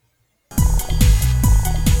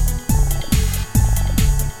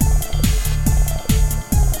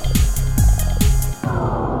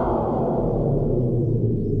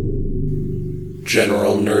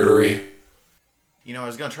General nerdery. You know, I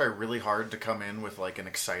was going to try really hard to come in with, like, an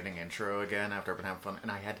exciting intro again after I've been having fun,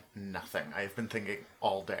 and I had nothing. I've been thinking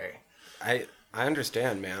all day. I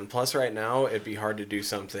understand, man. Plus, right now, it'd be hard to do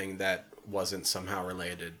something that wasn't somehow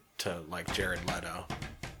related to, like, Jared Leto.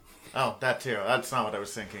 Oh, that too. That's not what I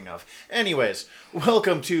was thinking of. Anyways,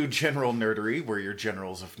 welcome to General Nerdery. We're your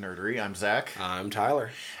generals of nerdery. I'm Zach. I'm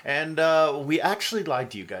Tyler. And we actually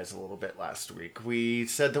lied to you guys a little bit last week. We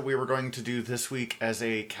said that we were going to do this week as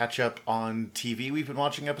a catch-up on TV. We've been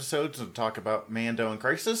watching episodes and talk about Mando and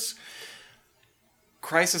Crisis.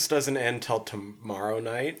 Crisis doesn't end till tomorrow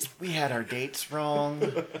night. We had our dates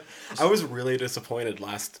wrong. I was really disappointed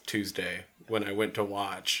last Tuesday when I went to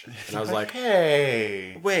watch. And I was like,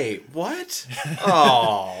 hey. Wait, what?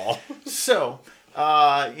 Oh. So,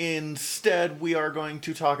 instead, we are going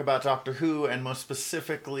to talk about Doctor Who, and most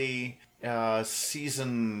specifically,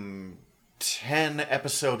 Season 10,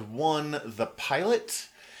 Episode 1, The Pilot.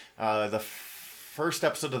 The first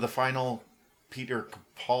episode of the final Peter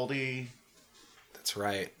Capaldi. That's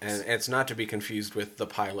right. And it's not to be confused with the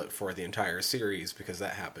pilot for the entire series, because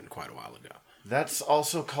that happened quite a while ago. That's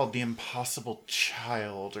also called The Impossible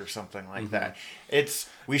Child or something like that.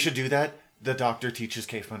 We should do that. The Doctor Teaches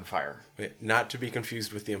Caveman Fire. Wait, not to be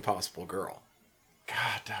confused with The Impossible Girl.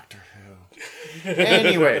 God, Doctor Who.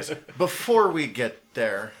 Anyways, before we get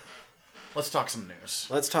there, let's talk some news.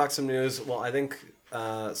 Let's talk some news. Well, I think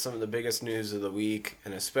some of the biggest news of the week,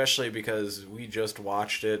 and especially because we just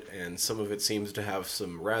watched it, and some of it seems to have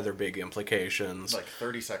some rather big implications. Like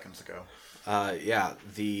 30 seconds ago.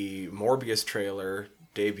 The Morbius trailer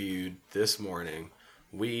debuted this morning.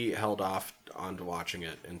 We held off on watching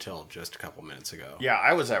it until just a couple minutes ago. Yeah,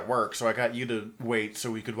 I was at work, so I got you to wait so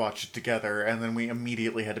we could watch it together, and then we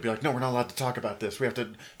immediately had to be like, no, we're not allowed to talk about this. We have to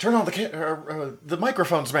turn on the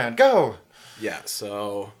microphones, man. Go! Yeah,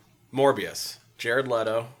 so Morbius. Jared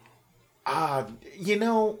Leto. You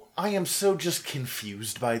know, I am so just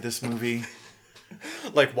confused by this movie.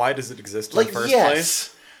 Like, why does it exist in the first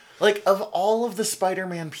place? Like, of all of the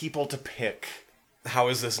Spider-Man people to pick... How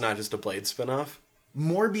is this not just a Blade spinoff?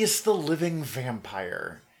 Morbius the living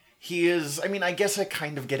vampire. He is... I mean, I guess I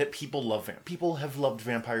kind of get it. People have loved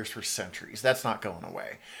vampires for centuries. That's not going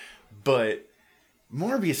away. But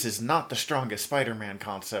Morbius is not the strongest Spider-Man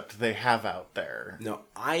concept they have out there. No,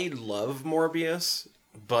 I love Morbius,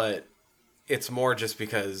 but it's more just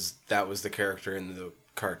because that was the character in the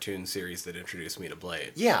cartoon series that introduced me to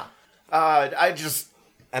Blade. Yeah.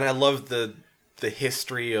 And I love the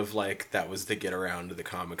history of, like, that was the get around to the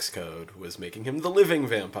comics code, was making him the living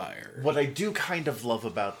vampire. What I do kind of love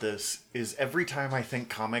about this is every time I think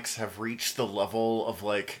comics have reached the level of,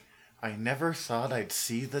 like, I never thought I'd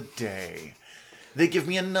see the day, they give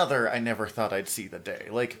me another I never thought I'd see the day.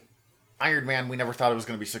 Like, Iron Man, we never thought it was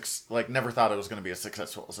going to be never thought it was going to be as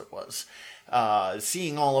successful as it was.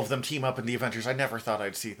 Seeing all of them team up in the Avengers, I never thought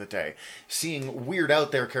I'd see the day. Seeing weird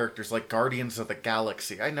out there characters like Guardians of the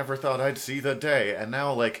Galaxy, I never thought I'd see the day. And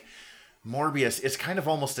now, like, Morbius, it's kind of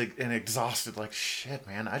almost an exhausted, like, shit,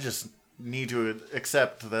 man, I just need to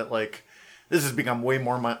accept that, like, this has become way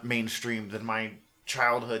more mainstream than my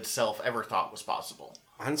childhood self ever thought was possible.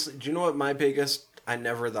 Honestly, do you know what my biggest I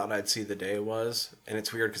never thought I'd see the day was? And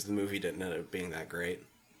it's weird because the movie didn't end up being that great.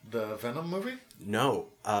 The Venom movie? No,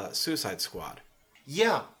 Suicide Squad.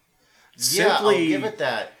 Yeah. I'll give it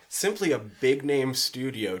that. Simply a big name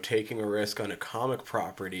studio taking a risk on a comic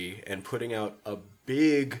property and putting out a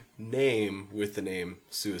big name with the name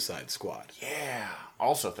Suicide Squad. Yeah.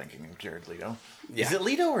 Also thinking of Jared Leto. Yeah. Is it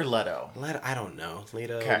Leto or Leto? I don't know.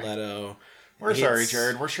 Leto, okay. Leto. We're sorry,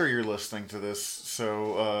 Jared. We're sure you're listening to this,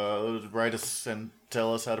 so write us and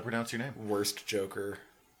tell us how to pronounce your name. Worst Joker.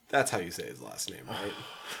 That's how you say his last name, right?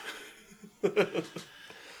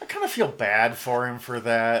 I kind of feel bad for him for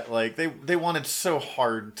that. Like, they wanted so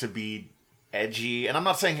hard to be edgy, and I'm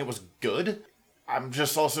not saying it was good. I'm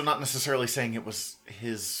just also not necessarily saying it was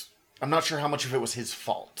his... I'm not sure how much of it was his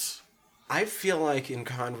fault. I feel like in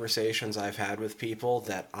conversations I've had with people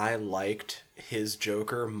that I liked his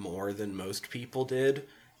Joker more than most people did,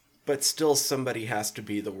 but still somebody has to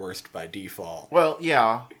be the worst by default. Well,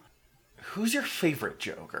 yeah. Who's your favorite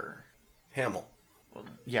Joker? Hamill. Well,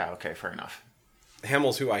 yeah, okay, fair enough.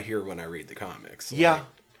 Hamill's who I hear when I read the comics. Yeah. Like...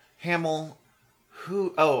 Hamill.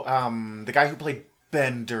 The guy who played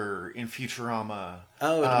Bender in Futurama.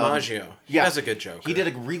 Oh, DiMaggio. Yeah. That's a good Joker. He did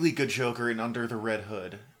a really good Joker in Under the Red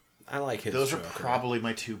Hood. I like his Those Joker. are probably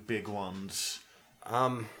my two big ones.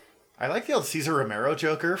 I like the old Cesar Romero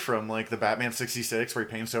Joker from, like, the Batman 66 where he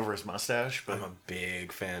paints over his mustache. But I'm a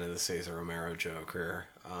big fan of the Cesar Romero Joker.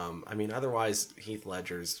 I mean, otherwise, Heath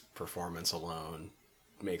Ledger's performance alone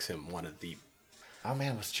makes him one of the Oh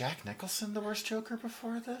man, was Jack Nicholson the worst Joker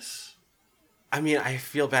before this? I mean, I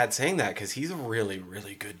feel bad saying that because he's a really,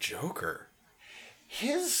 really good Joker.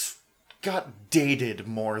 His got dated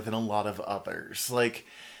more than a lot of others. Like,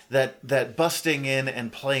 that busting in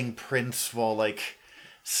and playing Prince while, like,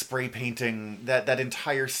 spray painting, that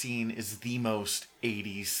entire scene is the most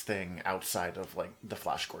 80s thing outside of, like, the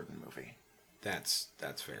Flash Gordon movie. That's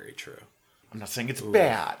very true. I'm not saying it's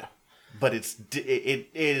bad, but it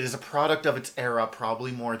is a product of its era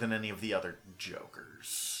probably more than any of the other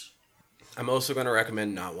Jokers. I'm also going to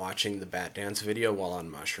recommend not watching the Bat Dance video while on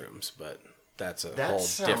mushrooms, but that's a whole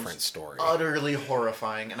different story. Utterly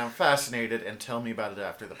horrifying, and I'm fascinated, and tell me about it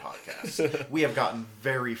after the podcast. We have gotten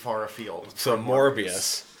very far afield. So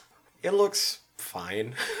Morbius. It looks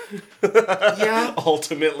fine. Yeah.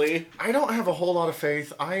 Ultimately. I don't have a whole lot of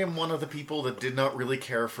faith. I am one of the people that did not really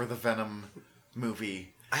care for the Venom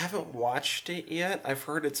movie. I haven't watched it yet. I've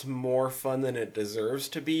heard it's more fun than it deserves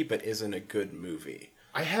to be, but isn't a good movie.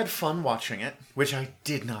 I had fun watching it, which I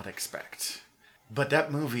did not expect. But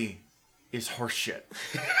that movie is horseshit.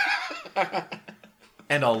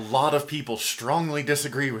 And a lot of people strongly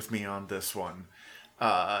disagree with me on this one.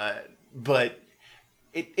 But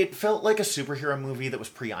it felt like a superhero movie that was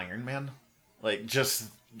pre-Iron Man. Like, just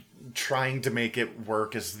trying to make it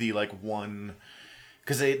work as the, like, one...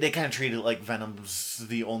 Because they kind of treated it like Venom's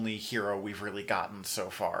the only hero we've really gotten so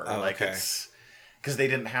far. Oh, like, okay. Because they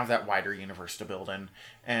didn't have that wider universe to build in.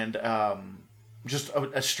 And just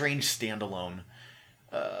a strange standalone.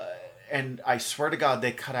 And I swear to God,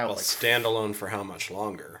 they cut out... Well, standalone for how much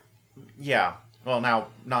longer? Yeah. Well, now,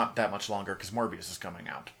 not that much longer, because Morbius is coming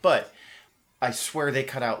out. But I swear they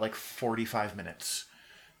cut out, like, 45 minutes.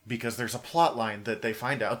 Because there's a plot line that they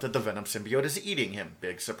find out that the Venom symbiote is eating him.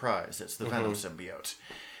 Big surprise. It's the Venom symbiote.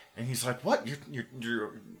 And he's like, what?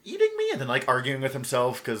 You're eating me? And then, like, arguing with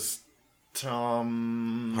himself, because...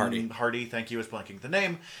 Tom... Hardy, thank you, is blanking the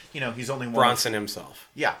name. You know, he's only one... Bronson himself.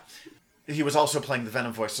 Yeah. He was also playing the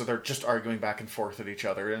Venom voice, so they're just arguing back and forth at each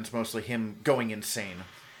other, and it's mostly him going insane.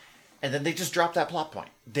 And then they just drop that plot point.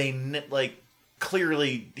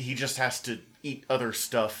 Clearly, he just has to eat other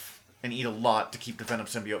stuff and eat a lot to keep the Venom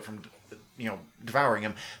symbiote from, devouring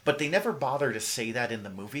him. But they never bother to say that in the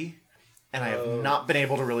movie, and I have not been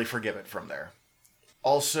able to really forgive it from there.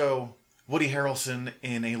 Also, Woody Harrelson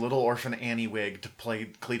in a Little Orphan Annie wig to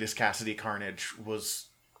play Cletus Cassidy Carnage was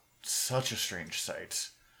such a strange sight.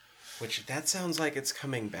 Which, that sounds like it's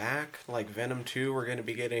coming back. Like Venom 2, we're going to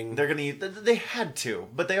be getting... They had to,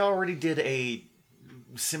 but they already did a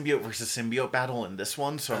symbiote versus symbiote battle in this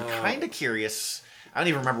one, so I'm kind of curious. I don't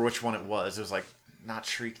even remember which one it was. It was like, not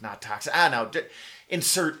Shriek, not Toxic. No.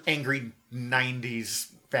 Insert angry 90s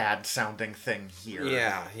bad-sounding thing here.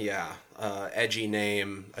 Yeah. Edgy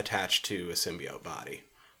name attached to a symbiote body.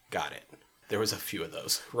 Got it. There was a few of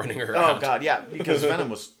those running around. Oh, God, yeah, because Venom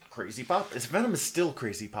was... crazy pop. Venom is still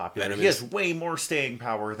crazy popular. He has way more staying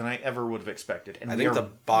power than I ever would have expected. And I think the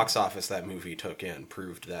box office that movie took in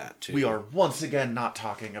proved that, too. We are once again not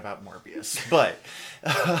talking about Morbius. But...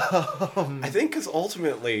 I think because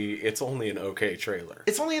ultimately, it's only an okay trailer.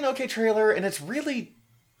 It's only an okay trailer, and it's really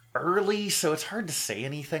early, so it's hard to say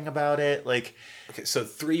anything about it. Like... Okay, so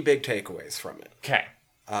 3 big takeaways from it. Okay.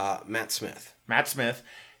 Matt Smith. Matt Smith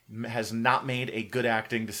has not made a good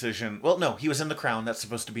acting decision. Well, no, he was in The Crown. That's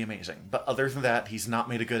supposed to be amazing. But other than that, he's not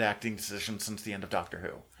made a good acting decision since the end of Doctor Who.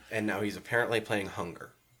 And now he's apparently playing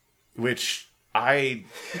Hunger. Which I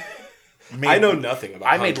know nothing about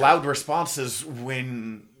Hunger. I made loud responses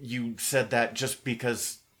when you said that just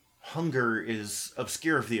because Hunger is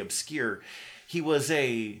obscure of the obscure. He was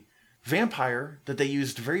a vampire that they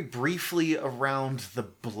used very briefly around the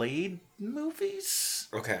Blade movies.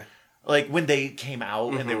 Okay. Like, when they came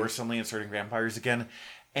out and they were suddenly inserting vampires again.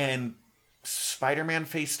 And Spider-Man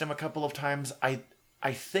faced him a couple of times. I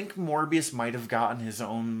think Morbius might have gotten his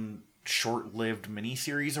own short-lived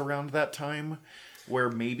miniseries around that time, where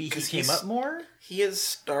maybe he came up more. He has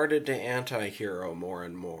started to anti-hero more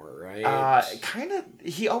and more, right? Kind of.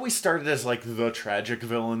 He always started as, like, the tragic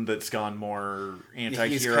villain that's gone more anti-hero.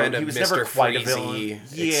 He's kind of he was Mr. never quite Freezy, a villain.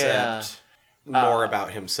 Except more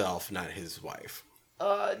about himself, not his wife.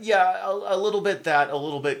 A little bit a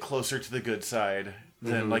little bit closer to the good side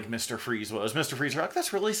than like Mr. Freeze was. Mr. Freeze, you're like,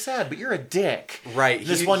 that's really sad, but you're a dick. Right.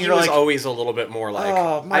 This he one, you're was like, always a little bit more like,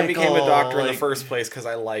 oh, Michael, I became a doctor in the first place because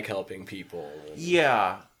I like helping people.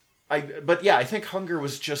 Yeah. I think Hunger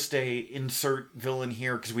was just a insert villain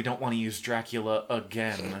here because we don't want to use Dracula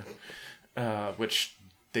again, which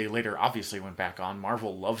they later obviously went back on.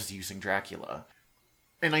 Marvel loves using Dracula.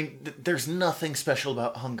 And there's nothing special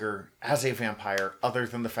about Hunger as a vampire other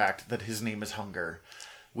than the fact that his name is Hunger.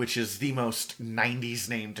 which is the most 90s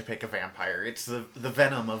name to pick a vampire. It's the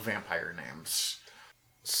Venom of vampire names.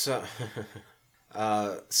 So,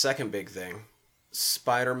 second big thing.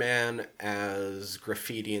 Spider-Man as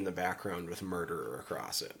graffiti in the background with murderer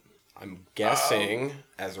across it. I'm guessing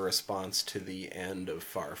as a response to the end of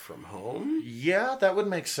Far From Home. Yeah, that would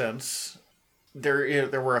make sense. There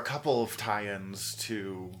were a couple of tie-ins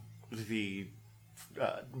to the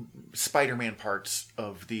Spider-Man parts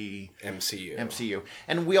of the MCU.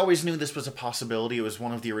 And we always knew this was a possibility. It was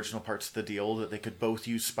one of the original parts of the deal that they could both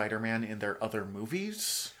use Spider-Man in their other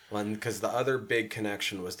movies. Well, because the other big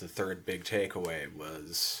connection was the third big takeaway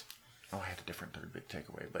was... Oh, I had a different third big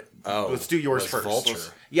takeaway, but let's do yours first.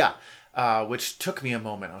 Vulture. Which took me a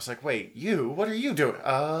moment. I was like, wait, what are you doing?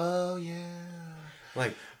 Oh, yeah.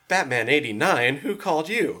 Like, Batman 89, who called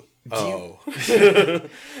you? Do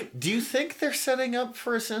you think they're setting up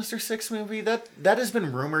for a Sinister Six movie? That has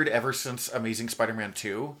been rumored ever since Amazing Spider-Man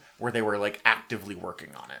 2, where they were, like, actively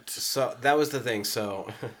working on it. So, that was the thing.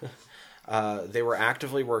 So, they were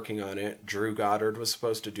actively working on it. Drew Goddard was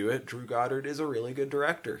supposed to do it. Drew Goddard is a really good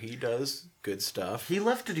director. He does good stuff. He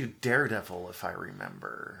left to do Daredevil, if I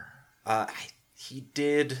remember. He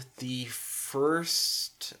did the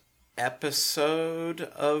first episode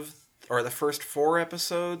or the first 4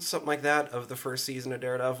 episodes, something like that, of the first season of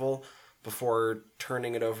Daredevil before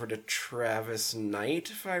turning it over to Travis Knight,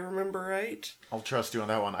 if I remember right. I'll trust you on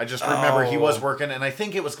that one. I just remember he was working, and I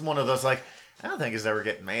think it was one of those, like, I don't think it's ever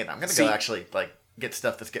getting made. I'm going to go actually, like, get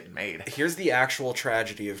stuff that's getting made. Here's the actual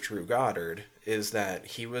tragedy of Drew Goddard, is that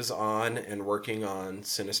he was on and working on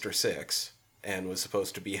Sinister Six, and was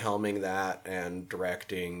supposed to be helming that and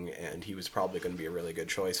directing, and he was probably going to be a really good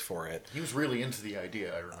choice for it. He was really into the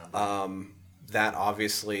idea, I remember. That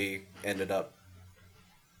obviously ended up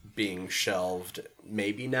being shelved,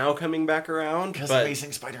 maybe now coming back around. Because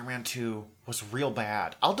Amazing Spider-Man 2 was real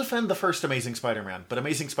bad. I'll defend the first Amazing Spider-Man, but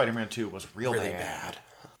Amazing Spider-Man 2 was really bad.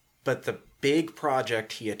 But the big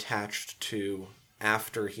project he attached to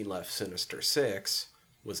after he left Sinister Six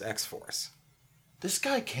was X-Force. This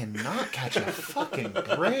guy cannot catch a fucking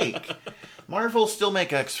break. Marvel still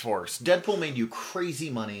make X-Force. Deadpool made you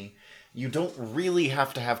crazy money. You don't really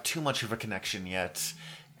have to have too much of a connection yet.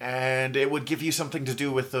 And it would give you something to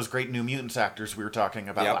do with those great New Mutants actors we were talking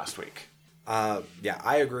about last week. Yeah,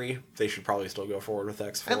 I agree. They should probably still go forward with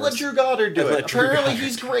X-Force. And let Drew Goddard do it. Apparently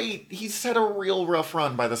he's great. He's had a real rough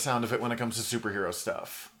run by the sound of it when it comes to superhero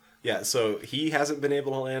stuff. Yeah, so he hasn't been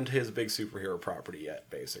able to land his big superhero property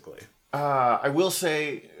yet, basically. I will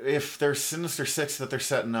say, if their Sinister Six that they're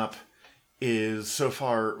setting up is so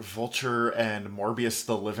far Vulture and Morbius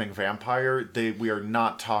the Living Vampire, we are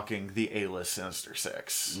not talking the A-list Sinister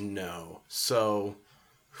Six. No. So,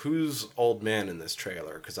 who's Old Man in this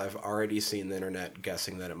trailer? Because I've already seen the internet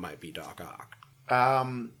guessing that it might be Doc Ock.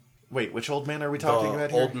 Wait, which old man are we talking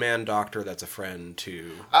about here? Old man doctor that's a friend to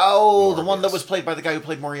Morbius. The one that was played by the guy who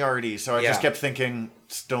played Moriarty. So I just kept thinking,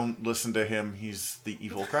 don't listen to him. He's the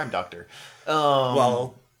evil crime doctor.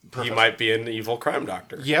 He might be an evil crime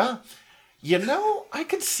doctor. Yeah. You know, I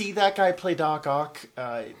could see that guy play Doc Ock.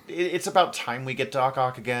 It's about time we get Doc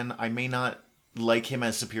Ock again. I may not like him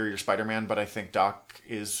as Superior Spider-Man, but I think Doc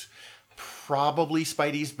is probably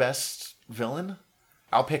Spidey's best villain.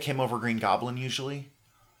 I'll pick him over Green Goblin usually.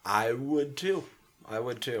 I would too. I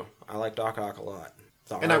like Doc Ock a lot.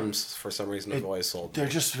 The arms, for some reason, have always sold me. They're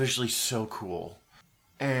just visually so cool.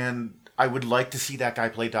 And I would like to see that guy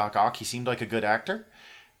play Doc Ock. He seemed like a good actor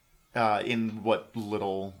in what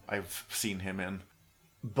little I've seen him in.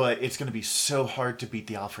 But it's going to be so hard to beat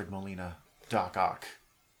the Alfred Molina Doc Ock.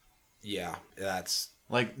 Yeah, that's...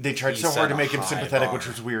 Like, they tried so hard to make him sympathetic, which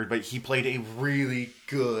was weird, but he played a really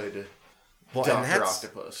good Dr.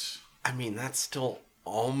 Octopus. I mean, that's still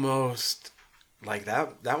almost... Like,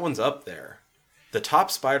 that one's up there. The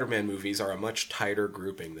top Spider-Man movies are a much tighter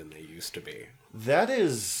grouping than they used to be. That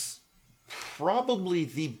is probably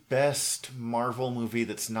the best Marvel movie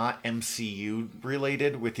that's not MCU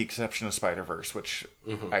related, with the exception of Spider-Verse, which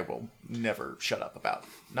I will never shut up about.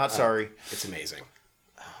 Not sorry. It's amazing.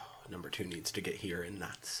 Oh, number 2 needs to get here and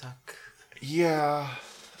not suck. Yeah.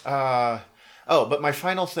 But my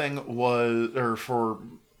final thing for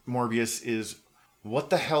Morbius is, what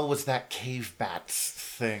the hell was that cave bats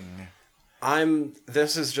thing?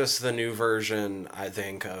 This is just the new version, I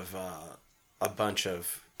think, of a bunch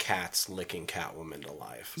of cats licking Catwoman to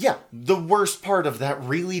life. Yeah, the worst part of that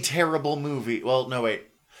really terrible movie. Well, no, wait.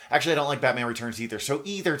 Actually, I don't like Batman Returns either. So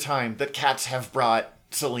either time that cats have brought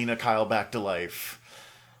Selina Kyle back to life,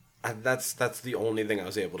 That's the only thing I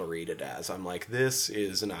was able to read it as. I'm like, this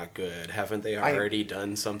is not good. Haven't they already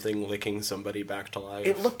done something licking somebody back to life?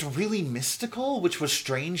 It looked really mystical, which was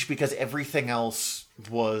strange because everything else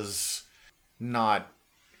was not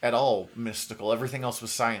at all mystical. Everything else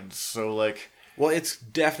was science. So, like... Well, it's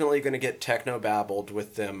definitely going to get techno-babbled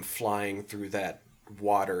with them flying through that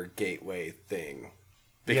water gateway thing.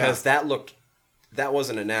 Because that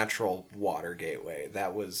wasn't a natural water gateway.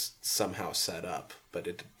 That was somehow set up. But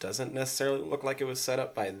it doesn't necessarily look like it was set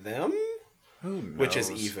up by them. Who knows? Which is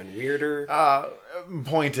even weirder.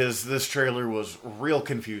 Point is, this trailer was real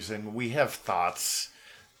confusing. We have thoughts,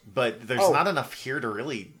 but there's not enough here to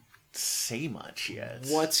really say much yet.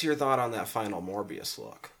 What's your thought on that final Morbius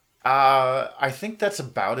look? I think that's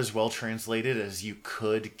about as well translated as you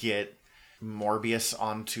could get Morbius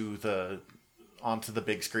onto the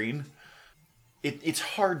big screen. It's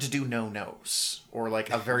hard to do no nose or like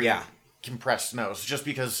a very compressed nose, just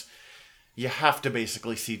because you have to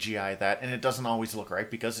basically CGI that, and it doesn't always look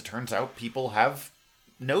right because it turns out people have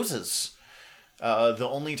noses. The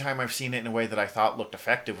only time I've seen it in a way that I thought looked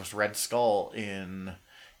effective was Red Skull in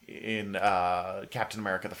Captain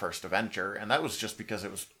America: The First Avenger, and that was just because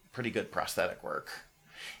it was pretty good prosthetic work.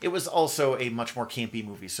 It was also a much more campy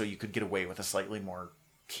movie, so you could get away with a slightly more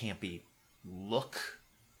campy look.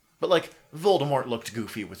 But, like, Voldemort looked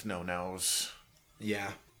goofy with no nose.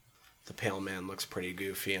 Yeah. The Pale Man looks pretty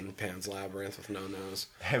goofy in Pan's Labyrinth with no nose.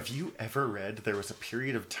 Have you ever read there was a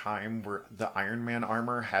period of time where the Iron Man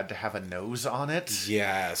armor had to have a nose on it?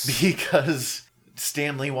 Yes. Because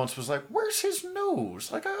Stan Lee once was like, where's his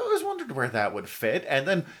nose? Like, I always wondered where that would fit, and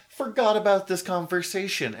then forgot about this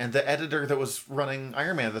conversation. And the editor that was running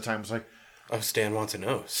Iron Man at the time was like, oh, Stan wants a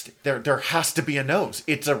nose. There has to be a nose.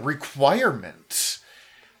 It's a requirement.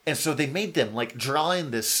 And so they made them, like, draw in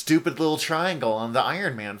this stupid little triangle on the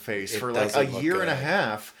Iron Man face for, like, a year and a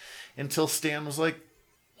half until Stan was like,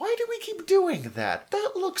 why do we keep doing that?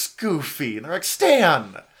 That looks goofy. And they're like,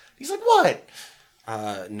 Stan! He's like, what?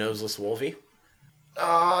 Noseless Wolvie?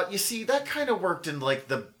 You see, that kind of worked in, like,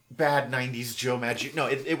 the bad 90s Joe Maggi. No,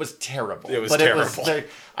 it was terrible. It was terrible.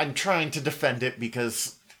 I'm trying to defend it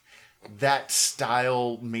because that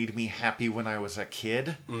style made me happy when I was a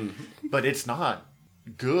kid. Mm-hmm. But it's not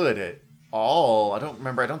good at all. I don't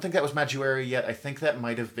remember. I don't think that was Maggiore yet. I think that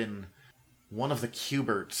might have been one of the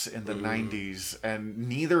Kuberts in the 90s. And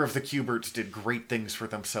neither of the Kuberts did great things for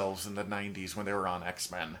themselves in the 90s when they were on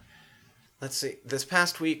X-Men. Let's see.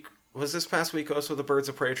 Was this past week also the Birds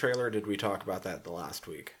of Prey trailer, or did we talk about that the last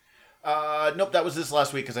week? Nope, that was this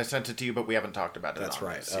last week because I sent it to you, but we haven't talked about it. That's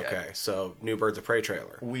right. Okay, so new Birds of Prey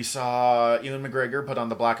trailer. We saw Ewan McGregor put on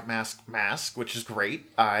the Black Mask, which is great.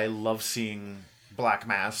 I love seeing Black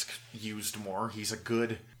Mask used more. He's a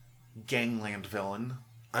good gangland villain.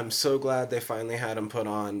 I'm so glad they finally had him put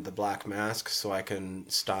on the Black Mask so I can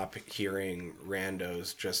stop hearing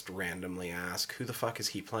randos just randomly ask, who the fuck is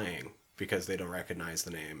he playing? Because they don't recognize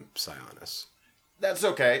the name Sionis. That's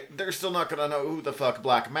okay. They're still not going to know who the fuck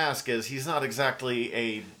Black Mask is. He's not exactly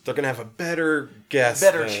a... They're going to have a better guess.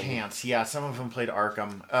 Better chance. Yeah, some of them played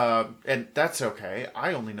Arkham. And that's okay.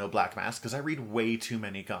 I only know Black Mask because I read way too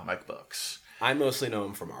many comic books. I mostly know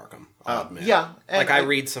him from Arkham, I'll admit. Yeah. Like, I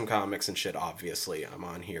read some comics and shit, obviously. I'm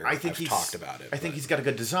on here. I've talked about it. I think he's got a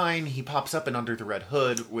good design. He pops up in Under the Red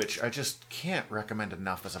Hood, which I just can't recommend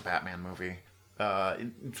enough as a Batman movie.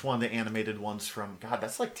 It's one of the animated ones from... God,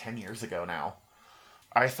 that's like 10 years ago now.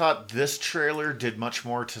 I thought this trailer did much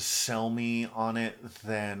more to sell me on it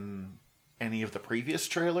than any of the previous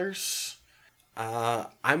trailers.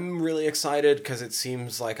 I'm really excited because it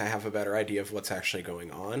seems like I have a better idea of what's actually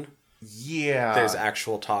going on. Yeah. There's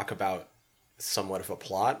actual talk about somewhat of a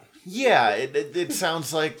plot. Yeah, it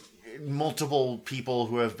sounds like multiple people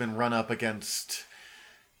who have been run up against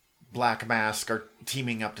Black Mask are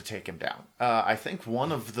teaming up to take him down. I think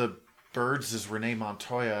one of the birds is Renee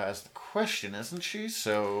Montoya as the Question, isn't she?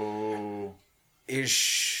 So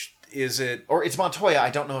is it, or it's Montoya? I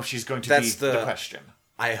don't know if she's going to be the Question.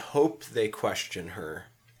 I hope they question her.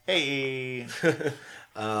 Hey.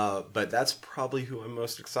 But that's probably who I'm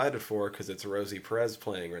most excited for because it's Rosie Perez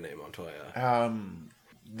playing Renee Montoya.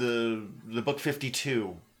 The book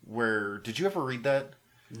 52. Where did you ever read that?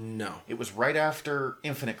 No. It was right after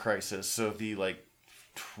Infinite Crisis, so the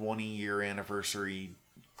 20-year anniversary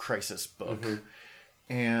Crisis book,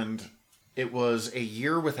 and it was a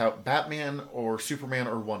year without Batman or Superman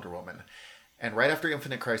or Wonder Woman. And right after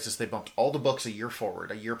Infinite Crisis, they bumped all the books a year forward,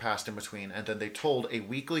 a year passed in between, and then they told a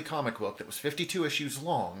weekly comic book that was 52 issues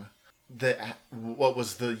long that what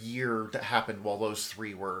was the year that happened while those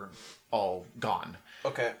three were all gone.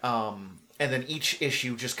 Okay. and then each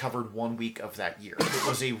issue just covered 1 week of that year. It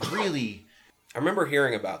was a really... I remember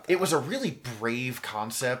hearing about that. It was a really brave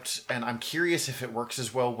concept, and I'm curious if it works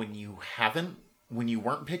as well when you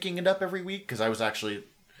weren't picking it up every week, because I was actually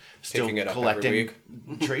still collecting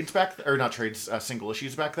trades not trades, single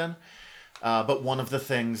issues back then. But one of the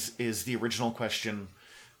things is the original question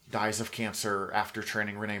dies of cancer after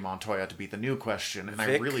training Renee Montoya to be the new question,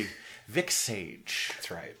 and Vic Sage. That's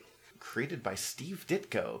right. Created by Steve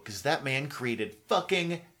Ditko, because that man created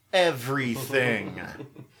fucking everything.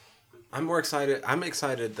 I'm more excited. I'm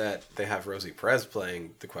excited that they have Rosie Perez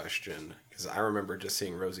playing the question, because I remember just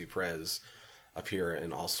seeing Rosie Perez appear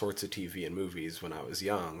in all sorts of TV and movies when I was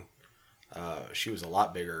young. She was a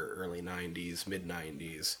lot bigger early 90s, mid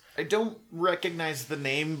 90s. I don't recognize the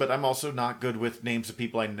name, but I'm also not good with names of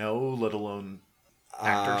people I know, let alone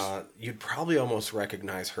actors. You'd probably almost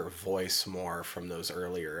recognize her voice more from those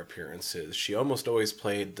earlier appearances. She almost always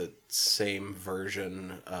played the same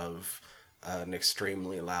version of an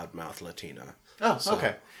extremely loudmouth Latina. Oh,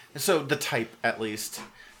 okay. So the type, at least.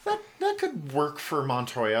 That could work for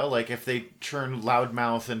Montoya. Like, if they turn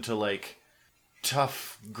loudmouth into, like,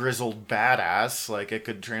 tough, grizzled badass, like, it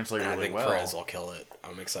could translate really well. I think Perez will kill it.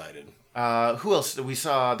 I'm excited. Who else? We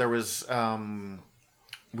saw there was,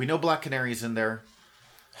 we know Black Canary's in there.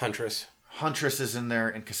 Huntress is in there,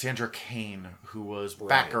 and Cassandra Cain, who was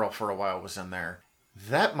Batgirl for a while, was in there.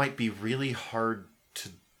 That might be really hard to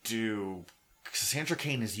do. Cassandra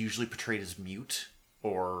Cain is usually portrayed as mute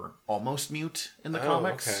or almost mute in the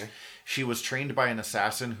comics. Okay. She was trained by an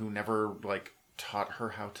assassin who never taught her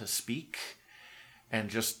how to speak, and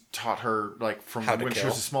just taught her from when she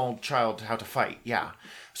was a small child how to fight. Yeah.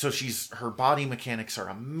 So her body mechanics are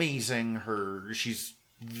amazing. She's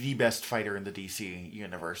the best fighter in the DC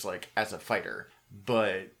universe, as a fighter.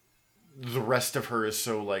 But the rest of her is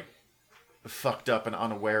so fucked up and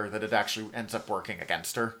unaware that it actually ends up working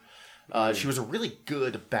against her. She was a really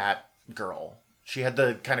good Batgirl. She had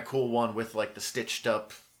the kind of cool one with the stitched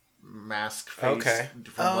up mask face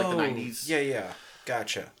from the 90s. Yeah.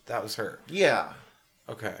 Gotcha. That was her. Yeah.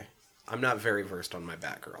 Okay. I'm not very versed on my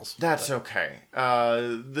Batgirls. That's okay.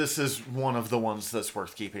 This is one of the ones that's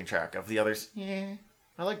worth keeping track of. The others, I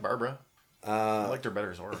like Barbara. I liked her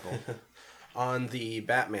better as Oracle. On the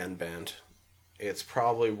Batman bent, it's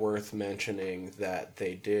probably worth mentioning that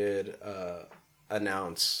they did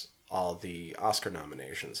announce all the Oscar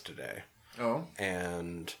nominations today. Oh.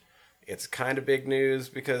 And it's kind of big news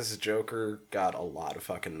because Joker got a lot of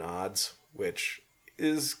fucking nods, which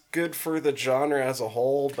is good for the genre as a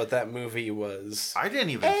whole, but that movie was... I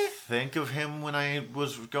didn't even think of him when I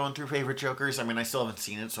was going through favorite Jokers. I mean, I still haven't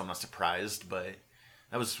seen it, so I'm not surprised, but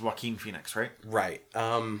that was Joaquin Phoenix, right? Right.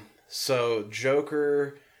 So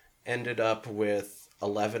Joker ended up with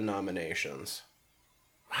 11 nominations.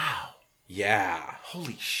 Wow. Yeah.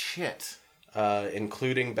 Holy shit.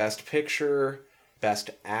 Including Best Picture, Best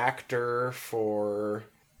Actor for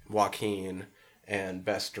Joaquin, and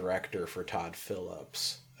Best Director for Todd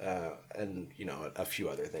Phillips, and a few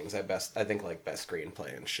other things. I think Best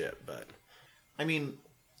Screenplay and shit. But I mean,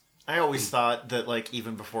 I always thought that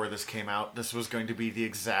even before this came out, this was going to be the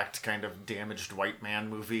exact kind of damaged white man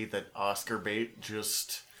movie that Oscar bait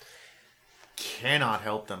just cannot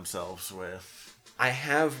help themselves with. I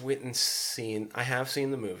have seen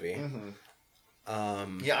the movie. Mm-hmm.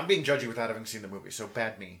 Yeah, I'm being judgy without having seen the movie, so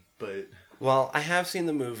bad me. But well, I have seen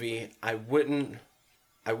the movie. I wouldn't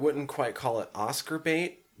quite call it Oscar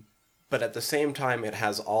bait, but at the same time, it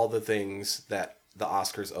has all the things that the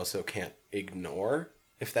Oscars also can't ignore,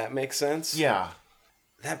 if that makes sense. Yeah.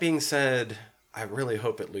 That being said, I really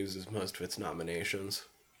hope it loses most of its nominations.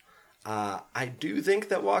 I do think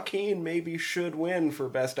that Joaquin maybe should win for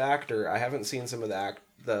Best Actor. I haven't seen some of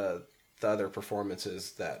the other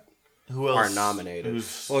performances that are nominated.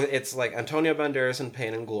 Well, it's Antonio Banderas in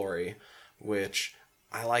Pain and Glory, which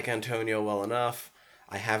I like Antonio well enough.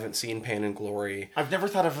 I haven't seen Pain and Glory. I've never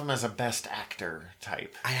thought of him as a Best Actor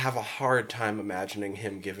type. I have a hard time imagining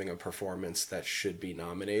him giving a performance that should be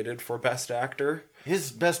nominated for Best Actor.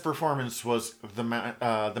 His best performance was the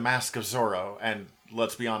Mask of Zorro, and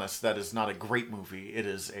let's be honest, that is not a great movie. It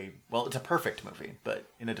is it's a perfect movie, but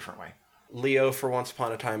in a different way. Leo for Once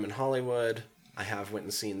Upon a Time in Hollywood. I have went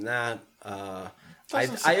and seen that. I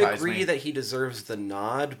agree that he deserves the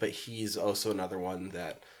nod, but he's also another one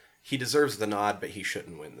that he deserves the nod, but he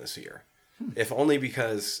shouldn't win this year. If only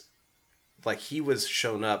because, he was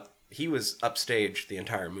upstaged the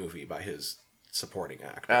entire movie by his supporting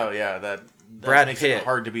actor. Oh yeah, that Brad makes Pitt. It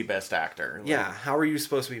hard to be Best Actor. Yeah, how are you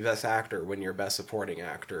supposed to be Best Actor when your Best Supporting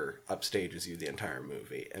Actor upstages you the entire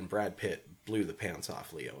movie? And Brad Pitt blew the pants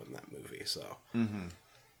off Leo in that movie, so... Mm-hmm.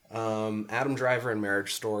 Adam Driver in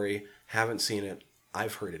Marriage Story. Haven't seen it.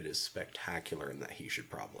 I've heard it is spectacular and that he should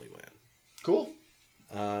probably win. Cool.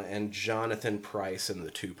 And Jonathan Pryce in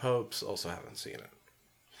The Two Popes. Also haven't seen it.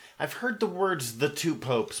 I've heard the words "the two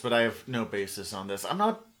popes," but I have no basis on this.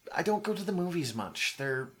 I don't go to the movies much.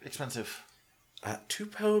 They're expensive. Two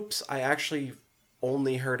Popes, I actually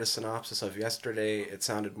only heard a synopsis of yesterday. It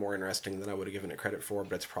sounded more interesting than I would have given it credit for,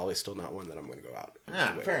 but it's probably still not one that I'm going to go out.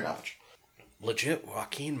 Yeah, fair enough. Legit,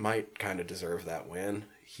 Joaquin might kind of deserve that win.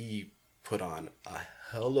 He put on a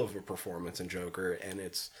hell of a performance in Joker, and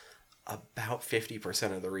it's about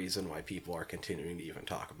 50% of the reason why people are continuing to even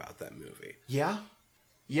talk about that movie. Yeah.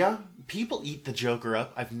 Yeah, people eat the Joker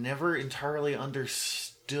up. I've never entirely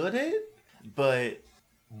understood it, but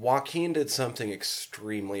Joaquin did something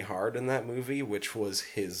extremely hard in that movie, which was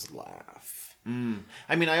his laugh.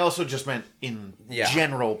 I mean, I also just meant in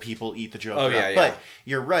general, people eat the Joker up. Yeah. But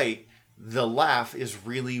you're right. The laugh is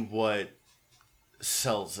really what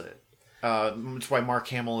sells it. It's why Mark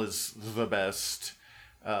Hamill is the best.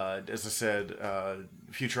 As I said,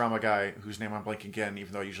 Futurama guy, whose name I'm blanking again,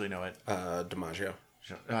 even though I usually know it. DiMaggio.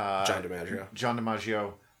 John DiMaggio. John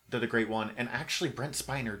DiMaggio did a great one. And actually, Brent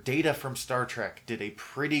Spiner, Data from Star Trek, did a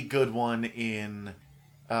pretty good one in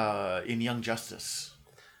Young Justice.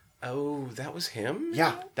 Oh, that was him?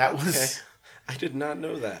 Yeah, that was... Okay. I did not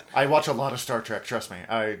know that. I watch a lot of Star Trek, trust me.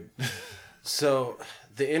 So,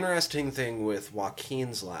 the interesting thing with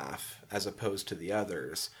Joaquin's laugh, as opposed to the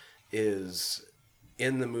others, is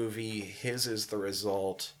in the movie, his is the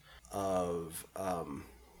result of...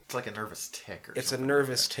 it's like a nervous tick or It's something. a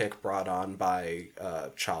nervous tick brought on by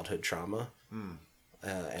childhood trauma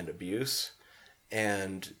and abuse.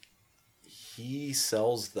 And he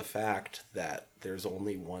sells the fact that there's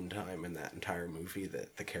only one time in that entire movie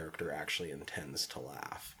that the character actually intends to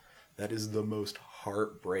laugh. That is the most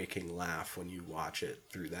heartbreaking laugh when you watch it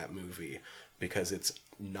through that movie, because it's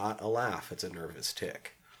not a laugh, it's a nervous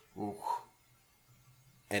tick. Ooh.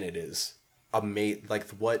 And it is amazing, like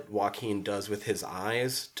what Joaquin does with his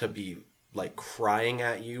eyes to be like crying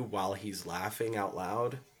at you while he's laughing out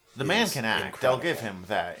loud. The man can act. Incredible. I'll give him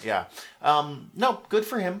that. Yeah. No, good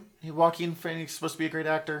for him. Joaquin Phoenix is supposed to be a great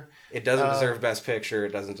actor. It doesn't deserve Best Picture.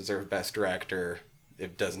 It doesn't deserve Best Director.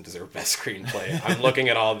 It doesn't deserve Best Screenplay. I'm looking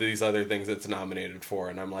at all these other things it's nominated for,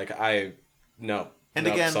 and I'm like, no. And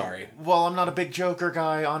nope, again, sorry. while I'm not a big Joker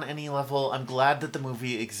guy on any level, I'm glad that the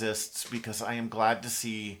movie exists because I am glad to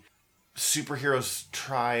see superheroes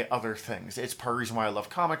try other things. It's part of the reason why I love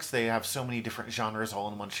comics. They have so many different genres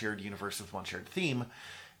all in one shared universe with one shared theme.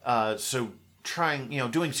 So trying,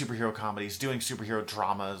 doing superhero comedies, doing superhero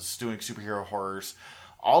dramas, doing superhero horrors,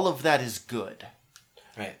 all of that is good.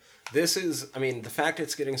 Right. This is, the fact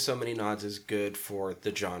it's getting so many nods is good for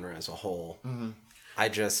the genre as a whole. Mm-hmm. I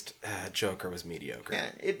just, Joker was mediocre. Yeah,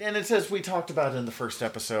 and it says, we talked about it in the first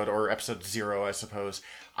episode, or episode 0, I suppose.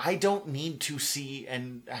 I don't need to see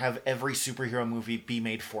and have every superhero movie be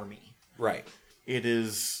made for me. Right. It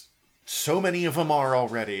is, so many of them are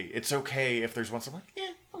already. It's okay if there's one, I'm like,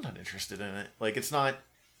 I'm not interested in it. Like, it's not,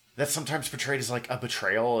 that's sometimes portrayed as like a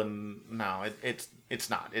betrayal, and no, it's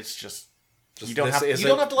not. It's just you don't have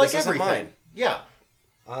to like everything. Mine. Yeah.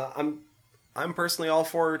 I'm personally all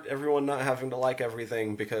for everyone not having to like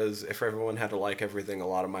everything, because if everyone had to like everything, a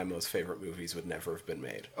lot of my most favorite movies would never have been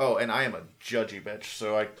made. Oh, and I am a judgy bitch,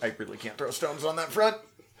 so I really can't throw stones on that front.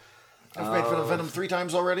 I've made fun of Venom 3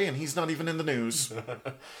 times already, and he's not even in the news.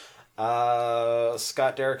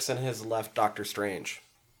 Scott Derrickson has left Doctor Strange.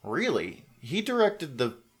 Really? He directed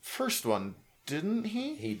the first one, didn't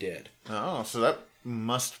he? He did. Oh, so that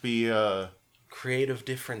must be creative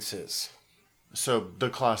differences. So the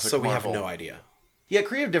classic So we Marvel. have no idea. Yeah,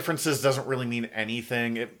 creative differences doesn't really mean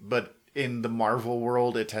anything, but in the Marvel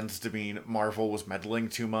world, it tends to mean Marvel was meddling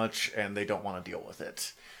too much and they don't want to deal with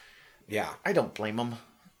it. Yeah. I don't blame them.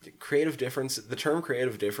 Creative difference. The term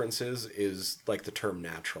creative differences is like the term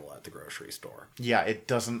natural at the grocery store. Yeah, it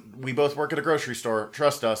doesn't. We both work at a grocery store.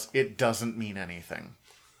 Trust us, it doesn't mean anything.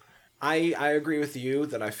 I agree with you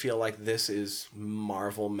that I feel like this is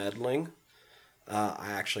Marvel meddling.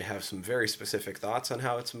 I actually have some very specific thoughts on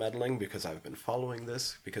how it's meddling because I've been following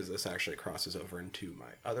this, because this actually crosses over into my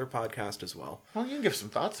other podcast as well. Well, you can give some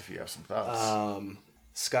thoughts if you have some thoughts.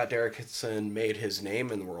 Scott Derrickson made his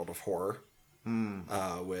name in the world of horror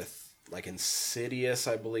with, like, Insidious,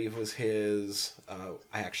 I believe, was his.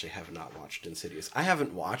 I actually have not watched Insidious. I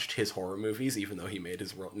haven't watched his horror movies, even though he made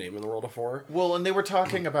his name in the world of horror. Well, and they were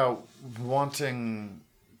talking about wanting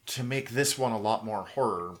to make this one a lot more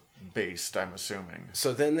horror, based, I'm assuming.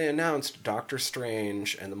 So then they announced Doctor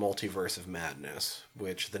Strange and the Multiverse of Madness,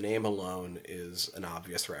 which the name alone is an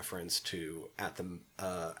obvious reference to At the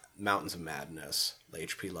Mountains of Madness,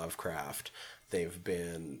 H.P. Lovecraft. They've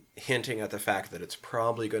been hinting at the fact that it's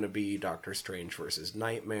probably going to be Doctor Strange versus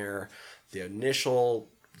Nightmare. The initial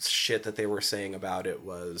shit that they were saying about it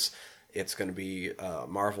was it's going to be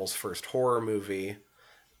Marvel's first horror movie.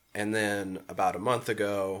 And then about a month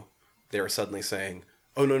ago, they were suddenly saying,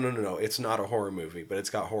 oh, no, it's not a horror movie, but it's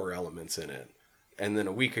got horror elements in it. And then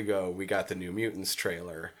a week ago, we got the New Mutants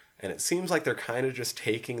trailer, and it seems like they're kind of just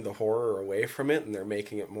taking the horror away from it, and they're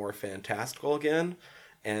making it more fantastical again.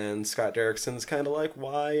 And Scott Derrickson's kind of like,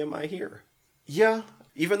 why am I here? Yeah.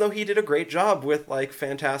 Even though he did a great job with, like,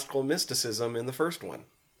 fantastical mysticism in the first one,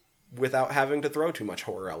 without having to throw too much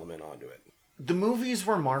horror element onto it. The movies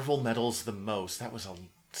where Marvel meddles the most, that was a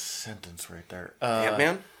sentence right there.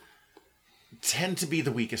 Ant-Man? Tend to be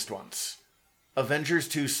the weakest ones. Avengers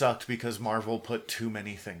 2 sucked because Marvel put too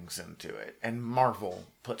many things into it, and Marvel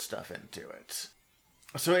put stuff into it.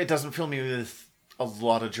 So it doesn't fill me with a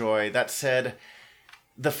lot of joy. That said,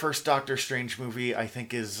 the first Doctor Strange movie, I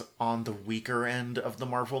think, is on the weaker end of the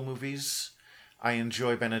Marvel movies. I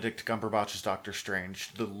enjoy Benedict Cumberbatch's Doctor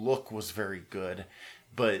Strange. The look was very good,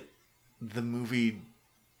 but the movie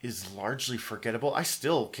is largely forgettable. I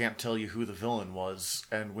still can't tell you who the villain was,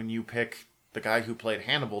 and when you pick the guy who played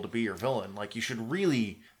Hannibal to be your villain, like, you should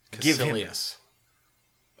really give him... Caecilius.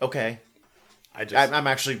 Okay. I'm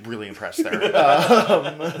actually really impressed there.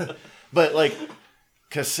 But, like,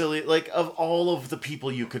 Caecilius, like, of all of the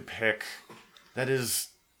people you could pick, that is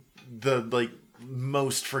the, like,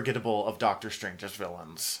 most forgettable of Doctor Strange's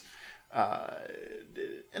villains.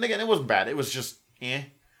 And again, it wasn't bad. It was just,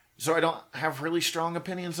 So I don't have really strong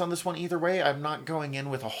opinions on this one either way. I'm not going in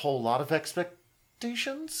with a whole lot of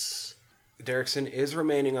expectations. Derrickson is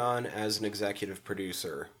remaining on as an executive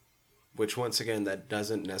producer, which, once again, that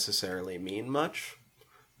doesn't necessarily mean much.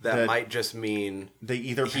 That might just mean they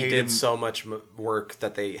either he did so much work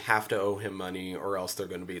that they have to owe him money, or else they're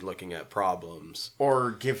going to be looking at problems. Or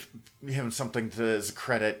give him something to as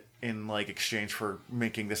credit in, like, exchange for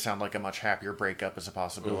making this sound like a much happier breakup as a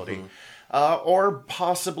possibility. Mm-hmm. Or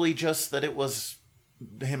possibly just that it was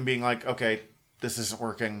him being like, okay, this isn't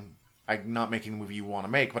working. I'm not making the movie you want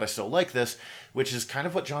to make, but I still like this, which is kind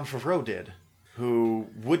of what Jon Favreau did, who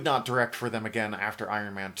would not direct for them again after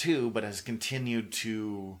Iron Man 2, but has continued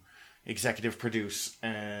to executive produce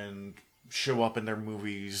and show up in their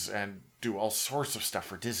movies and do all sorts of stuff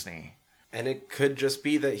for Disney. And it could just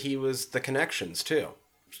be that he was the connections, too.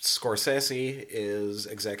 Scorsese is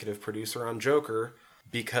executive producer on Joker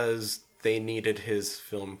because they needed his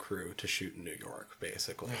film crew to shoot in New York,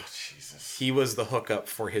 basically. Oh, Jesus. He was the hookup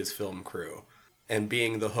for his film crew, and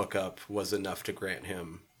being the hookup was enough to grant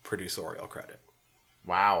him producerial credit.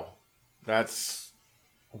 Wow. That's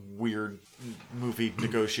weird movie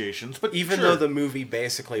negotiations, but even sure. though the movie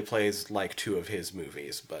basically plays like two of his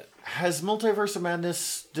movies, but... Has Multiverse of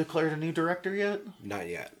Madness declared a new director yet? Not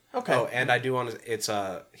yet. Okay. Oh, and I do want to... It's,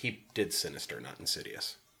 he did Sinister, not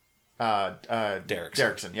Insidious.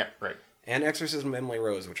 Derrickson, yeah, right. And Exorcism of Emily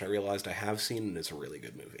Rose, which I realized I have seen, and it's a really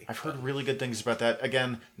good movie. I've heard really good things about that.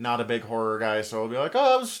 Again, not a big horror guy, so I'll be like,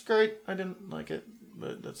 oh, it was great. I didn't like it,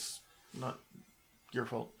 but that's not your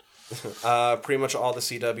fault. Pretty much all the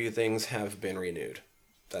CW things have been renewed.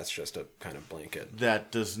 That's just a kind of blanket.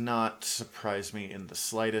 That does not surprise me in the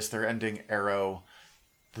slightest. They're ending Arrow.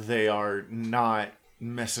 They are not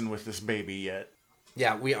messing with this baby yet.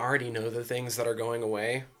 Yeah, we already know the things that are going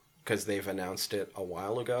away, because they've announced it a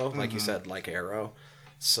while ago, like you said, like Arrow.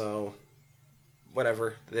 So,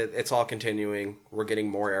 whatever. It's all continuing. We're getting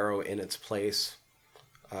more Arrow in its place.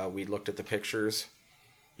 We looked at the pictures.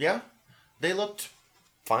 Yeah, they looked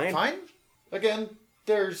fine. Again,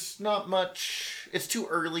 there's not much... It's too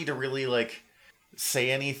early to really, like,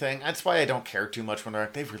 say anything. That's why I don't care too much when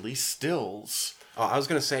they've released stills. Oh, I was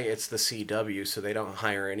going to say it's the CW, so they don't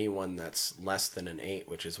hire anyone that's less than an 8,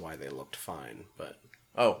 which is why they looked fine, but...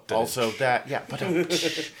 Oh, also that, yeah. But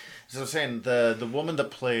so I'm saying the woman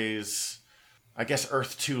that plays, I guess,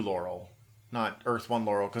 Earth 2 Laurel, not Earth 1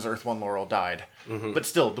 Laurel, because Earth 1 Laurel died. Mm-hmm. But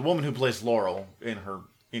still, the woman who plays Laurel in her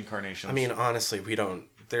incarnation. I mean, honestly,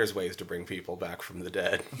 there's ways to bring people back from the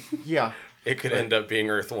dead. Yeah. It could end up being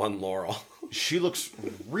Earth 1 Laurel. She looks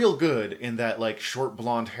real good in that, like, short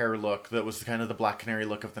blonde hair look that was kind of the Black Canary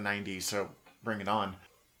look of the 90s, so bring it on.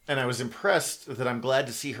 And I was impressed that I'm glad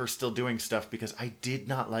to see her still doing stuff because I did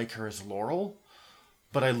not like her as Laurel,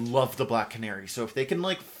 but I love the Black Canary. So if they can,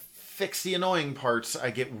 like, fix the annoying parts,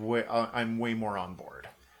 I'm way more on board.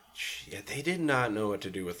 Yeah, they did not know what to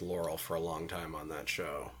do with Laurel for a long time on that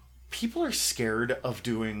show. people are scared of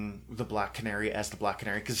doing the Black Canary as the Black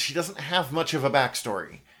Canary because she doesn't have much of a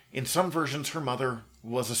backstory. In some versions, her mother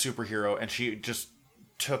was a superhero and she just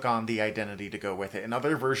took on the identity to go with it. In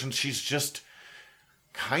other versions, she's just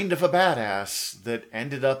kind of a badass that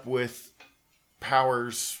ended up with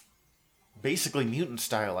powers, basically mutant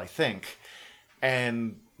style, I think,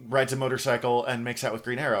 and rides a motorcycle and makes out with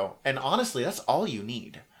Green Arrow. And honestly, that's all you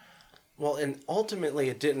need. Well, and ultimately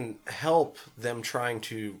it didn't help them trying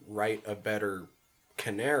to write a better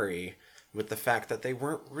Canary with the fact that they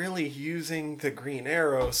weren't really using the Green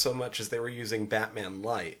Arrow so much as they were using Batman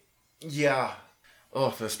Light. Yeah.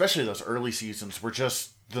 Oh, especially those early seasons were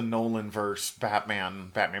just the Nolan-verse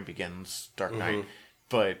Batman Begins, Dark Knight,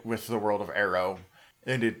 but with the world of Arrow.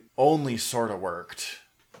 And it only sort of worked.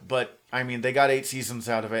 But, I mean, they got 8 seasons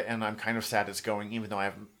out of it, and I'm kind of sad it's going, even though I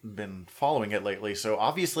haven't been following it lately. So,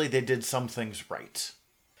 obviously, they did some things right.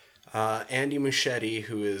 Andy Muschietti,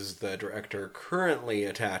 who is the director currently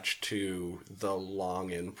attached to the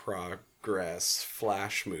long-in-progress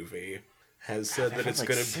Flash movie, has said that it's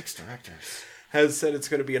going to... 6 directors. Has said it's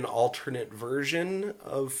going to be an alternate version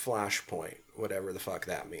of Flashpoint, whatever the fuck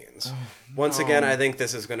that means. Once again, I think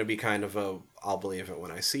this is going to be kind of a I'll believe it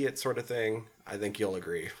when I see it sort of thing. I think you'll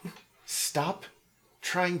agree. Stop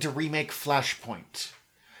trying to remake Flashpoint.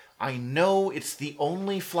 I know it's the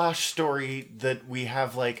only Flash story that we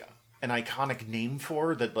have, like, an iconic name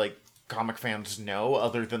for that, like, comic fans know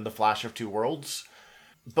other than the Flash of Two Worlds.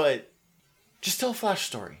 But just tell a Flash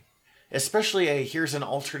story. Especially here's an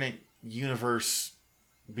alternate universe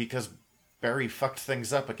because Barry fucked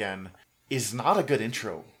things up again is not a good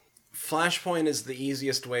intro. Flashpoint is the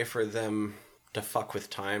easiest way for them to fuck with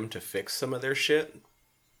time to fix some of their shit,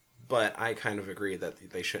 but I kind of agree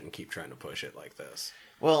that they shouldn't keep trying to push it like this.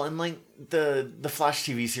 Well, and like the Flash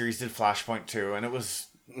TV series did Flashpoint too, and it was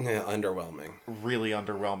underwhelming. Really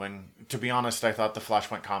underwhelming. To be honest, I thought the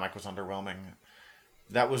Flashpoint comic was underwhelming.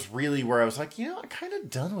 That was really where I was like, I'm kind of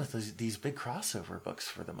done with these big crossover books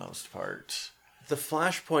for the most part. The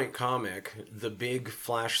Flashpoint comic, the big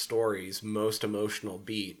Flash story's most emotional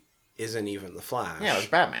beat, isn't even the Flash. Yeah, it's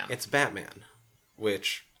Batman. It's Batman,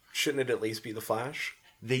 which shouldn't it at least be the Flash?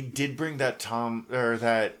 They did bring that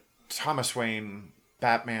Thomas Wayne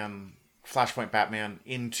Batman, Flashpoint Batman,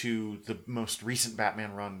 into the most recent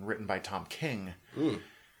Batman run written by Tom King,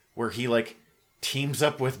 where he teams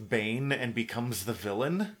up with Bane and becomes the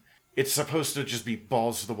villain. It's supposed to just be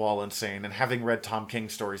balls to the wall insane, and having read Tom King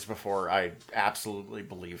stories before, I absolutely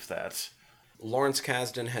believe that. Lawrence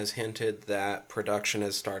Kasdan has hinted that production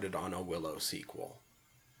has started on a Willow sequel.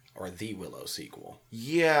 Or the Willow sequel.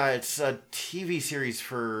 Yeah, it's a TV series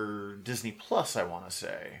for Disney Plus, I want to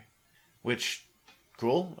say. Which,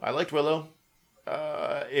 cool. I liked Willow.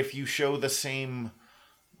 If you show the same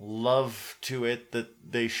love to it that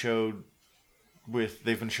they've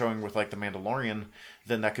been showing with The Mandalorian,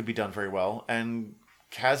 then that could be done very well. And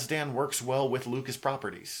Kasdan works well with Lucas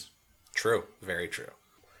properties. True. Very true.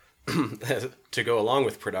 To go along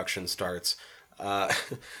with production starts,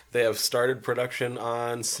 they have started production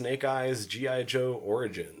on Snake Eyes G.I. Joe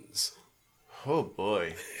Origins. Oh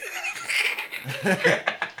boy.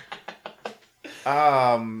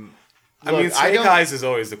 Look, Snake Eyes is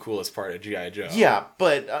always the coolest part of G.I. Joe. Yeah,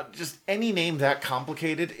 but just any name that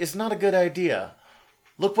complicated is not a good idea.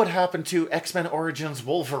 Look what happened to X-Men Origins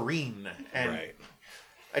Wolverine. And right.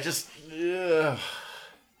 I just...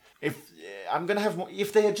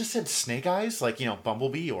 If they had just said Snake Eyes,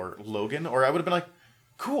 Bumblebee or Logan, or I would have been like,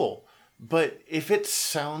 cool. But if it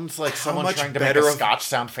sounds like someone trying to make a Scotch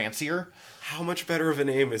sound fancier... How much better of a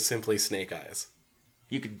name is simply Snake Eyes?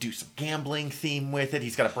 You could do some gambling theme with it.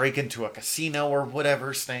 He's got to break into a casino or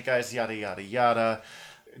whatever. Snake Eyes, yada, yada, yada.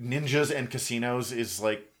 Ninjas and Casinos is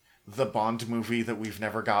the Bond movie that we've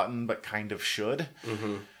never gotten, but kind of should.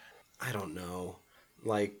 Mm-hmm. I don't know.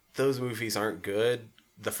 Those movies aren't good.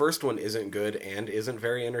 The first one isn't good and isn't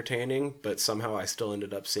very entertaining, but somehow I still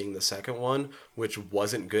ended up seeing the second one, which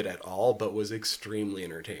wasn't good at all, but was extremely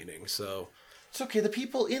entertaining, so... It's okay, the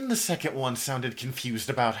people in the second one sounded confused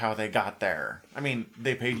about how they got there. I mean,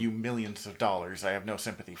 they paid you millions of dollars. I have no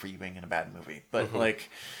sympathy for you being in a bad movie. But,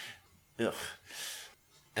 ugh.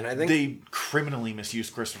 And I think... They criminally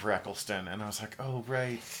misused Christopher Eccleston, and I was like, oh,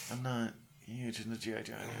 right, I'm not huge into G.I.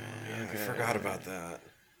 Joe. Yeah, I forgot about that.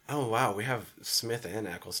 Oh, wow, we have Smith and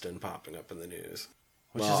Eccleston popping up in the news.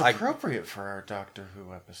 Which is appropriate for our Doctor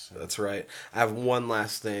Who episode. That's right. I have one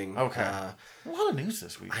last thing. Okay. A lot of news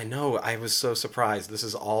this week. I know. I was so surprised. This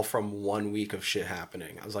is all from 1 week of shit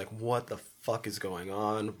happening. I was like, what the fuck is going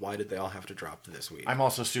on? Why did they all have to drop this week? I'm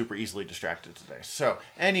also super easily distracted today. So,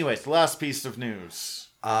 anyways, the last piece of news.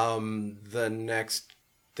 The next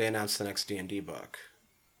They announced the next D&D book,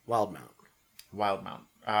 Wildmount. Wildmount.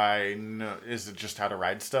 I know. Is it just how to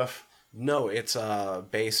ride stuff? No, it's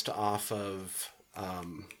based off of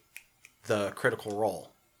the Critical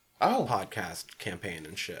Role podcast campaign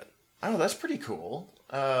and shit. Oh, that's pretty cool.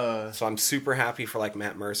 So I'm super happy for like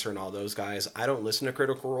Matt Mercer and all those guys. I don't listen to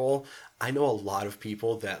Critical Role. I know a lot of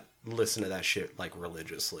people that listen to that shit like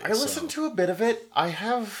religiously. I listen to a bit of it. I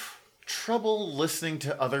have trouble listening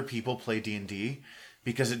to other people play D&D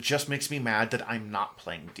because it just makes me mad that I'm not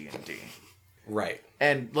playing D&D. Right.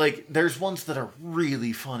 And like there's ones that are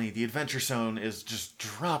really funny. The Adventure Zone is just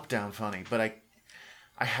drop down funny, but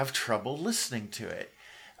I have trouble listening to it.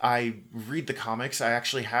 I read the comics. I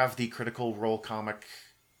actually have the Critical Role comic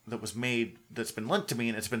that was made that's been lent to me,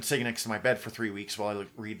 and it's been sitting next to my bed for 3 weeks while I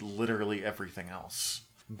read literally everything else.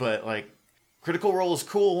 But like Critical Role is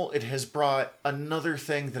cool. It has brought another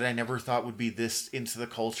thing that I never thought would be this into the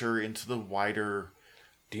culture, into the wider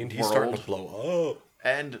D&D world. starting to blow up.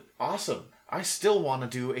 And awesome. I still want to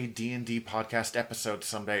do a D&D podcast episode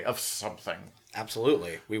someday of something.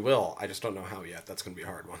 Absolutely. We will. I just don't know how yet. That's going to be a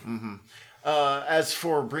hard one. Mm-hmm. As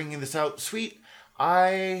for bringing this out, sweet,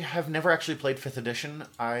 I have never actually played 5th edition.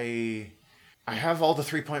 I have all the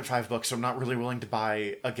 3.5 books, so I'm not really willing to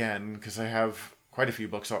buy again, because I have quite a few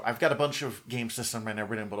books. So I've got a bunch of game systems I've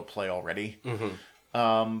never been able to play already.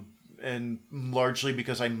 Mm-hmm. And largely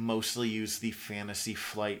because I mostly use the Fantasy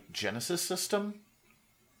Flight Genesis system.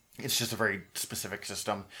 It's just a very specific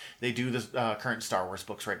system. They do the current Star Wars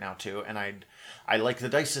books right now, too, and I like the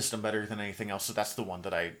dice system better than anything else, so that's the one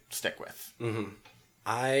that I stick with. Mm-hmm.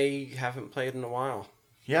 I haven't played in a while.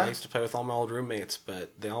 Yeah? I used to play with all my old roommates,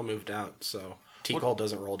 but they all moved out, so Tikal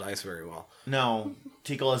doesn't roll dice very well. No,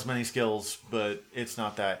 Tikal has many skills, but it's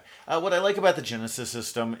not that. What I like about the Genesis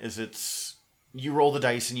system is you roll the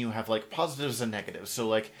dice and you have, like, positives and negatives. So,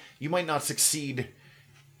 like, you might not succeed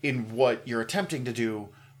in what you're attempting to do,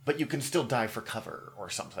 but you can still die for cover or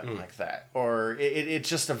something like that. Or it's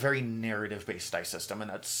just a very narrative-based dice system, and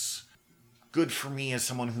that's good for me as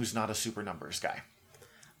someone who's not a super numbers guy.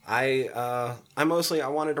 I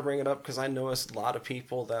wanted to bring it up because I know a lot of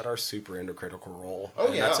people that are super into Critical Role. Oh,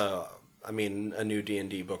 and yeah. a new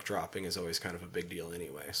D&D book dropping is always kind of a big deal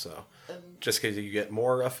anyway. So just because you get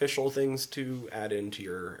more official things to add into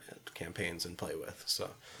your campaigns and play with. So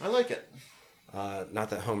I like it. Not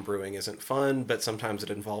that homebrewing isn't fun, but sometimes it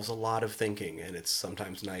involves a lot of thinking, and it's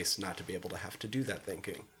sometimes nice not to be able to have to do that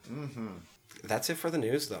thinking. Mm-hmm. That's it for the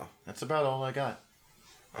news, though. That's about all I got.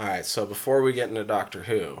 All right, so before we get into Doctor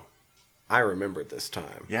Who, I remembered this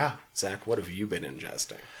time. Yeah. Zach, what have you been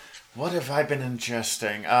ingesting? What have I been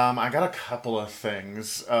ingesting? I got a couple of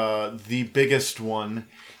things. The biggest one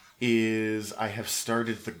is I have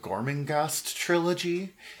started the Gormenghast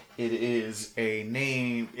trilogy. It is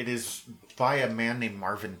by a man named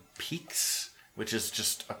Marvin Peaks, which is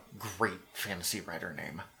just a great fantasy writer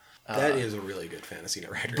name. That is a really good fantasy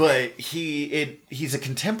writer. But he's a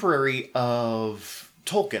contemporary of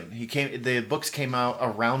Tolkien. The books came out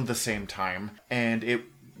around the same time, and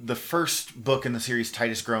the first book in the series,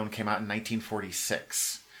 Titus Groan, came out in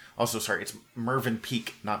 1946. Also, sorry, it's Mervyn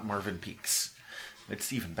Peake, not Marvin Peaks.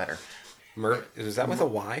 It's even better. Is that with a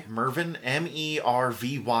Y? Mervyn,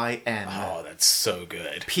 Mervyn. Oh, that's so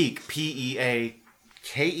good. Peake, Peake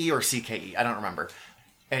or CKE, I don't remember.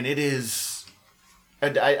 And it is...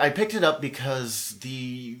 I picked it up because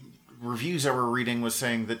the reviews I were reading was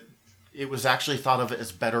saying that it was actually thought of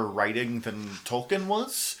as better writing than Tolkien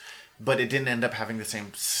was, but it didn't end up having the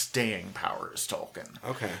same staying power as Tolkien.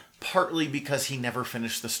 Okay. Partly because he never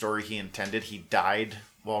finished the story he intended. He died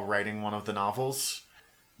while writing one of the novels.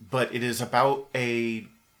 But it is about a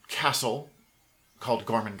castle called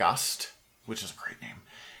Gormenghast, which is a great name,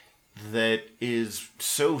 that is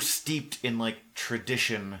so steeped in, like,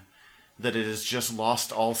 tradition that it has just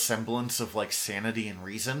lost all semblance of, like, sanity and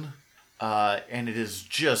reason. And it is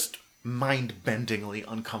just mind-bendingly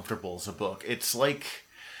uncomfortable as a book. It's like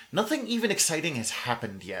nothing even exciting has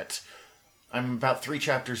happened yet. I'm about 3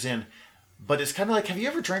 chapters in, but it's kind of like, have you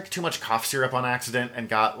ever drank too much cough syrup on accident and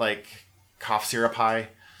got, like, cough syrup high?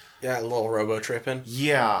 Yeah, a little robo-tripping.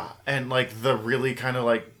 Yeah, and, like, the really kind of,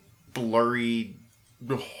 like, blurry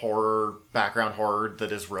background horror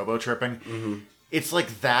that is robo-tripping. Mm-hmm. It's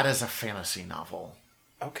like that as a fantasy novel.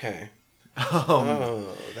 Okay.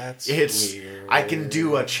 That's weird. I can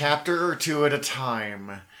do a chapter or 2 at a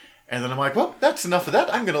time, and then I'm like, well, that's enough of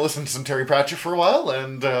that. I'm going to listen to some Terry Pratchett for a while,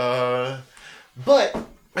 and, but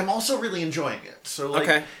I'm also really enjoying it. So, like,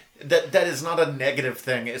 okay. that is not a negative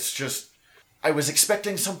thing. It's just, I was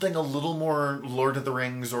expecting something a little more Lord of the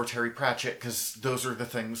Rings or Terry Pratchett, because those are the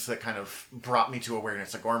things that kind of brought me to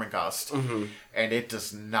awareness of Gormenghast. Mm-hmm. And it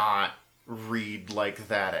does not read like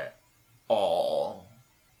that at all.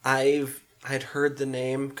 I'd heard the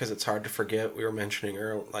name because it's hard to forget. We were mentioning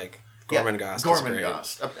earlier, like Gormenghast. Yeah,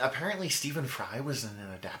 Gormenghast. Apparently, Stephen Fry was in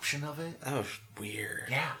an adaptation of it. Oh, weird.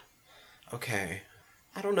 Yeah. Okay.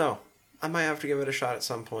 I don't know. I might have to give it a shot at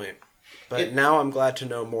some point. But now I'm glad to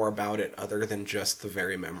know more about it other than just the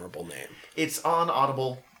very memorable name. It's on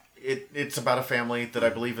Audible. It's about a family that I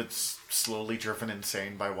believe it's slowly driven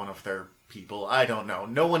insane by one of their people. I don't know.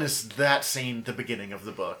 No one is that sane at the beginning of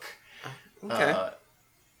the book. Okay.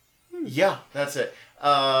 Yeah, that's it.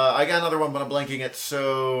 I got another one, but I'm blanking it,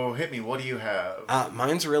 so hit me. What do you have?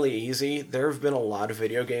 Mine's really easy. There have been a lot of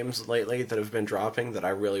video games lately that have been dropping that I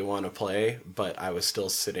really want to play, but I was still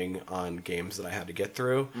sitting on games that I had to get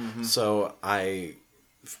through. Mm-hmm. So I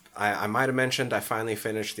might have mentioned I finally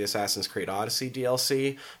finished the Assassin's Creed Odyssey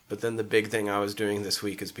DLC, but then the big thing I was doing this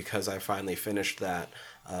week is because I finally finished that,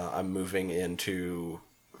 I'm moving into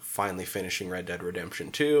finally finishing Red Dead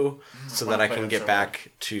Redemption 2 so that I can get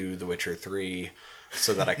back to The Witcher 3,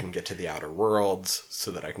 so that I can get to the Outer Worlds,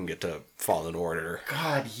 so that I can get to Fallen Order.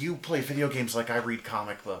 God, you play video games like I read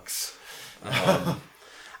comic books.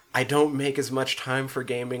 I don't make as much time for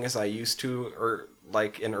gaming as I used to, or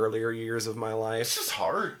like in earlier years of my life. It's just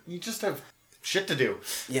hard. You just have shit to do.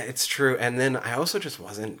 Yeah, it's true. And then I also just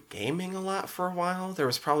wasn't gaming a lot for a while. There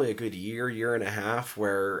was probably a good year and a half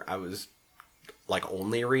where I was like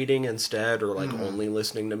only reading instead, or like only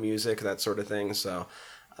listening to music, that sort of thing. So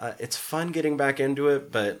it's fun getting back into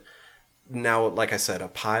it, but now, like I said, a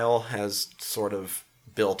pile has sort of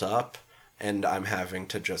built up, and I'm having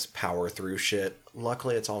to just power through shit.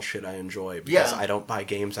 Luckily, it's all shit I enjoy, because I don't buy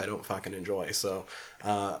games I don't fucking enjoy. So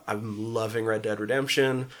I'm loving Red Dead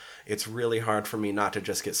Redemption. It's really hard for me not to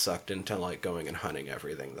just get sucked into like going and hunting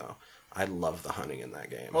everything, though. I love the hunting in that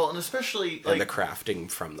game. Well, and especially and the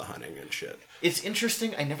crafting from the hunting and shit. It's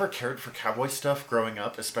interesting. I never cared for cowboy stuff growing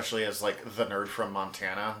up, especially as like the nerd from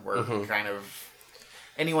Montana, where kind of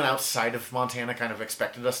anyone outside of Montana kind of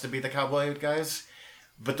expected us to be the cowboy guys.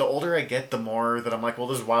 But the older I get, the more that I'm like, well,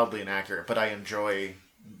 this is wildly inaccurate, but I enjoy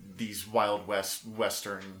these Wild West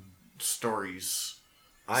Western stories.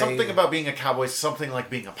 Something about being a cowboy, something like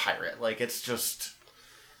being a pirate. Like, it's just...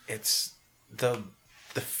 It's the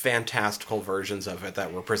fantastical versions of it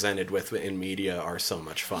that were presented with in media are so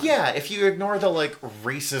much fun. Yeah, if you ignore the, like,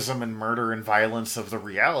 racism and murder and violence of the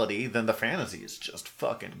reality, then the fantasy is just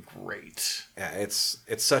fucking great. Yeah, it's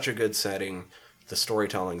such a good setting. The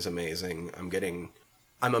storytelling's amazing.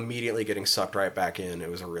 I'm immediately getting sucked right back in.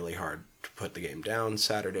 It was really hard to put the game down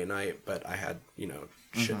Saturday night, but I had,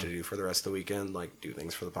 shit to do for the rest of the weekend, like do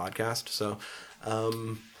things for the podcast. So,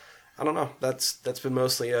 I don't know. That's been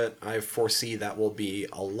mostly it. I foresee that will be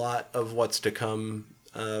a lot of what's to come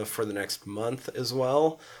for the next month as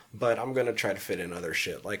well. But I'm gonna try to fit in other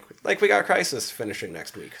shit, like we got Crisis finishing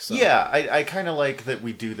next week. So. Yeah, I kind of like that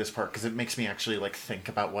we do this part because it makes me actually like think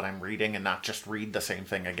about what I'm reading and not just read the same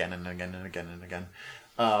thing again and again and again and again.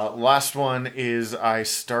 Last one is I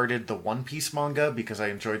started the One Piece manga because I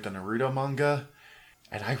enjoyed the Naruto manga,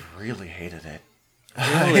 and I really hated it.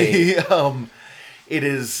 Really? It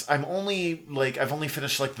is. I've only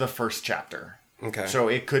finished like the first chapter. Okay. So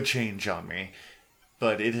it could change on me,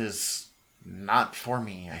 but it is not for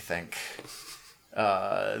me, I think.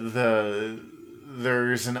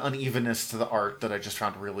 There's an unevenness to the art that I just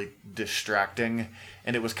found really distracting,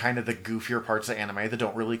 and it was kind of the goofier parts of anime that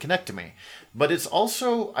don't really connect to me. But it's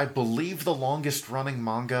also, I believe, the longest running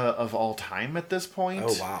manga of all time at this point.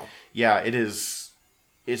 Oh, wow. Yeah, it is.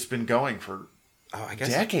 It's been going for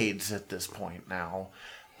decades at this point now.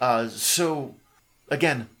 So,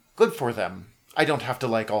 again, good for them. I don't have to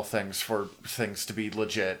like all things for things to be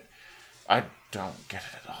legit. I don't get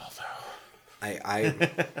it at all, though.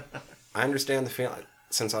 I understand the feeling.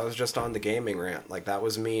 Since I was just on the gaming rant, like that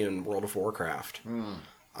was me in World of Warcraft.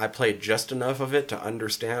 I played just enough of it to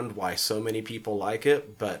understand why so many people like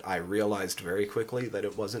it, but I realized very quickly that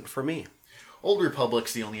it wasn't for me. Old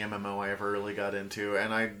Republic's the only MMO I ever really got into,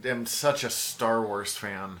 and I am such a Star Wars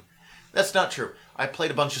fan. That's not true. I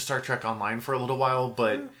played a bunch of Star Trek Online for a little while,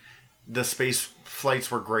 but the space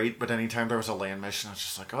flights were great, but anytime there was a land mission, I was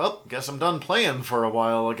just like, oh, guess I'm done playing for a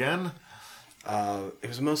while again. It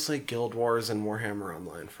was mostly Guild Wars and Warhammer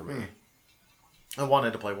Online for me. I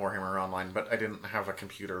wanted to play Warhammer Online, but I didn't have a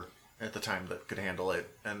computer at the time that could handle it.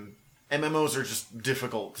 And MMOs are just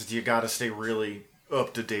difficult because you gotta stay really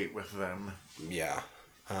up to date with them. Yeah.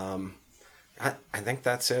 I think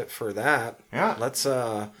that's it for that. Yeah. Let's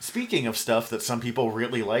Speaking of stuff that some people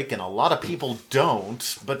really like and a lot of people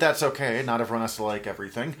don't, but that's okay. Not everyone has to like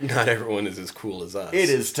everything. not everyone is as cool as us. It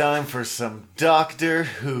is time for some Doctor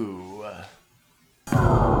Who.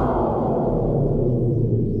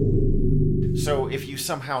 So if you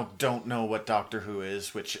somehow don't know what Doctor Who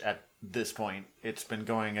is, which at this point it's been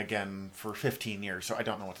going again for 15 years, so I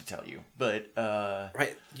don't know what to tell you. But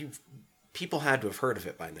right, people had to have heard of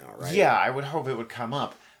it by now, right? yeah, I would hope it would come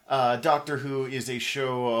up. Doctor Who is a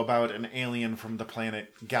show about an alien from the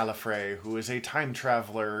planet Gallifrey who is a time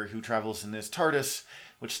traveler who travels in his TARDIS,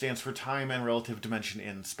 which stands for Time and Relative Dimension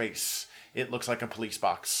in Space. It looks like a police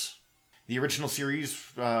box. The original series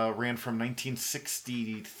ran from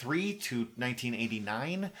 1963 to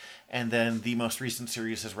 1989, and then the most recent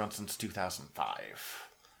series has run since 2005.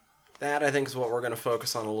 That, I think, is what we're going to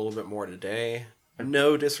focus on a little bit more today.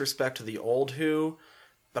 No disrespect to the old Who,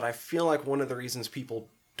 but I feel like one of the reasons people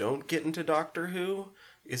don't get into Doctor Who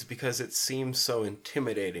is because it seems so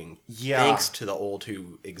intimidating thanks to the old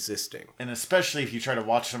Who existing. And especially if you try to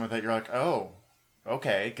watch some of that, you're like, oh,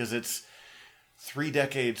 okay, because it's three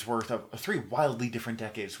wildly different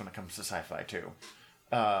decades when it comes to sci-fi too.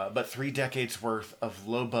 But 3 decades worth of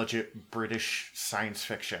low-budget British science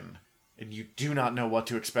fiction. And you do not know what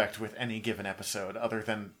to expect with any given episode other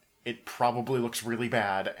than it probably looks really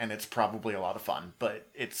bad, and it's probably a lot of fun, but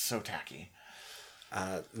it's so tacky.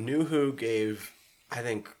 New Who gave, I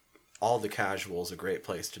think, all the casuals a great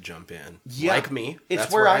place to jump in. Yeah, like me.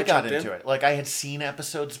 It's where I got into it. Like, I had seen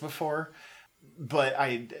episodes before, but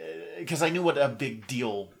because I knew what a big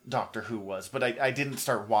deal Doctor Who was, but I didn't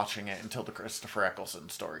start watching it until the Christopher Eccleston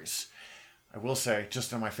stories. I will say,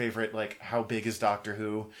 just on my favorite, like, how big is Doctor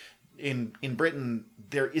Who? In Britain,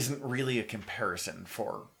 there isn't really a comparison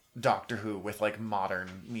for Doctor Who with like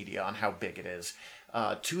modern media on how big it is,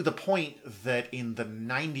 to the point that in the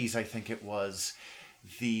 90s, I think it was,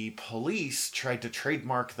 the police tried to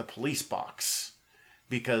trademark the police box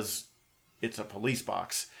because it's a police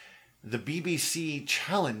box. The BBC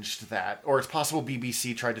challenged that, or it's possible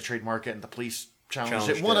BBC tried to trademark it and the police challenged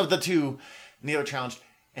it. One of the two, and the other challenged,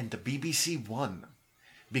 and the BBC won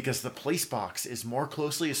because the police box is more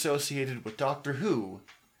closely associated with Doctor Who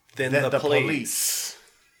than the police.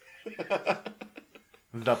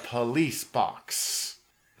 The police box.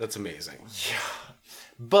 That's amazing. Yeah.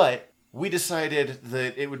 But we decided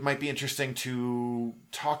that might be interesting to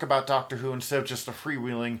talk about Doctor Who instead of just a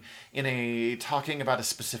freewheeling talking about a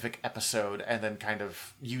specific episode and then kind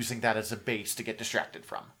of using that as a base to get distracted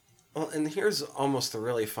from. Well, and here's almost the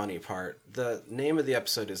really funny part. The name of the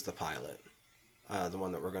episode is the pilot, the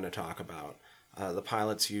one that we're going to talk about. The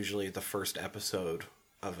pilot's usually the first episode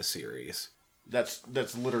of a series. That's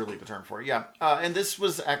literally the term for it, yeah. And this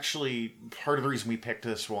was actually part of the reason we picked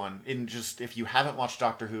this one. If you haven't watched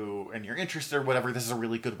Doctor Who and you're interested or whatever, this is a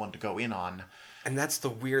really good one to go in on. And that's the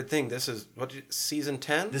weird thing. This is, season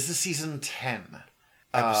 10? This is season 10.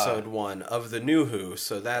 Episode 1 of the New Who,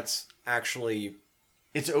 so that's actually...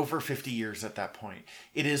 It's over 50 years at that point.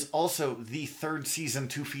 It is also the third season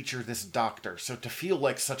to feature this Doctor, so to feel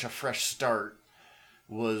like such a fresh start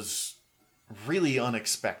was really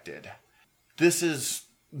unexpected. This is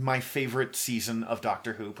my favorite season of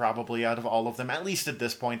Doctor Who, probably out of all of them, at least at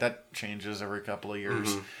this point. That changes every couple of years.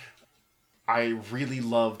 Mm-hmm. I really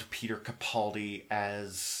loved Peter Capaldi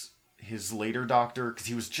as his later Doctor, because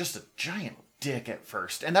he was just a giant dick at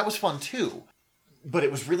first, and that was fun too. But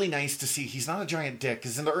it was really nice to see he's not a giant dick,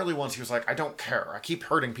 because in the early ones he was like, I don't care. I keep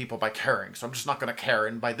hurting people by caring, so I'm just not going to care.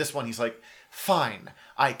 And by this one he's like, fine,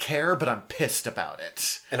 I care, but I'm pissed about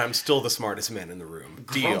it. And I'm still the smartest man in the room.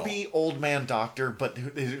 Deal. Grumpy old man Doctor, but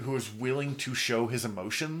who is willing to show his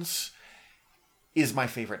emotions, is my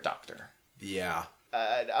favorite Doctor. Yeah.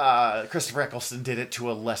 Christopher Eccleston did it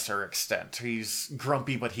to a lesser extent. He's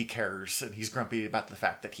grumpy, but he cares, and he's grumpy about the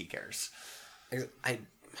fact that he cares.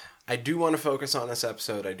 I do want to focus on this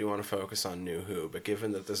episode. I do want to focus on New Who, but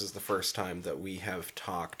given that this is the first time that we have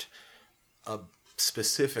talked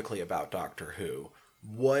specifically about Doctor Who,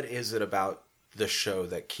 what is it about the show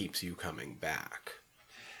that keeps you coming back?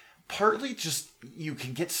 Partly just you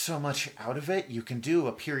can get so much out of it. You can do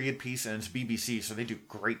a period piece, and it's BBC, so they do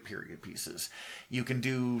great period pieces. You can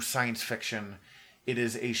do science fiction. It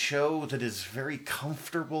is a show that is very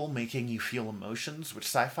comfortable making you feel emotions, which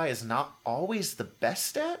sci-fi is not always the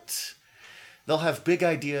best at. They'll have big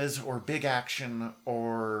ideas or big action,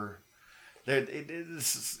 or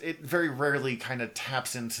it very rarely kind of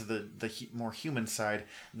taps into the more human side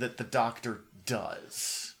that the Doctor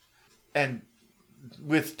does. And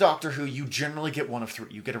with Doctor Who, you generally get one of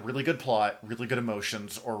three. You get a really good plot, really good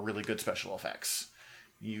emotions, or really good special effects.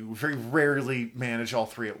 You very rarely manage all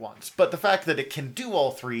three at once. But the fact that it can do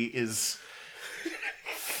all three is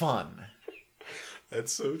fun.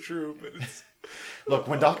 That's so true, but it's... Look,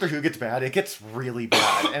 when Doctor Who gets bad, it gets really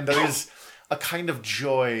bad. And there is a kind of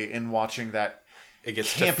joy in watching that It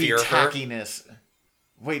gets campy to fear tackiness. her.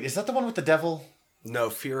 Wait, is that the one with the devil?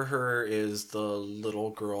 No, Fear Her is the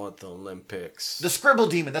little girl at the Olympics. The Scribble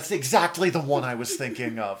Demon. That's exactly the one I was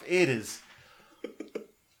thinking of. It is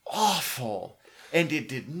awful. And it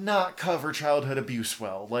did not cover childhood abuse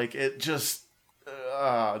well. Like, it just...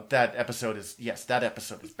 that episode is... Yes, that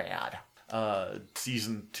episode is bad.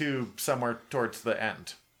 Season 2, somewhere towards the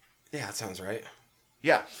end. Yeah, that sounds right.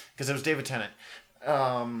 Yeah, because it was David Tennant.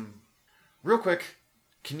 Real quick,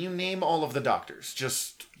 can you name all of the doctors?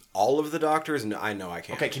 Just... All of the doctors? No, I know I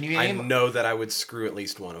can't. Okay, can you name... I know that I would screw at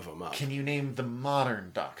least one of them up. Can you name the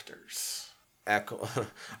modern doctors?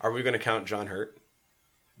 Are we going to count John Hurt?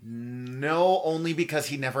 No, only because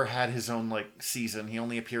he never had his own, like, season. He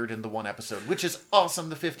only appeared in the one episode, which is awesome.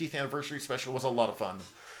 The 50th anniversary special was a lot of fun.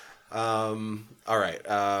 All right.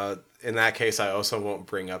 In that case, I also won't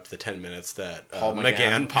bring up the 10 minutes that Paul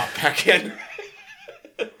McGann popped back in.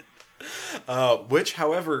 Which,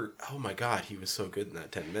 however, oh my god, he was so good in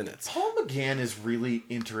that 10 minutes. Paul McGann is really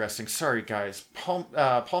interesting. Sorry, guys. Paul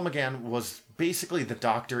McGann was basically the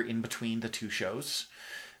doctor in between the two shows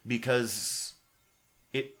because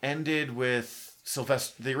it ended with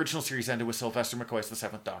Sylvester... The original series ended with Sylvester McCoy as the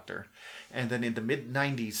Seventh Doctor. And then in the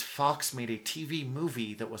mid-90s, Fox made a TV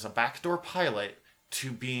movie that was a backdoor pilot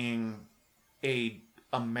to being a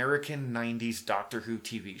American 90s Doctor Who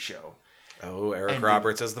TV show. Oh, Eric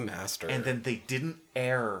Roberts as the Master. And then they didn't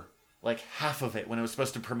air, like, half of it when it was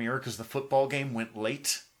supposed to premiere because the football game went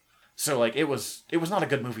late. So, like, it was not a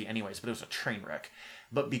good movie anyways, but it was a train wreck.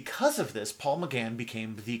 But because of this, Paul McGann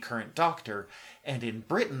became the current Doctor. And in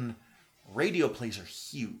Britain, radio plays are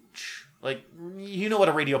huge. Like, you know what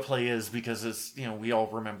a radio play is because it's, you know, we all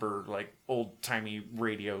remember, like, old-timey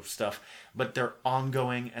radio stuff. But they're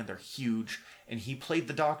ongoing and they're huge. And he played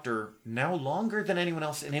the Doctor now longer than anyone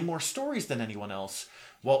else and in more stories than anyone else,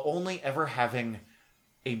 while only ever having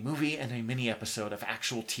a movie and a mini-episode of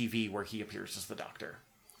actual TV where he appears as the Doctor.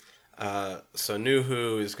 So New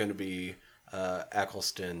Who is going to be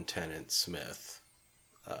Eccleston, Tennant, Smith,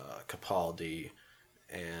 Capaldi,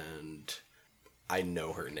 and I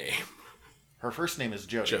know her name. Her first name is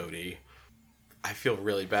Jodie. Jodie. I feel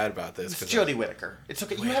really bad about this. It's Jodie Whittaker. It's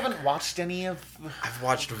okay. You haven't watched any of... I've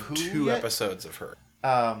watched two episodes of her.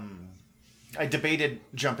 I debated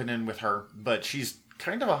jumping in with her, but she's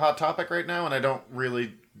kind of a hot topic right now, and I don't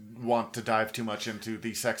really want to dive too much into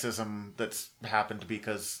the sexism that's happened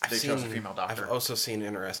because they chose a female doctor. I've also seen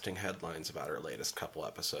interesting headlines about her latest couple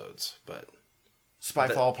episodes, but...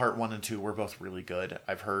 Spyfall Part 1 and 2 were both really good.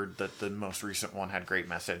 I've heard that the most recent one had great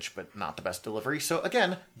message, but not the best delivery. So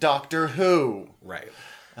again, Doctor Who. Right.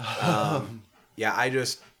 Yeah,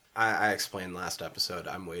 I explained last episode,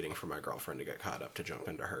 I'm waiting for my girlfriend to get caught up to jump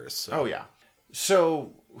into hers. So. Oh, yeah.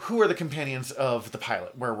 So, who are the companions of the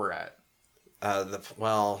pilot, where we're at?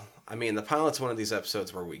 The pilot's one of these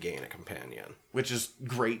episodes where we gain a companion. Which is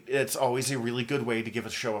great. It's always a really good way to give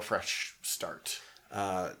a show a fresh start.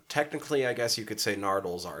 Technically, I guess you could say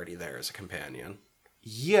Nardle's already there as a companion.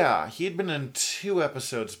 Yeah, he had been in 2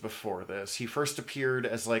 episodes before this. He first appeared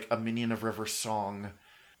as, like, a minion of River Song,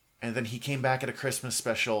 and then he came back at a Christmas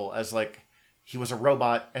special as, like, he was a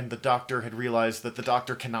robot, and the Doctor had realized that the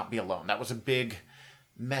Doctor cannot be alone. That was a big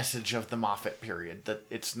message of the Moffat period, that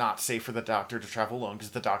it's not safe for the Doctor to travel alone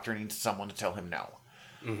because the Doctor needs someone to tell him no.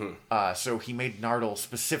 Mm-hmm. So he made Nardle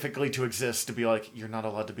specifically to exist, to be like, you're not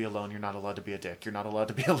allowed to be alone, you're not allowed to be a dick, you're not allowed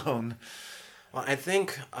to be alone. Well, I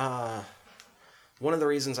think one of the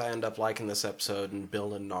reasons I end up liking this episode and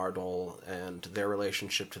Bill and Nardle and their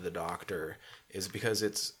relationship to the Doctor is because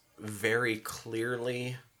it's very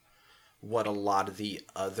clearly what a lot of the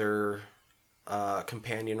other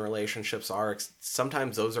companion relationships are.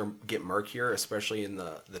 Sometimes those get murkier, especially in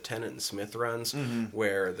the Tennant and Smith runs,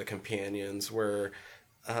 where the companions were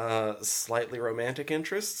slightly romantic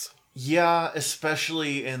interests. Yeah,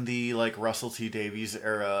 especially in the, like, Russell T Davies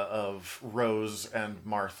era of Rose and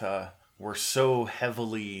Martha were so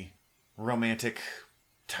heavily romantic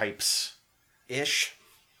types. Ish.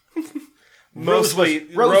 Rose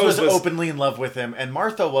was openly in love with him, and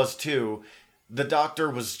Martha was too. The Doctor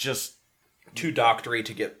was just... too doctory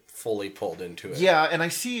to get fully pulled into it. Yeah, and I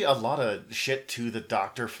see a lot of shit to the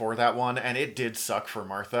Doctor for that one, and it did suck for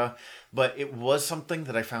Martha, but it was something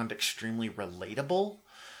that I found extremely relatable.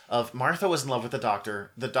 Of Martha was in love with the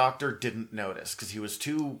Doctor didn't notice, because he was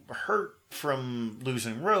too hurt from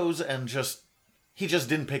losing Rose, and just... He just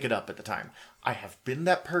didn't pick it up at the time. I have been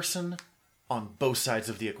that person on both sides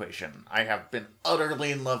of the equation. I have been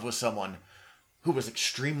utterly in love with someone who was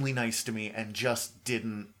extremely nice to me and just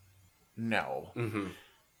didn't know. Mm-hmm.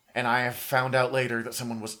 And I have found out later that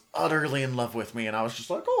someone was utterly in love with me, and I was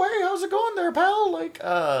just like, oh, hey, how's it going there, pal? Like,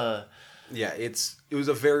 Yeah, it was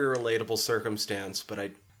a very relatable circumstance, but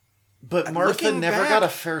Martha looking never back- got a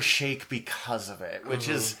fair shake because of it, which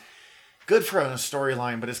is good for a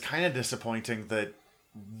storyline, but it's kind of disappointing that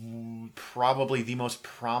probably the most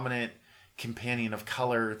prominent companion of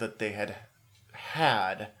color that they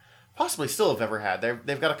had, possibly still have ever had.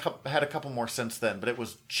 They've got had a couple more since then, but it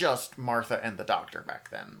was just Martha and the Doctor back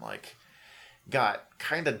then. Like, got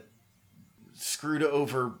kind of screwed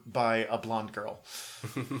over by a blonde girl.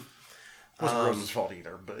 Wasn't Rose's fault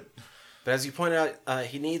either, but as you pointed out,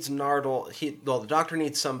 he needs Nardole. The Doctor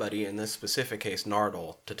needs somebody, in this specific case,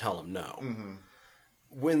 Nardole, to tell him no. Mm-hmm.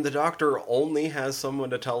 When the Doctor only has someone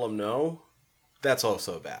to tell him no, that's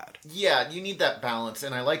also bad. yeah, you need that balance,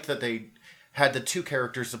 and I liked that they had the two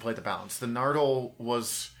characters to play the balance. The Nardole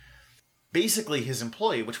was basically his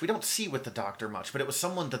employee, which we don't see with the Doctor much, but it was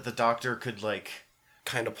someone that the Doctor could, like,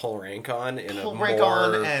 Kind of pull rank on in a rank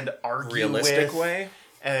on more and argue realistic with, way.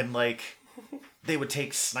 and, like, they would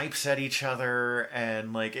take snipes at each other,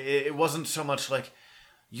 and, like, it wasn't so much like,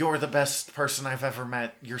 you're the best person I've ever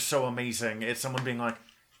met, you're so amazing. It's someone being like,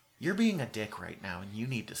 you're being a dick right now, and you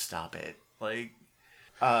need to stop it. Like,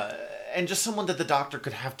 and just someone that the Doctor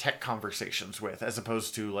could have tech conversations with, as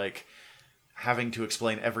opposed to, like, having to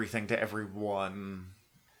explain everything to everyone.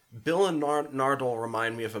 Bill and Nardole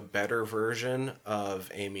remind me of a better version of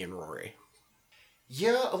Amy and Rory.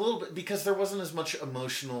 Yeah, a little bit, because there wasn't as much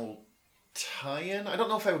emotional tie-in. I don't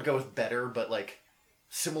know if I would go with better, but, like,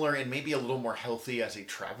 similar and maybe a little more healthy as a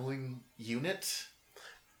traveling unit.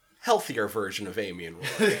 Healthier version of Amy and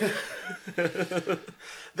Rory.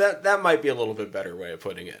 that might be a little bit better way of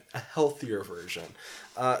putting it. A healthier version.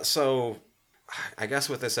 So, I guess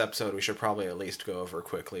with this episode, we should probably at least go over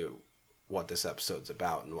quickly what this episode's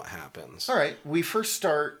about and what happens. All right, we first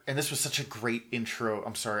start, and this was such a great intro.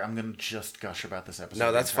 I'm sorry, I'm going to just gush about this episode.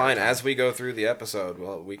 No, that's the entire fine. time. As we go through the episode,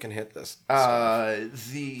 well, we can hit this.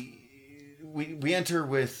 We enter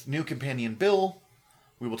with new companion Bill.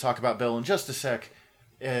 We will talk about Bill in just a sec.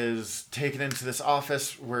 Is taken into this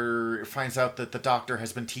office where it finds out that the Doctor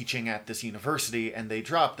has been teaching at this university, and they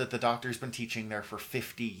drop that the Doctor's been teaching there for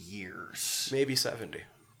 50 years. Maybe 70.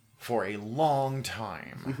 For a long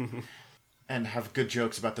time. And have good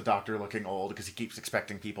jokes about the Doctor looking old because he keeps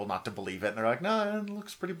expecting people not to believe it. And they're like, no, it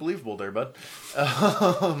looks pretty believable there, bud.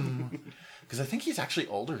 Because I think he's actually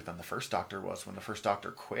older than the first Doctor was when the first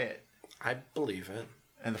Doctor quit. I believe it.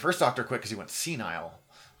 And the first Doctor quit because he went senile.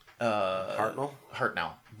 Hartnell?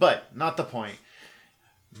 Hartnell. But not the point.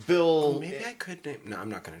 Bill... Maybe I could name... No, I'm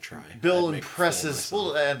not going to try. Bill I'd make a fool of impresses...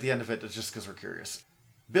 myself. Well, at the end of it, it's just because we're curious.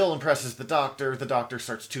 Bill impresses the Doctor. The Doctor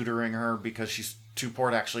starts tutoring her because she's too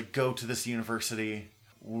poor to actually go to this university.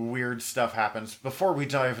 Weird stuff happens. Before we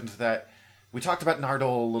dive into that, we talked about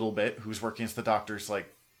Nardole a little bit, who's working as the Doctor's,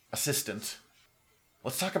 like, assistant.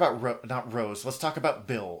 Let's talk about... not Rose. Let's talk about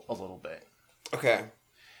Bill a little bit. Okay.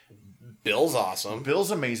 Bill's awesome.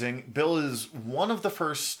 Bill's amazing. Bill is one of the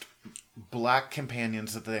first black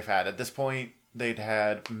companions that they've had. At this point, they'd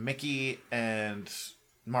had Mickey and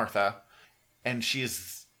Martha, and she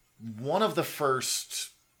is one of the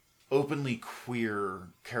first openly queer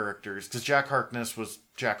characters, because Jack Harkness was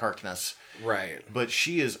Jack Harkness. Right. But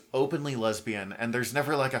she is openly lesbian, and there's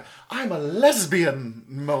never like a, I'm a lesbian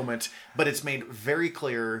moment, but it's made very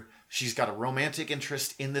clear she's got a romantic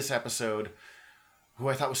interest in this episode, who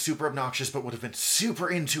I thought was super obnoxious, but would have been super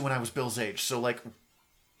into when I was Bill's age. So, like,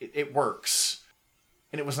 it works.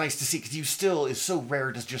 And it was nice to see, because it's so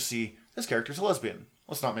rare to just see, this character's a lesbian.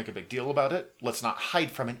 Let's not make a big deal about it. Let's not hide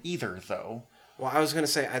from it either, though. Well, I was going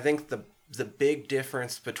to say, I think the big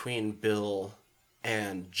difference between Bill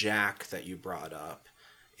and Jack that you brought up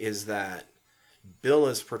is that Bill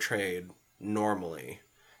is portrayed normally.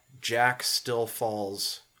 Jack still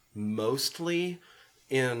falls mostly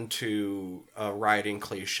into a writing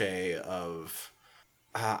cliche of,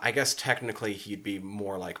 I guess technically he'd be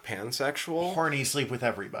more like pansexual. Horny, sleep with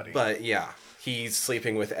everybody. But yeah, he's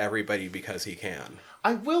sleeping with everybody because he can.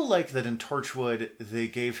 I will like that in Torchwood, they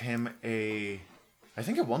gave him I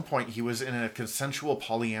think at one point he was in a consensual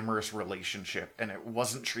polyamorous relationship, and it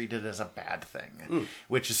wasn't treated as a bad thing,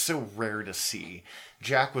 which is so rare to see.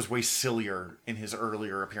 Jack was way sillier in his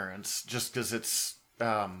earlier appearance, just because it's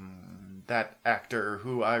that actor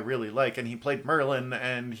who I really like, and he played Merlin,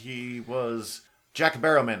 and he was Jack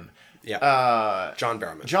Barrowman. Yeah. John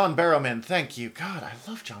Barrowman. John Barrowman, thank you. God, I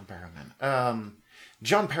love John Barrowman.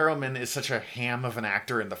 John Perlman is such a ham of an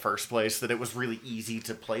actor in the first place that it was really easy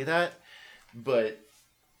to play that. But,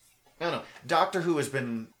 I don't know. Doctor Who has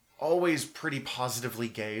been always pretty positively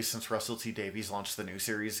gay since Russell T Davies launched the new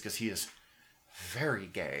series, because he is very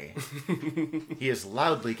gay. He is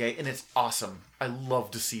loudly gay, and it's awesome. I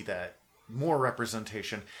love to see that. More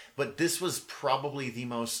representation. But this was probably the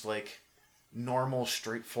most, like, normal,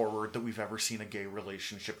 straightforward that we've ever seen a gay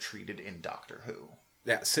relationship treated in Doctor Who.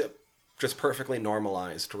 Yeah, so just perfectly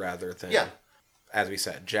normalized rather than, as we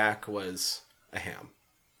said, Jack was a ham.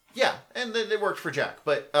 Yeah, and it worked for Jack,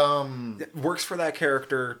 but... It works for that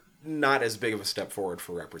character, not as big of a step forward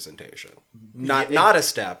for representation. Not a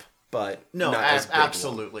step, but no, not as big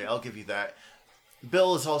absolutely, I'll give you that.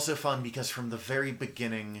 Bill is also fun because from the very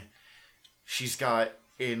beginning, she's got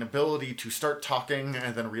an ability to start talking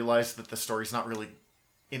and then realize that the story's not really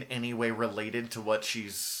in any way related to what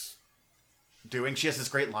she's doing. She has this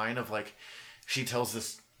great line of, like, she tells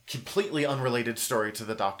this completely unrelated story to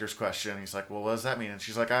the doctor's question. He's like, well, what does that mean? And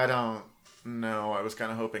she's like, I don't know. I was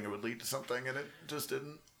kind of hoping it would lead to something, and it just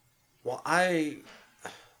didn't. Well,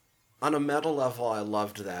 on a meta level, I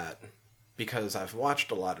loved that because I've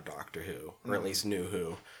watched a lot of Doctor Who, or at least New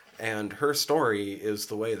Who, and her story is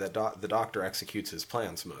the way that the Doctor executes his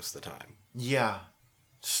plans most of the time. Yeah.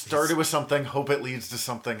 Started with something, hope it leads to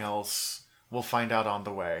something else. We'll find out on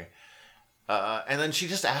the way. And then she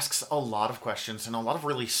just asks a lot of questions, and a lot of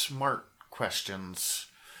really smart questions,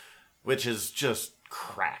 which is just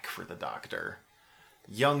crack for the Doctor.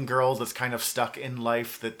 Young girl that's kind of stuck in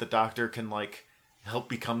life that the Doctor can, like, help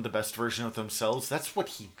become the best version of themselves. That's what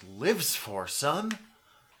he lives for, son.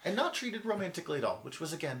 And not treated romantically at all, which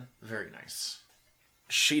was, again, very nice.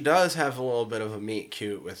 She does have a little bit of a meet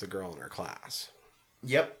cute with the girl in her class.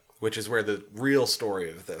 Yep. Which is where the real story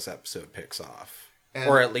of this episode picks off. And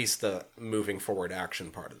or at least the moving forward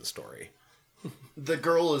action part of the story. The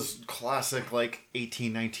girl is classic, like,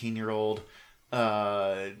 18, 19-year-old,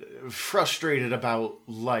 frustrated about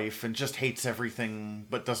life and just hates everything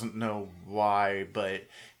but doesn't know why, but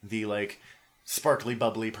the, like, sparkly,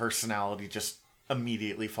 bubbly personality just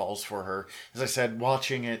immediately falls for her. As I said,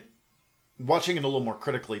 watching it a little more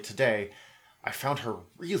critically today, I found her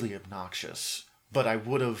really obnoxious, but I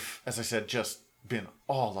would have, as I said, just been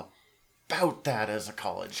all about that as a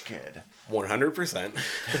college kid. 100%.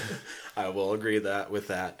 I will agree with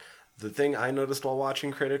that. The thing I noticed while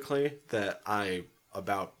watching critically that I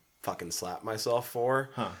about fucking slapped myself for,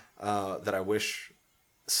 that I wish...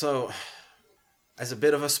 So, as a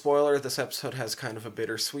bit of a spoiler, this episode has kind of a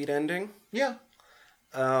bittersweet ending. Yeah.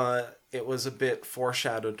 It was a bit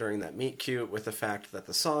foreshadowed during that meet cute with the fact that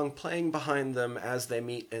the song playing behind them as they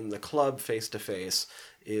meet in the club face to face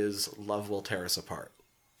is Love Will Tear Us Apart.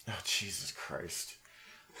 Oh, Jesus Christ.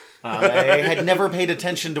 I had never paid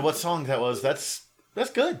attention to what song that was. That's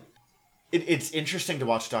good. It's interesting to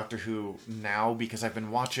watch Doctor Who now because I've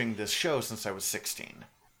been watching this show since I was 16.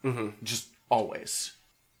 Mm-hmm. Just always.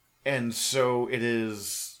 And so it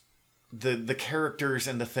is the characters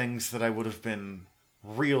and the things that I would have been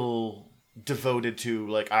real devoted to.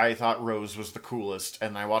 Like, I thought Rose was the coolest,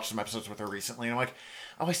 and I watched some episodes with her recently, and I'm like,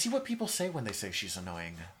 oh, I see what people say when they say she's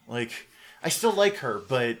annoying. Like, I still like her,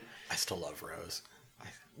 but... I still love Rose.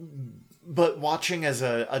 But watching as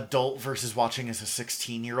an adult versus watching as a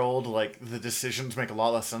 16-year-old, like, the decisions make a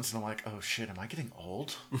lot less sense, and I'm like, oh shit, am I getting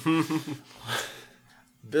old?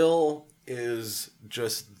 Bill is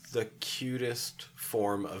just the cutest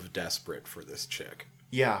form of desperate for this chick.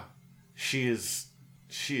 Yeah. She is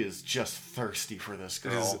just thirsty for this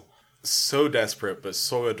girl. Is so desperate, but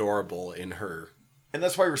so adorable in her. And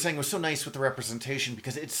that's why we were saying it was so nice with the representation,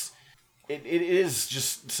 because it is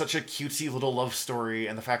just such a cutesy little love story,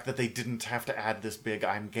 and the fact that they didn't have to add this big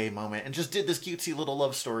I'm gay moment and just did this cutesy little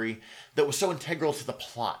love story that was so integral to the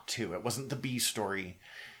plot, too. It wasn't the B story.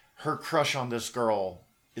 Her crush on this girl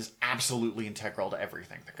is absolutely integral to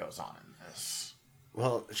everything that goes on in this.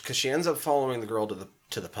 Well, because she ends up following the girl to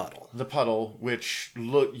the puddle. The puddle, which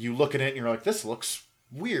you look at it and you're like, this looks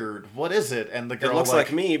weird. What is it? And the girl it looks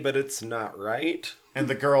like me, but it's not right. And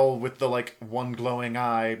the girl with the, like, one glowing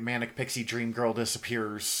eye, manic pixie dream girl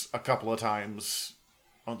disappears a couple of times.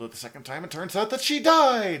 Although the second time it turns out that she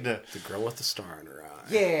died! The girl with the star in her eye.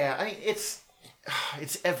 Yeah, I mean, it's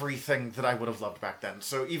everything that I would have loved back then.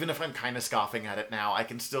 So even if I'm kind of scoffing at it now, I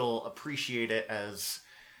can still appreciate it as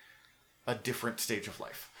a different stage of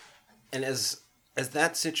life. And as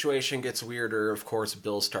that situation gets weirder, of course,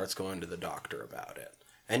 Bill starts going to the doctor about it.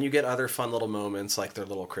 And you get other fun little moments, like their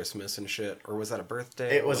little Christmas and shit. Or was that a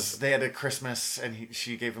birthday? It was, they had a Christmas, and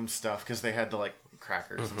she gave him stuff, because they had the, like,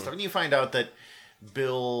 crackers and stuff. And you find out that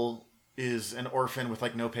Bill is an orphan with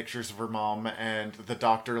like no pictures of her mom, and the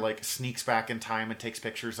doctor like sneaks back in time and takes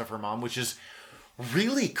pictures of her mom, which is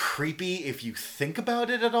really creepy if you think about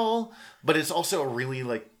it at all, but it's also a really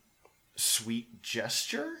like sweet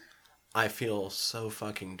gesture. I feel so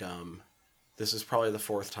fucking dumb. This is probably the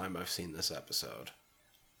 4th time I've seen this episode.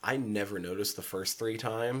 I never noticed the first 3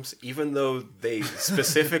 times, even though they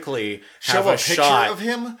specifically have Show a a picture shot of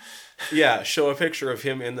him. Yeah, show a picture of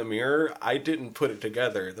him in the mirror. I didn't put it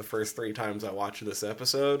together the first 3 times I watched this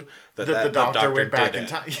episode that The doctor went back did in it.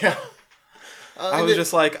 time. Yeah. I was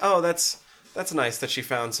just like, oh, that's nice that she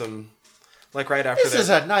found some, like right after This is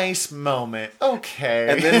a nice moment. Okay.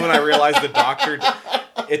 And then when I realized the doctor,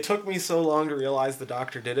 it took me so long to realize the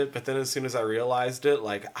doctor did it, but then as soon as I realized it,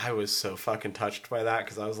 like, I was so fucking touched by that,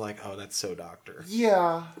 because I was like, oh, that's so doctor.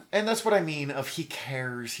 Yeah, and that's what I mean of he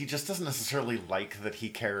cares. He just doesn't necessarily like that he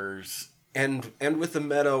cares. And with the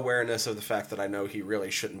meta-awareness of the fact that I know he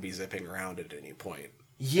really shouldn't be zipping around at any point.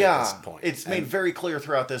 Yeah, at this point. It's made very clear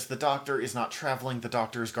throughout this. The Doctor is not traveling. The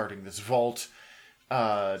Doctor is guarding this vault.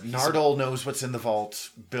 Nardole knows what's in the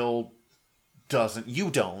vault. Bill doesn't. You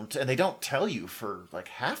don't. And they don't tell you for like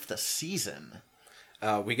half the season.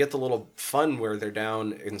 We get the little fun where they're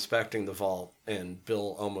down inspecting the vault and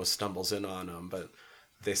Bill almost stumbles in on them, but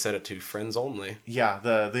they set it to friends only. Yeah,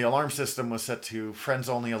 the alarm system was set to friends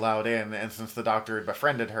only allowed in, and since the Doctor had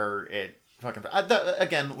befriended her, it fucking...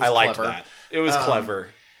 again, was I liked clever. that. It was clever.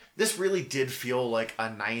 This really did feel like a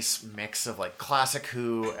nice mix of like classic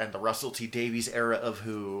Who and the Russell T Davies era of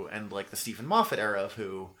Who and like the Stephen Moffat era of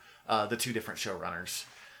Who, the 2 different showrunners,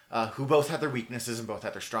 who both had their weaknesses and both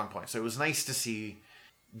had their strong points. So it was nice to see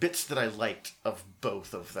bits that I liked of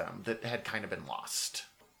both of them that had kind of been lost.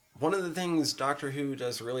 One of the things Doctor Who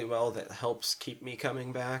does really well that helps keep me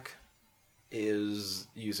coming back is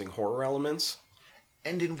using horror elements.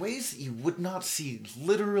 And in ways that you would not see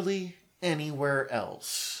literally anywhere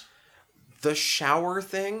else. The shower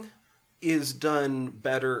thing is done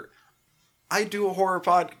better. I do a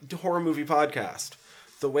horror movie podcast.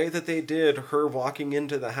 The way that they did her walking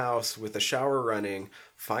into the house with the shower running,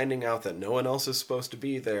 finding out that no one else is supposed to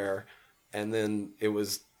be there, and then it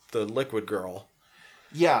was the liquid girl.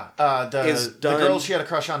 Yeah, the girl she had a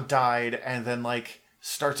crush on died, and then like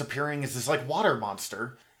starts appearing as this like water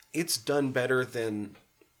monster. It's done better than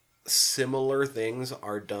similar things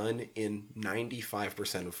are done in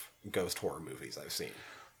 95% of ghost horror movies I've seen.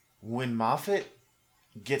 When Moffat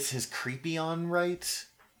gets his creepy on right,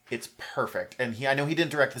 it's perfect. And I know he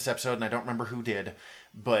didn't direct this episode, and I don't remember who did,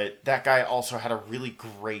 but that guy also had a really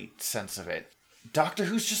great sense of it. Doctor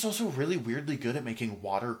Who's just also really weirdly good at making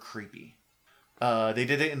water creepy. They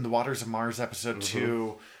did it in the Waters of Mars episode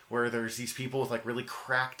 2, where there's these people with like really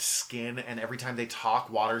cracked skin, and every time they talk,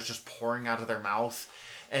 water's just pouring out of their mouth,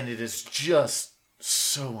 and it is just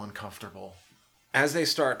so uncomfortable. As they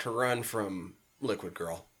start to run from Liquid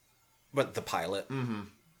Girl, but the pilot,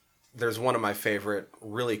 there's one of my favorite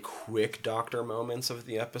really quick Doctor moments of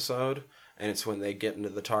the episode, and it's when they get into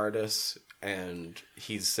the TARDIS, and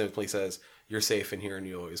he simply says, "You're safe in here, and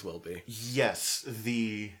you always will be." Yes,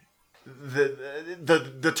 the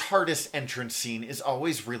TARDIS entrance scene is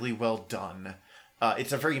always really well done.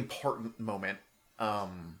 It's a very important moment,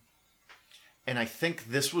 and I think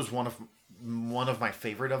this was one of my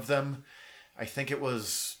favorite of them. I think it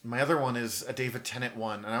was, my other one is a David Tennant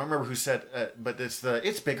one, and I don't remember who said, but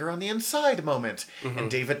it's bigger on the inside moment,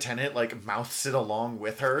 and David Tennant like mouths it along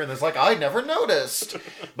with her, and it's like, I never noticed.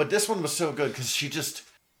 But this one was so good because she just.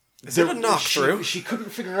 Is it a knock through? She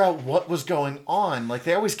couldn't figure out what was going on. Like,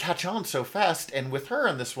 they always catch on so fast. And with her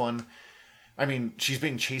in this one, I mean, she's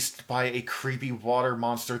being chased by a creepy water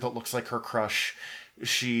monster that looks like her crush.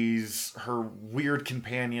 She's her weird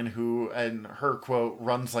companion who, and her quote,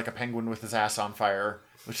 runs like a penguin with his ass on fire,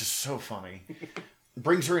 which is so funny.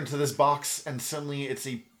 Brings her into this box, and suddenly it's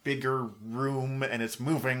a bigger room, and it's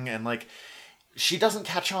moving, and, like, she doesn't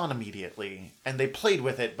catch on immediately. And they played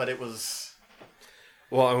with it, but it was...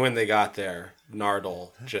 Well, and when they got there,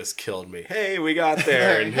 Nardole just killed me. Hey, we got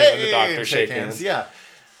there, and him and the Doctor shake hands. Yeah.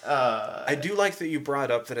 I do like that you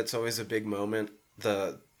brought up that it's always a big moment,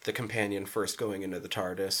 the companion first going into the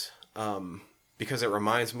TARDIS, because it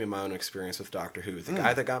reminds me of my own experience with Doctor Who. The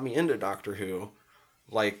guy that got me into Doctor Who,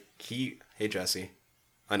 like, hey Jesse,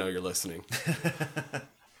 I know you're listening.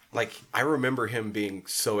 Like, I remember him being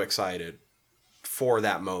so excited for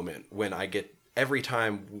that moment when every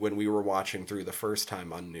time when we were watching through the first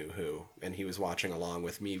time on New Who, and he was watching along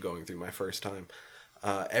with me going through my first time,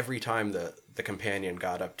 every time the companion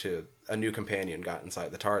a new companion got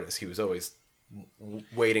inside the TARDIS, he was always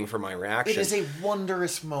waiting for my reaction. It is a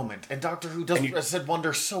wondrous moment, and Doctor Who said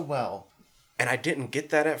wonder so well. And I didn't get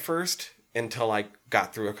that at first until I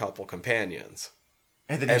got through a couple companions.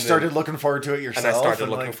 And then you started looking forward to it yourself. And I started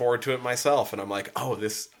looking forward to it myself. And I'm like, oh,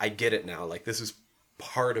 I get it now. Like, this is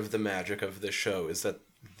part of the magic of this show, is that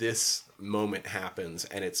this moment happens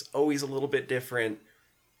and it's always a little bit different,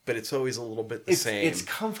 but it's always a little bit the same. It's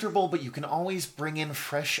comfortable, but you can always bring in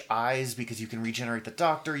fresh eyes because you can regenerate the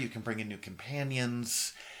Doctor, you can bring in new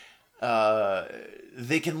companions.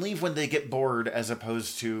 They can leave when they get bored, as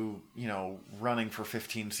opposed to, running for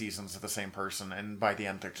 15 seasons of the same person, and by the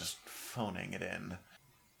end they're just phoning it in.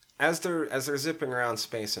 As they're zipping around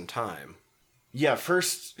space and time. Yeah,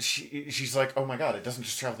 first she's like, oh my god, it doesn't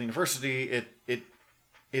just travel the university,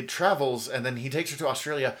 it travels, and then he takes her to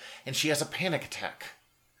Australia, and she has a panic attack.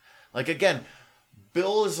 Like, again,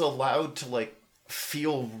 Bill is allowed to,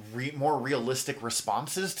 feel more realistic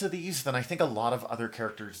responses to these than I think a lot of other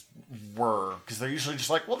characters were. Because they're usually just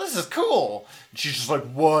like, well, this is cool. And she's just like,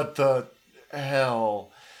 what the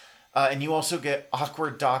hell? And you also get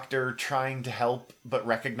awkward Doctor trying to help, but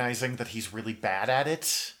recognizing that he's really bad at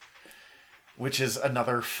it. Which is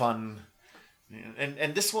another fun...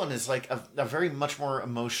 And this one is like a very much more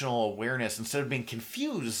emotional awareness. Instead of being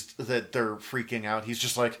confused that they're freaking out, he's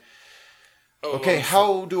just like, okay,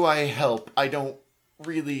 how do I help? I don't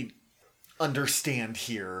really understand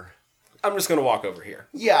here. I'm just going to walk over here.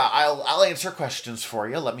 Yeah, I'll answer questions for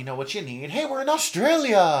you. Let me know what you need. Hey, we're in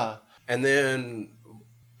Australia! And then,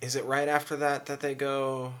 is it right after that they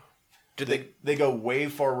go... They go way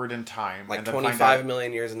forward in time. Like 25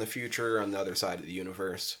 million years in the future on the other side of the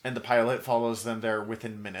universe. And the pilot follows them there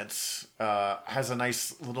within minutes. Has a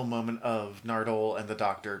nice little moment of Nardole and the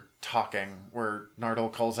Doctor talking, where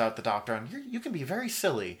Nardole calls out the Doctor on, you can be very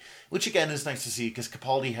silly. Which again is nice to see, because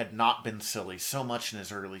Capaldi had not been silly so much in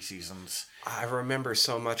his early seasons. I remember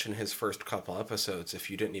so much in his first couple episodes,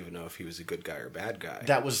 if you didn't even know if he was a good guy or bad guy.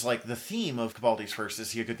 That was like the theme of Capaldi's first,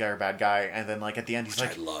 is he a good guy or bad guy? And then at the end he's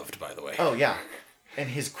Which I loved, by the way. Oh yeah. And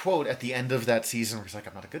his quote at the end of that season was like,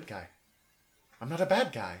 I'm not a good guy. I'm not a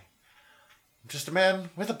bad guy. I'm just a man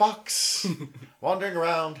with a box. Wandering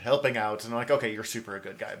around, helping out. And I'm like, okay, you're super a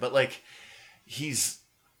good guy. But he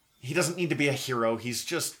doesn't need to be a hero. He's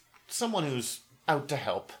just someone who's out to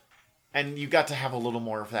help. And you got to have a little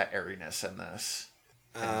more of that airiness in this.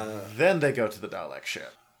 Then they go to the Dalek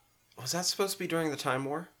ship. Was that supposed to be during the Time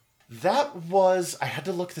War? That was... I had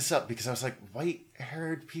to look this up because I was like,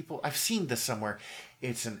 white-haired people... I've seen this somewhere.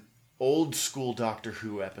 It's an old school Doctor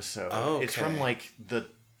Who episode. Oh, okay. It's from the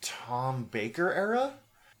Tom Baker era.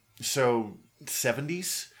 So,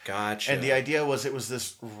 70s. Gotcha. And the idea was it was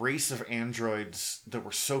this race of androids that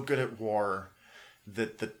were so good at war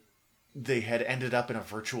that they had ended up in a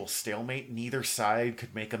virtual stalemate. Neither side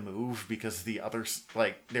could make a move because the others,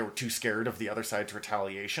 they were too scared of the other side's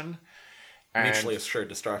retaliation. And mutually assured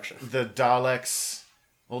destruction. The Daleks,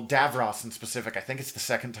 well, Davros in specific, I think it's the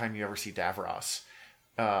second time you ever see Davros,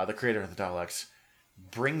 the creator of the Daleks,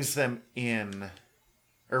 brings in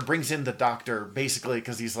the Doctor, basically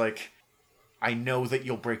because he's like, I know that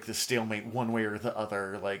you'll break the stalemate one way or the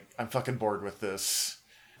other. I'm fucking bored with this.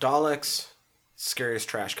 Daleks... scariest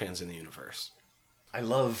trash cans in the universe. I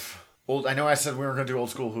love I know I said we were going to do old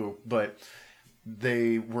school Who, but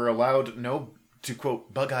they were allowed to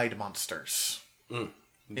quote bug-eyed monsters in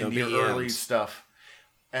the early stuff.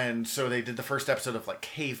 And so they did the first episode of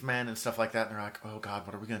cavemen and stuff like that, and they're like, oh god,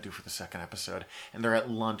 what are we going to do for the second episode? And they're at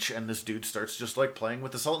lunch, and this dude starts just playing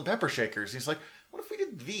with the salt and pepper shakers. He's like, what if we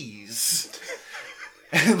did these?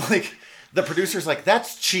 And the producer's like,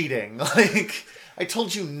 that's cheating. I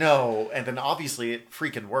told you no. And then obviously it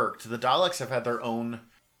freaking worked. The Daleks have had their own,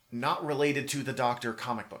 not related to the Doctor,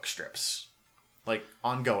 comic book strips.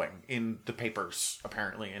 Ongoing in the papers,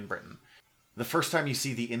 apparently, in Britain. The first time you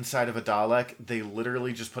see the inside of a Dalek, they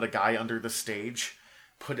literally just put a guy under the stage,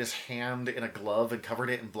 put his hand in a glove and covered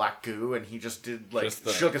it in black goo, and he just did,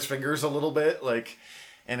 shook his fingers a little bit,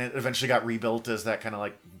 and it eventually got rebuilt as that kind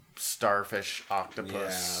of, starfish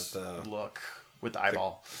octopus look with the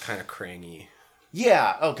eyeball. Kind of crangy.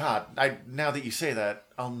 Yeah, oh god. Now that you say that,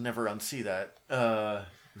 I'll never unsee that.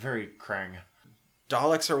 Very Krang.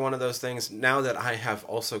 Daleks are one of those things, now that I have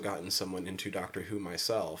also gotten someone into Doctor Who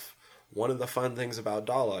myself, one of the fun things about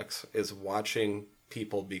Daleks is watching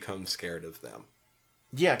people become scared of them.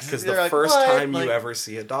 Yeah, because the first time you ever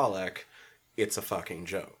see a Dalek, it's a fucking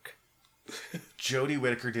joke. Jodie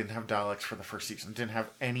Whittaker didn't have Daleks for the first season. Didn't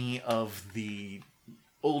have any of the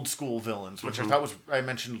old school villains, which I thought I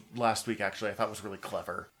mentioned last week actually, I thought was really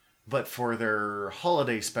clever. But for their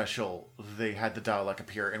holiday special, they had the Dalek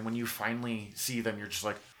appear, and when you finally see them, you're just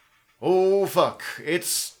like, oh fuck,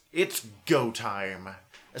 it's go time.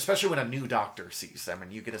 especially when a new doctor sees them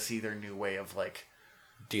and you get to see their new way of, like,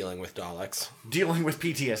 dealing with Daleks. Dealing with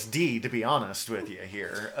PTSD, to be honest with you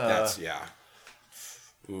here. Yeah.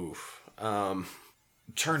 Oof.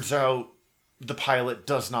 Turns out the pilot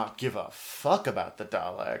does not give a fuck about the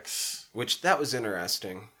Daleks. Which, that was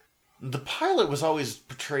interesting. The pilot was always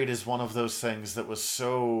portrayed as one of those things that was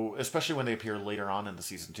so, especially when they appear later on in the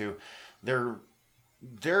season 2,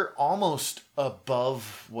 they're almost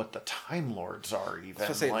above what the Time Lords are, even.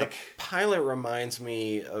 The pilot reminds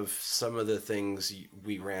me of some of the things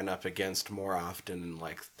we ran up against more often in,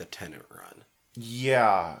 like, the Tennant run.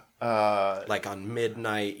 Yeah. Like, on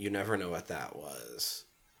Midnight, you never know what that was.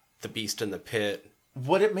 The Beast in the Pit.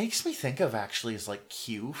 What it makes me think of, actually, is, like,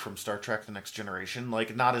 Q from Star Trek The Next Generation.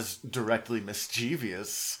 Like, not as directly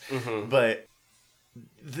mischievous, but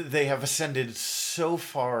they have ascended so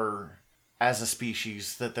far as a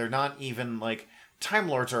species that they're not even, like... Time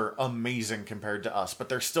Lords are amazing compared to us, but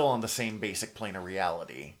they're still on the same basic plane of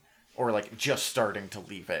reality. Or, like, just starting to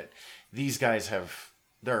leave it. These guys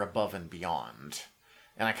they're above and beyond.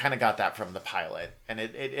 And I kind of got that from the pilot. And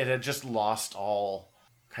it had just lost all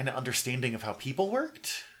kind of understanding of how people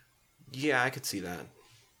worked. Yeah, I could see that.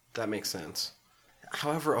 That makes sense.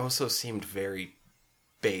 However, also seemed very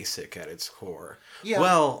basic at its core. Yeah.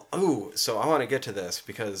 Well, so I want to get to this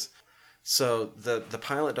because... So, the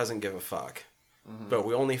pilot doesn't give a fuck. Mm-hmm. But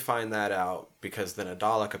we only find that out because then a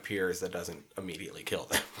Dalek appears that doesn't immediately kill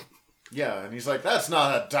them. Yeah, and he's like, that's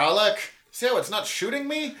not a Dalek! See how it's not shooting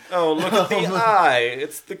me? Oh, look at the eye!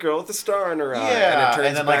 It's the girl with the star in her eye. Yeah,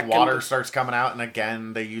 and then like water starts coming out, and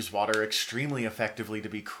again, they use water extremely effectively to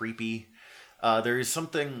be creepy. There is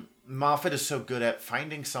something... Moffat is so good at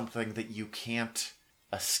finding something that you can't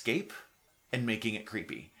escape and making it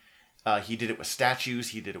creepy. He did it with statues,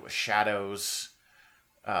 he did it with shadows,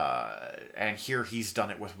 and here he's done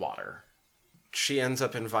it with water. She ends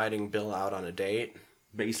up inviting Bill out on a date.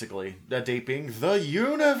 Basically, that date being the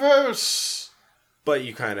universe! But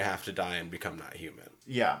you kind of have to die and become not human.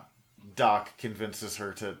 Yeah. Doc convinces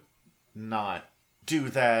her to not do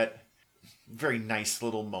that. Very nice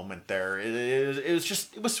little moment there.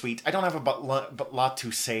 It was sweet. I don't have a lot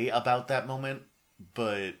to say about that moment,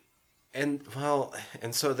 but... And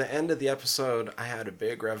so the end of the episode, I had a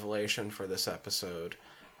big revelation for this episode.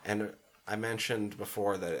 And I mentioned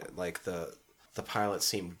before that, like, the pilot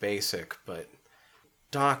seemed basic, but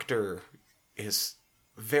Doctor is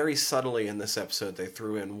very subtly in this episode, they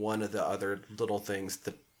threw in one of the other little things.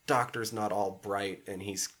 The Doctor's not all bright, and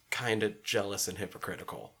he's kind of jealous and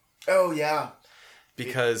hypocritical. Oh, yeah.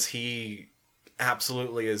 Because he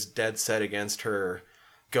absolutely is dead set against her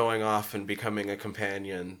going off and becoming a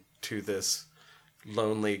companion to this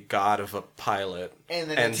lonely god of a pilot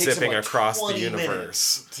and zipping across the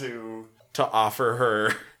universe to offer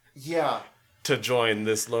her to join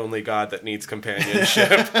this lonely god that needs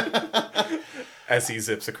companionship as he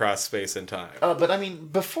zips across space and time. But I mean,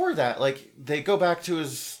 before that, like, they go back to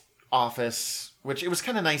his office, which it was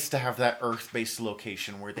kind of nice to have that Earth-based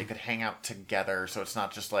location where they could hang out together, so it's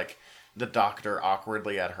not just like the Doctor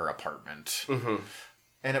awkwardly at her apartment. Mm-hmm.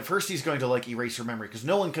 And at first he's going to, like, erase her memory, because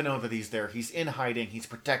no one can know that he's there. He's in hiding. He's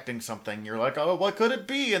protecting something. You're like, oh, what could it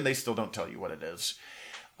be? And they still don't tell you what it is.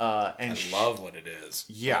 And I love what it is.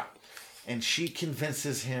 Yeah. And she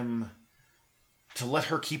convinces him to let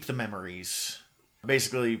her keep the memories.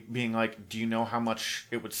 Basically being like, do you know how much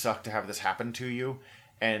it would suck to have this happen to you?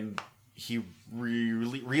 And he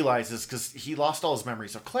realizes, because he lost all his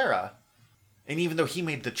memories of Clara. And even though he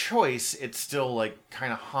made the choice, it still, like,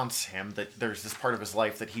 kind of haunts him that there's this part of his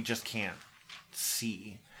life that he just can't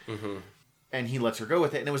see. Mm-hmm. And he lets her go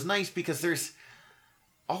with it. And it was nice because there's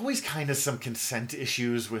always kind of some consent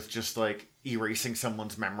issues with just, like, erasing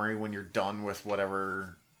someone's memory when you're done with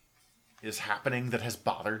whatever is happening that has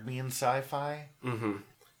bothered me in sci-fi. Mm-hmm.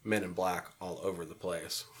 Men in Black all over the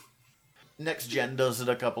place. Next Gen does it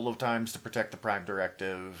a couple of times to protect the Prime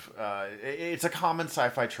Directive. It's a common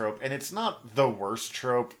sci-fi trope, and it's not the worst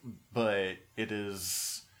trope, but it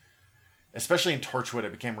is... Especially in Torchwood,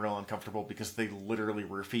 it became real uncomfortable because they literally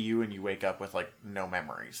roofie you and you wake up with, like, no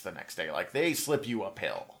memories the next day. Like, they slip you a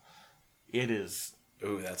pill. It is...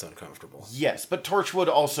 Ooh, that's uncomfortable. Yes, but Torchwood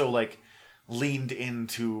also, like, leaned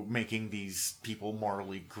into making these people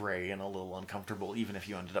morally gray and a little uncomfortable, even if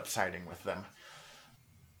you ended up siding with them.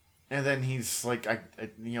 And then he's like, I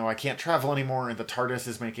can't travel anymore, and the TARDIS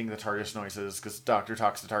is making the TARDIS noises, because Doctor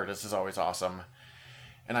Talks to TARDIS is always awesome.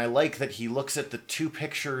 And I like that he looks at the two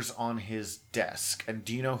pictures on his desk. And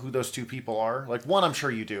do you know who those two people are? Like, one, I'm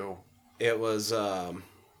sure you do. It was, it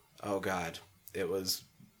was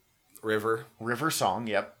River. River Song,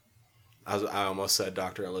 yep. I almost said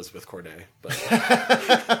Dr. Elizabeth Corday,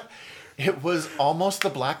 but It was almost the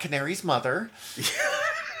Black Canary's mother,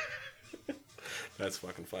 that's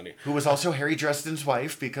fucking funny. who was also Harry Dresden's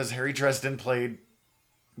wife, because Harry Dresden played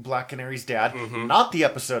Black Canary's dad. Not the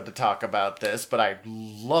episode to talk about this, but I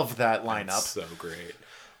love that lineup. That's so great.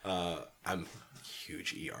 I'm a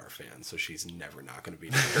huge ER fan, so she's never not going to be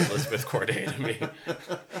Dr. Elizabeth Corday to me.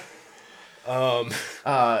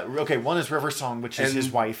 Okay, one is River Song, which is And-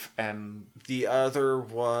 his wife, and The other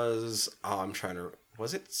was,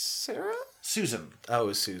 was it Sarah? Susan, Oh, it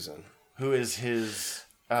was Susan. who is his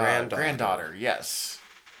granddaughter, yes.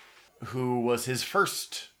 Who was his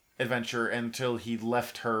first adventure until he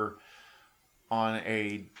left her on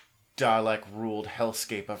a Dalek-ruled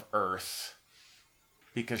hellscape of Earth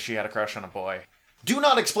because she had a crush on a boy. Do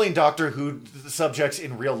not explain Doctor Who subjects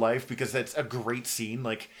in real life, because that's a great scene.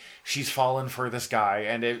 Like, she's fallen for this guy,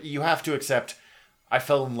 and you have to accept, I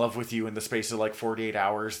fell in love with you in the space of like 48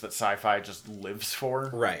 hours that sci-fi just lives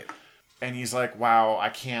for. Right. And he's like, wow, I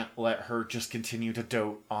can't let her just continue to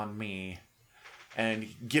dote on me. And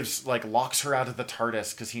locks her out of the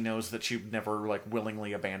TARDIS because he knows that she'd never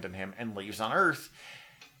willingly abandon him, and leaves on Earth.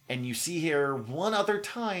 And you see her one other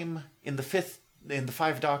time in the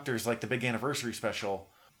Five Doctors, the big anniversary special,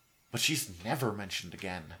 but she's never mentioned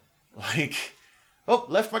again.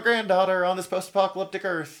 Left my granddaughter on this post-apocalyptic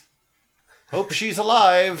Earth. Hope she's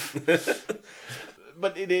alive.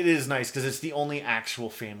 But it is nice because it's the only actual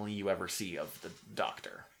family you ever see of the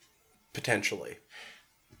Doctor. Potentially.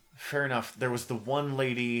 Fair enough. There was the one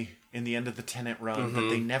lady in the end of the Tennant run that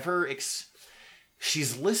they never...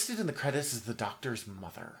 She's listed in the credits as the Doctor's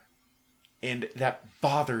mother. And that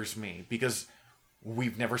bothers me, because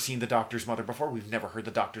we've never seen the Doctor's mother before. We've never heard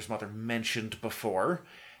the Doctor's mother mentioned before.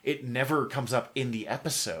 It never comes up in the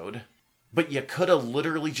episode. But you could have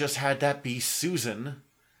literally just had that be Susan.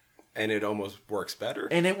 And it almost works better.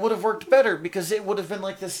 And it would have worked better, because it would have been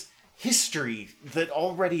this history that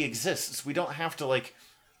already exists. We don't have to,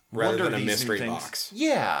 Rather wonder than a these new mystery things. box.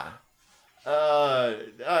 Yeah.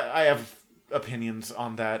 I have opinions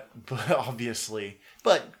on that, but obviously.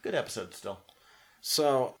 But good episode still.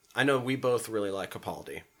 So, I know we both really like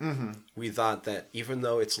Capaldi. Mm-hmm. We thought that even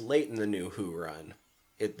though it's late in the new Who run,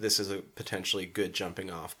 this is a potentially good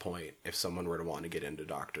jumping off point if someone were to want to get into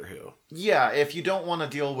Doctor Who. Yeah, if you don't want to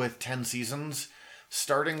deal with 10 seasons,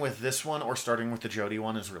 starting with this one or starting with the Jodie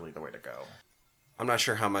one is really the way to go. I'm not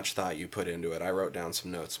sure how much thought you put into it. I wrote down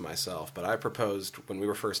some notes myself, but I proposed, when we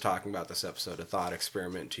were first talking about this episode, a thought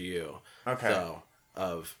experiment to you. Okay. Though,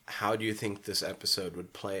 of how do you think this episode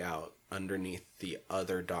would play out underneath the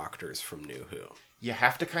other Doctors from New Who? You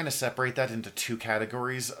have to kind of separate that into two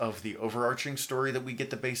categories of the overarching story that we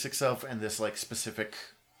get the basics of, and this specific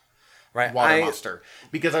Right. water monster.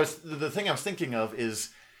 Because the thing I was thinking of is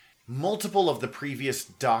multiple of the previous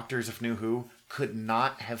Doctors of New Who could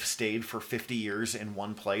not have stayed for 50 years in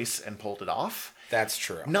one place and pulled it off. That's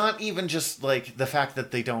true. Not even just the fact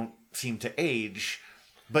that they don't seem to age,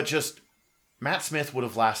 but just Matt Smith would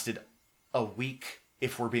have lasted a week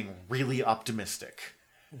if we're being really optimistic.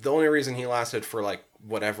 The only reason he lasted for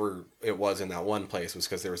whatever it was in that one place was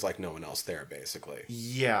because there was no one else there, basically.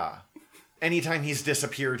 Yeah. Anytime he's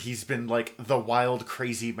disappeared, he's been the wild,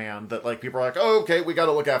 crazy man that people are oh, okay, we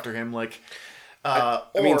gotta look after him. I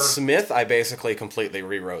mean, Smith, I basically completely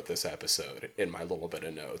rewrote this episode in my little bit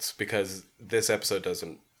of notes because this episode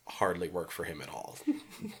doesn't hardly work for him at all.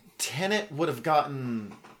 Tennant would have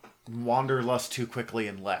gotten Wanderlust too quickly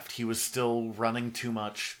and left. He was still running too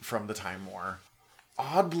much from the Time War.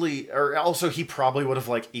 Oddly, or also he probably would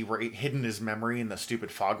have hidden his memory in the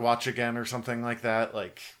stupid fog watch again or something like that.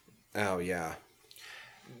 Oh, yeah.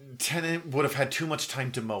 Tennant would have had too much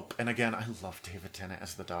time to mope. And again, I love David Tennant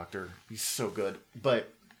as the Doctor. He's so good.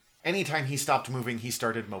 But anytime he stopped moving, he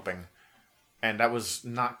started moping. And that was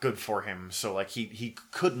not good for him. So, he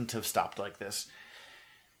couldn't have stopped like this.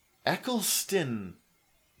 Eccleston,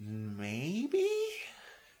 maybe?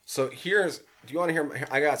 So do you want to hear?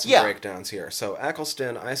 I got some breakdowns here. So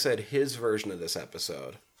Eccleston, I said his version of this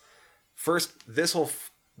episode. First, this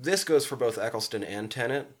goes for both Eccleston and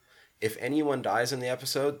Tennant. If anyone dies in the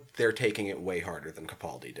episode, they're taking it way harder than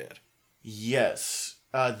Capaldi did. Yes.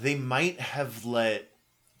 They might have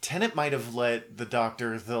Tennant might have let the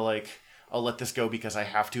Doctor, I'll let this go because I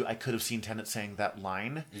have to. I could have seen Tennant saying that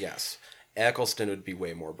line. Yes. Eccleston would be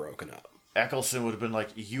way more broken up. Eccleston would have been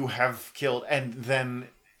you have killed, and then...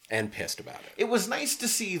 And pissed about it. It was nice to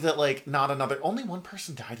see that, only one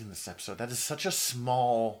person died in this episode. That is such a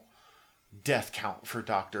small death count for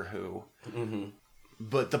Doctor Who. Mm-hmm.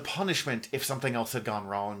 But the punishment, if something else had gone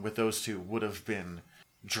wrong with those two, would have been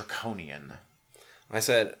draconian. I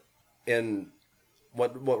said, in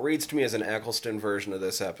what reads to me as an Eccleston version of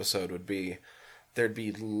this episode would be there'd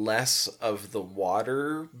be less of the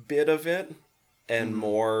water bit of it and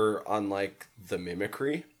more on like the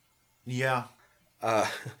mimicry. Yeah.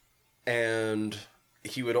 And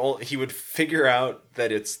he would figure out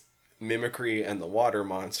that it's mimicry and the water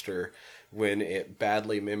monster when it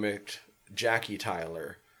badly mimicked Jackie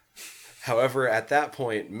Tyler. However, at that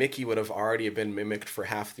point, Mickey would have already been mimicked for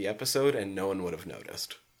half the episode and no one would have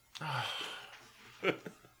noticed.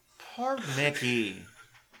 Poor Mickey.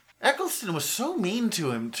 Eccleston was so mean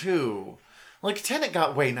to him, too. Like, Tennant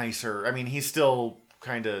got way nicer. I mean, he's still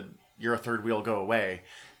kind of, you're a third wheel, go away.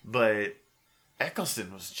 But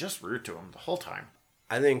Eccleston was just rude to him the whole time.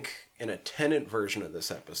 I think in a Tennant version of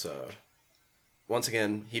this episode, once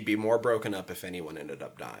again, he'd be more broken up if anyone ended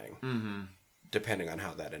up dying. Mm-hmm. Depending on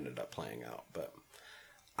how that ended up playing out. But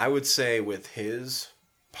I would say with his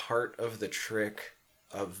part of the trick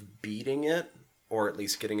of beating it, or at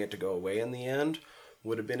least getting it to go away in the end,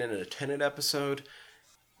 would have been in a Tennant episode.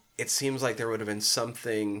 It seems like there would have been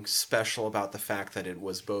something special about the fact that it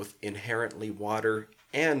was both inherently water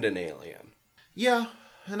and an alien. Yeah,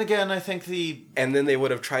 and again, I think And then they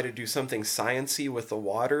would have tried to do something science-y with the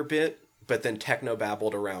water bit, but then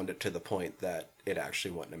techno-babbled around it to the point that it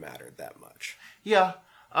actually wouldn't have mattered that much. Yeah,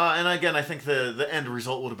 and again, I think the end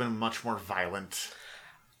result would have been much more violent.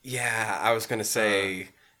 Yeah, I was going to say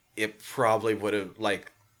it probably would have,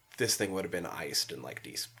 like, this thing would have been iced in, like,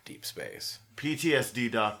 deep space.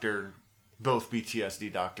 PTSD doctor, both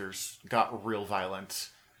PTSD doctors got real violent.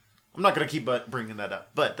 I'm not going to keep bringing that up,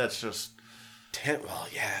 but that's just...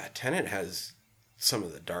 Tennant has some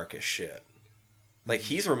of the darkest shit. Like,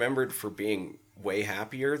 he's remembered for being way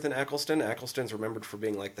happier than Eccleston. Eccleston's remembered for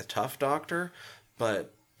being, like, the tough doctor.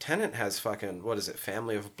 But Tennant has fucking, what is it,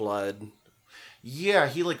 Family of Blood? Yeah,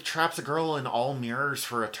 he, like, traps a girl in all mirrors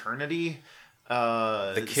for eternity.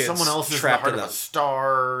 The kid's someone else is trapped in the in heart of a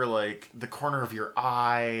star, like, the corner of your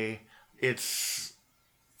eye. It's...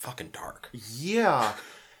 fucking dark. Yeah.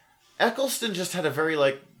 Eccleston just had a very,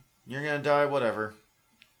 like, you're gonna die, whatever.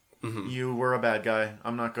 Mm-hmm. You were a bad guy.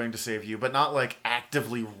 I'm not going to save you. But not, like,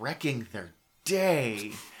 actively wrecking their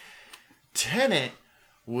day. Tennant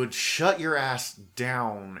would shut your ass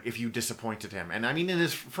down if you disappointed him. And I mean,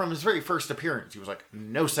 from his very first appearance, he was like,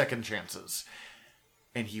 no second chances.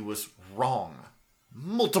 And he was wrong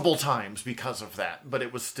multiple times because of that. But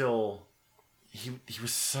it was still... He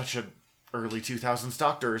was such an early 2000s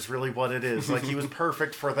doctor is really what it is. Like, he was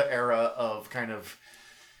perfect for the era of kind of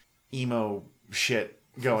emo shit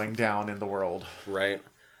going down in the world. Right.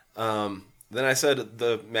 Then I said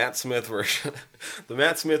the Matt Smith version. The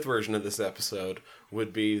Matt Smith version of this episode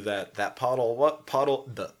would be that the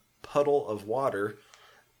puddle of water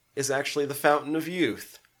is actually the fountain of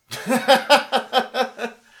youth.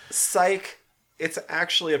 Psych. It's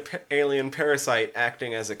actually an alien parasite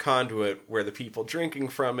acting as a conduit where the people drinking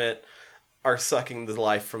from it are sucking the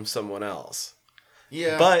life from someone else.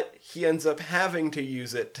 Yeah. But he ends up having to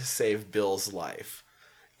use it to save Bill's life.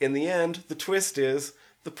 In the end, the twist is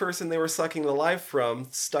the person they were sucking the life from,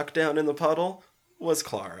 stuck down in the puddle, was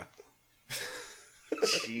Clara.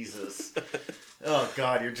 Jesus. Oh,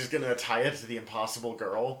 God, you're just going to tie it to the Impossible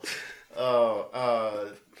Girl?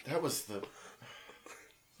 Oh, that was the...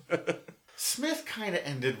 Smith kind of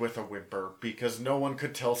ended with a whimper because no one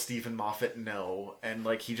could tell Stephen Moffat no, and,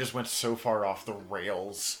 like, he just went so far off the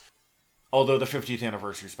rails. Although the 50th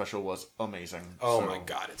anniversary special was amazing. Oh my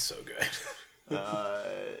God, it's so good.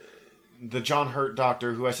 The John Hurt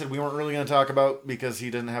Doctor, who I said we weren't really going to talk about because he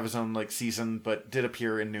didn't have his own, like, season, but did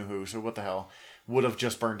appear in New Who, so what the hell, would have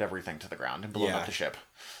just burned everything to the ground and blown up the ship.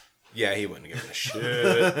 Yeah, he wouldn't give a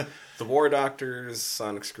shit. The War Doctor's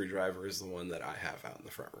Sonic Screwdriver is the one that I have out in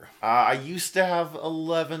the front room. I used to have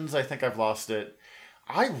 11s. I think I've lost it.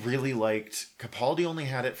 I really liked... Capaldi only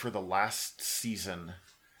had it for the last season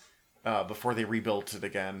before they rebuilt it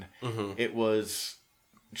again. Mm-hmm. It was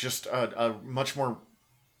just a much more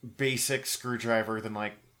basic screwdriver than,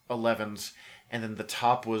 like, 11s. And then the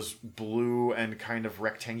top was blue and kind of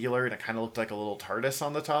rectangular, and it kind of looked like a little TARDIS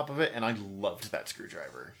on the top of it, and I loved that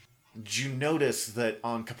screwdriver. Did you notice that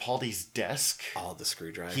on Capaldi's desk... all the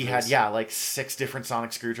screwdrivers? He had, like 6 different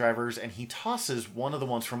sonic screwdrivers, and he tosses one of the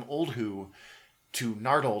ones from Old Who to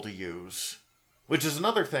Nardole to use. Which is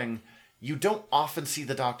another thing, you don't often see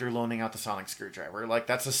the Doctor loaning out the sonic screwdriver. Like,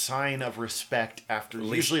 that's a sign of respect after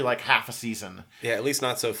usually, like, half a season. Yeah, at least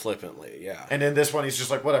not so flippantly, yeah. And in this one, he's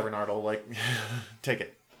just like, whatever, Nardole, like, take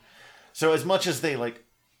it. So as much as they, like,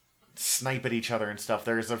 snipe at each other and stuff,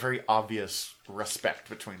 there is a very obvious respect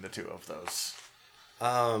between the two of those.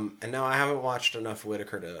 And now I haven't watched enough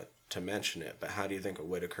Whittaker to mention it, but how do you think a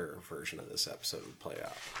Whittaker version of this episode would play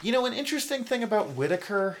out? You know, an interesting thing about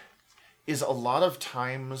Whittaker is a lot of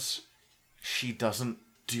times she doesn't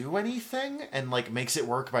do anything and, like, makes it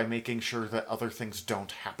work by making sure that other things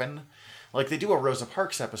don't happen. Like, they do a Rosa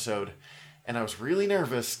Parks episode, and I was really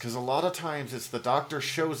nervous because a lot of times it's the Doctor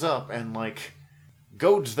shows up and, like,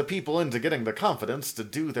 goads the people into getting the confidence to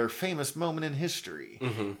do their famous moment in history.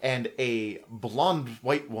 Mm-hmm. And a blonde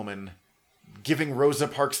white woman giving Rosa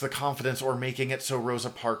Parks the confidence or making it so Rosa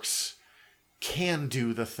Parks can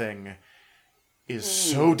do the thing is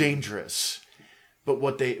so dangerous. But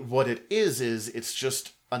what it is it's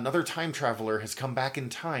just another time traveler has come back in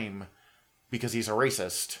time because he's a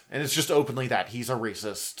racist. And it's just openly that. He's a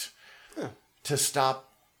racist. To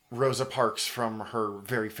stop Rosa Parks from her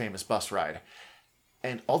very famous bus ride.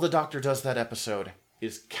 And all the Doctor does that episode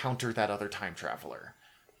is counter that other time traveler.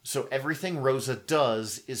 So everything Rosa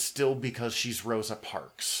does is still because she's Rosa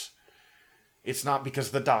Parks. It's not because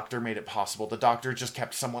the Doctor made it possible. The Doctor just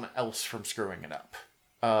kept someone else from screwing it up.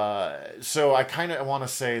 So I kind of want to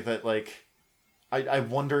say that, like, I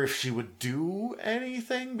wonder if she would do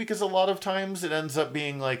anything, because a lot of times it ends up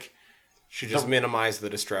being like... She just minimized the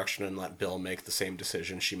destruction and let Bill make the same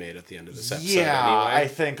decision she made at the end of this episode. Yeah, anyway. I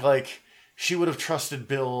think, like, she would have trusted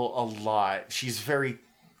Bill a lot. She's very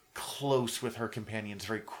close with her companions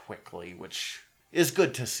very quickly, which is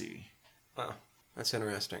good to see. Wow, that's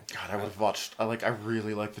interesting. God, I would have watched... I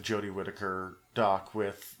really like the Jodie Whittaker doc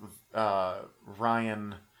with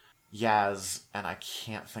Ryan, Yaz, and I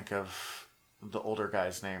can't think of the older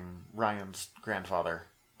guy's name. Ryan's grandfather.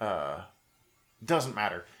 Doesn't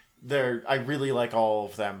matter. I really like all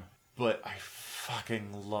of them, but I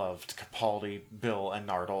fucking loved Capaldi, Bill, and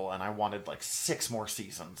Nardole, and I wanted like 6 more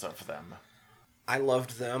seasons of them. I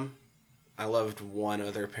loved them. I loved one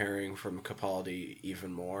other pairing from Capaldi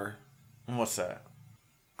even more. And what's that?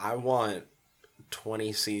 I want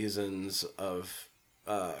 20 seasons of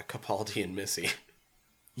Capaldi and Missy.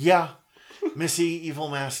 Yeah. Missy, Evil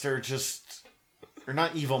Master, or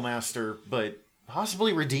not Evil Master, but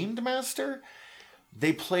possibly Redeemed Master?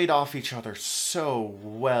 They played off each other so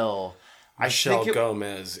well. Michelle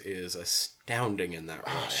Gomez is astounding in that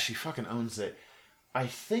role. Oh, she fucking owns it. I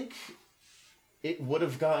think it would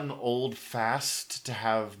have gotten old fast to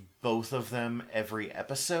have both of them every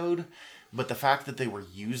episode, but the fact that they were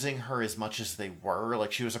using her as much as they were,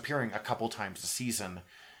 like she was appearing a couple times a season,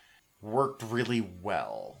 worked really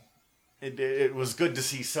well. It was good to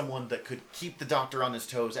see someone that could keep the Doctor on his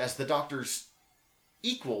toes as the Doctor's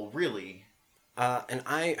equal, really. And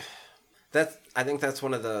I think that's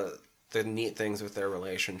one of the neat things with their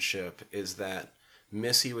relationship is that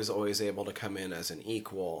Missy was always able to come in as an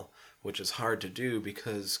equal, which is hard to do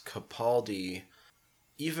because Capaldi,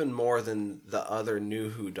 even more than the other New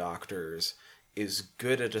Who Doctors, is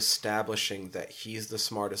good at establishing that he's the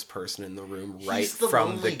smartest person in the room right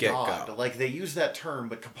from the get-go. Like, they use that term,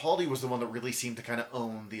 but Capaldi was the one that really seemed to kind of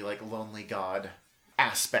own the, like, lonely god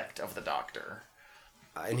aspect of the Doctor.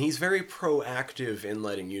 And he's very proactive in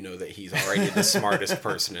letting you know that he's already the smartest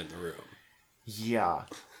person in the room. Yeah.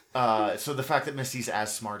 So the fact that Missy's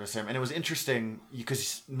as smart as him, and it was interesting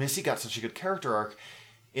because Missy got such a good character arc.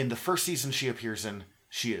 In the first season she appears in,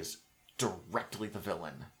 she is directly the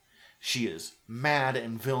villain. She is mad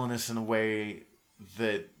and villainous in a way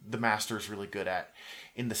that the Master is really good at.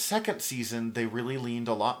 In the second season, they really leaned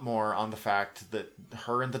a lot more on the fact that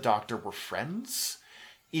her and the Doctor were friends,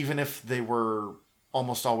 even if they were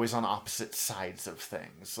almost always on opposite sides of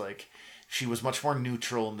things. Like, she was much more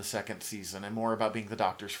neutral in the second season and more about being the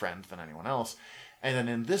Doctor's friend than anyone else. And then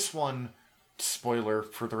in this one, spoiler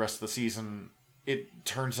for the rest of the season, it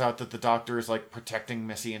turns out that the Doctor is, like, protecting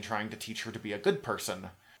Missy and trying to teach her to be a good person.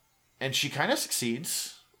 And she kind of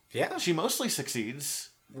succeeds. Yeah. She mostly succeeds.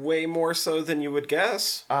 Way more so than you would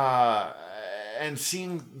guess. And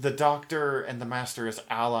seeing the Doctor and the Master as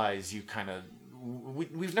allies, you kind of...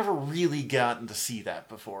 We've never really gotten to see that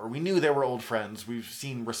before. We knew they were old friends. We've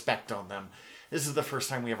seen respect on them. This is the first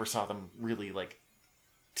time we ever saw them really, like,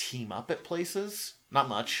 team up at places. Not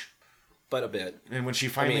much. But a bit. And when she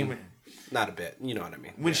finally... not a bit. You know what I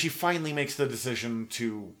mean. When she finally makes the decision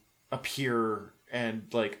to appear and,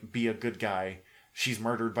 like, be a good guy, she's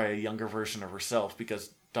murdered by a younger version of herself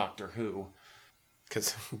because Doctor Who.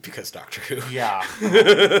 Because Doctor Who. Yeah.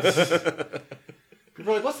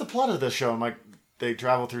 People are like, what's the plot of this show? I'm like, they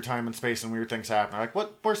travel through time and space and weird things happen. They're like,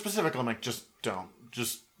 what more specific? I'm like, just don't.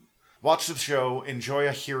 Just watch the show, enjoy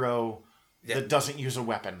a hero that doesn't use a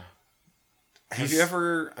weapon. Have you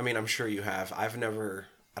ever, I mean, I'm sure you have. I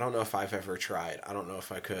don't know if I've ever tried. I don't know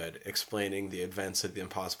if I could, explaining the events of the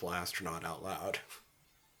Impossible Astronaut out loud.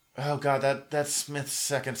 Oh god, that's Smith's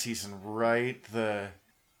second season, right? The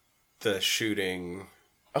shooting.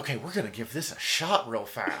 Okay, we're gonna give this a shot real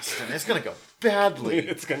fast, and it's gonna go badly.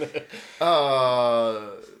 It's gonna.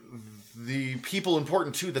 The people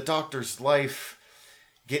important to the Doctor's life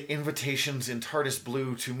get invitations in TARDIS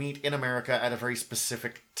Blue to meet in America at a very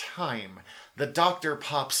specific time. The Doctor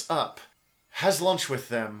pops up, has lunch with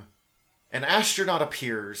them, an astronaut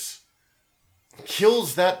appears,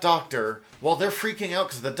 kills that Doctor while they're freaking out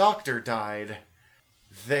because the Doctor died.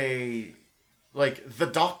 The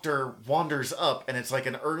Doctor wanders up, and it's like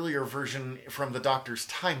an earlier version from the Doctor's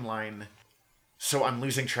timeline. So I'm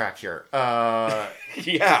losing track here.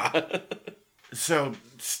 Yeah. So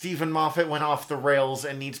Stephen Moffat went off the rails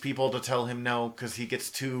and needs people to tell him no because he gets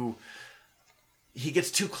too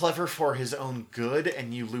clever for his own good,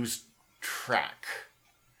 and you lose track.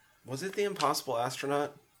 Was it The Impossible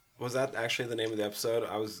Astronaut? Was that actually the name of the episode?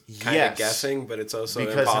 I was kind Yes. of guessing, but it's also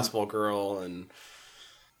Because Impossible Girl and...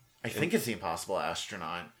 I think it's The Impossible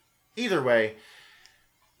Astronaut. Either way,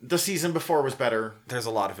 the season before was better. There's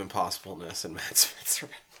a lot of impossibleness in Matt Smith's.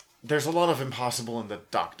 There's a lot of impossible in the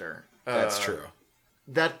Doctor. That's true.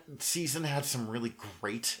 That season had some really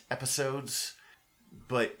great episodes,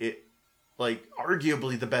 but it, like,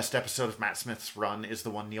 arguably the best episode of Matt Smith's run is the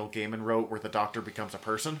one Neil Gaiman wrote where the Doctor becomes a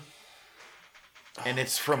person. And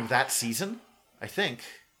it's from that season, I think.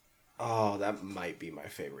 Oh, that might be my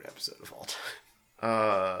favorite episode of all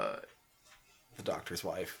time. The Doctor's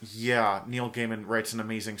Wife. Yeah, Neil Gaiman writes an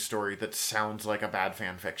amazing story that sounds like a bad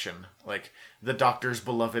fan fiction. Like, the Doctor's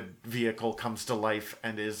beloved vehicle comes to life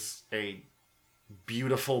and is a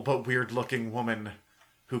beautiful but weird-looking woman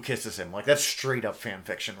who kisses him. Like, that's straight-up fan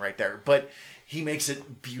fiction right there. But he makes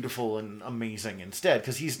it beautiful and amazing instead,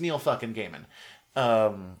 because he's Neil fucking Gaiman.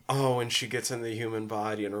 And she gets in the human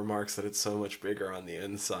body and remarks that it's so much bigger on the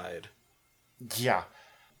inside. Yeah.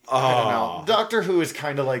 I don't know. Doctor Who is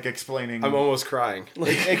kind of like explaining... I'm almost crying.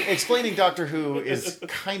 Explaining Doctor Who is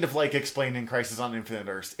kind of like explaining Crisis on Infinite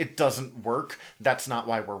Earths. It doesn't work. That's not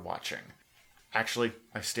why we're watching. Actually,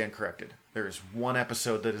 I stand corrected. There is one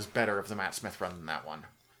episode that is better of the Matt Smith run than that one.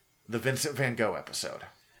 The Vincent Van Gogh episode.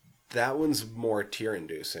 That one's more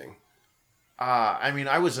tear-inducing. I mean,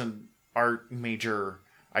 I was an art major.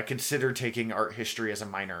 I considered taking art history as a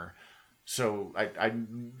minor. So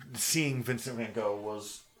seeing Vincent Van Gogh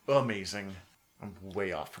was amazing. I'm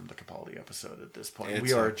way off from the Capaldi episode at this point.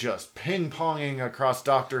 We are just ping-ponging across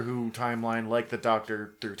Doctor Who timeline like the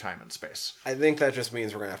Doctor through time and space. I think that just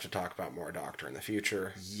means we're going to have to talk about more Doctor in the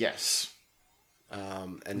future. Yes.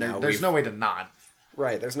 And now there's no way to not.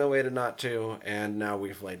 Right, there's no way to not to, and now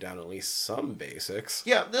we've laid down at least some basics.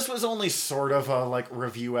 Yeah, this was only sort of a,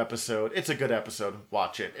 review episode. It's a good episode.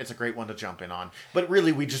 Watch it. It's a great one to jump in on. But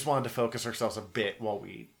really, we just wanted to focus ourselves a bit while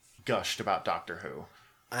we gushed about Doctor Who.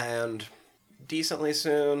 And decently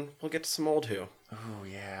soon, we'll get to some old Who. Oh,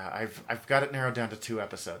 yeah. I've got it narrowed down to 2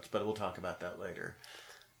 episodes, but we'll talk about that later.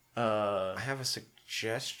 I have a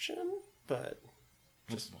suggestion, but...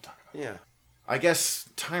 We'll talk about it. Yeah. I guess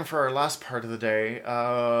time for our last part of the day.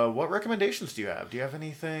 What recommendations do you have? Do you have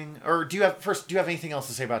anything? Or do you have anything else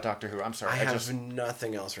to say about Doctor Who? I'm sorry. I have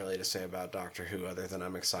nothing else really to say about Doctor Who other than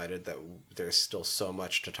I'm excited that there's still so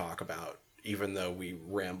much to talk about, even though we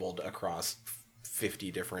rambled across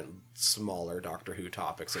 50 different smaller Doctor Who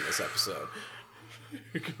topics in this episode.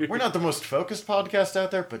 We're not the most focused podcast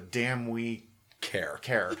out there, but damn, we care.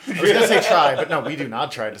 I was going to say try, but no, we do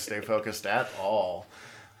not try to stay focused at all.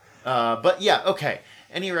 But yeah, okay.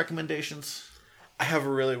 Any recommendations? I have a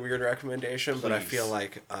really weird recommendation, Please. but I feel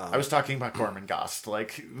like... I was talking about Gorman Gost.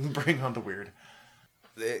 Bring on the weird.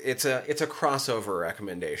 It's a crossover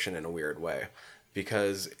recommendation in a weird way,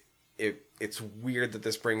 because it's weird that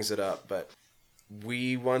this brings it up, but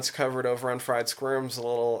we once covered over on Fried Squirms a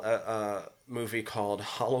little movie called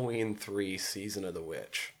Halloween 3 Season of the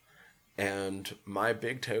Witch. And my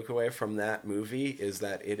big takeaway from that movie is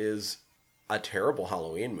that it is a terrible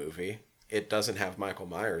Halloween movie. It doesn't have Michael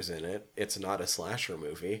Myers in it. It's not a slasher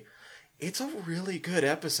movie. It's a really good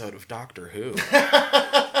episode of Doctor Who.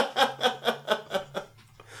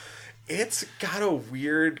 It's got a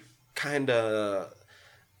weird kind of...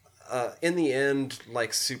 in the end,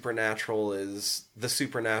 like, the supernatural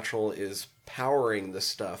is powering the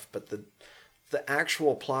stuff, but the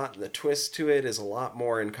actual plot and the twist to it is a lot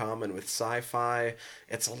more in common with sci-fi.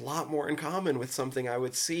 It's a lot more in common with something I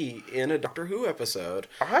would see in a Doctor Who episode.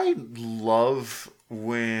 I love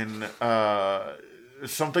when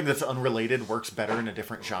something that's unrelated works better in a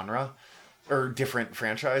different genre or different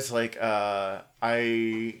franchise. Like,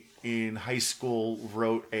 I, in high school,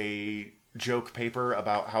 wrote a joke paper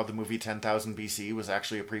about how the movie 10,000 BC was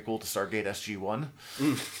actually a prequel to Stargate SG-1.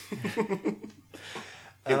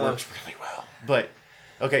 It works really well. But,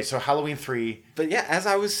 okay, so Halloween 3. But yeah, as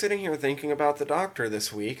I was sitting here thinking about The Doctor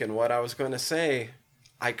this week and what I was going to say,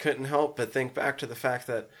 I couldn't help but think back to the fact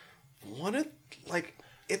that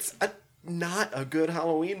it's not a good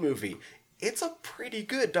Halloween movie. It's a pretty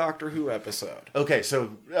good Doctor Who episode. Okay,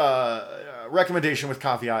 so recommendation with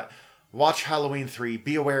caveat. Watch Halloween 3.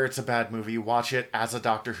 Be aware it's a bad movie. Watch it as a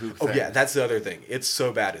Doctor Who thing. Oh yeah, that's the other thing. It's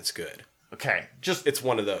so bad it's good. Okay, just... It's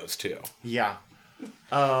one of those, too. Yeah.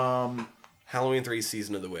 Halloween 3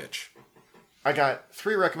 Season of the Witch. I got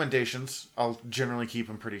 3 recommendations. I'll generally keep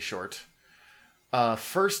them pretty short.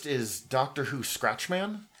 First is Doctor Who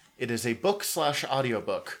Scratchman. It is a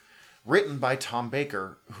book/audiobook written by Tom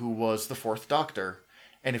Baker, who was the 4th Doctor.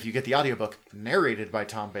 And if you get the audiobook, narrated by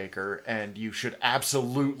Tom Baker, and you should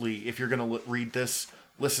absolutely, if you're going to read this,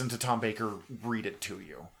 listen to Tom Baker read it to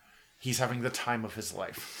you. He's having the time of his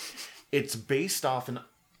life. It's based off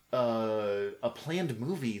a planned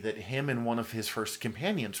movie that him and one of his first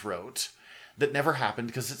companions wrote that never happened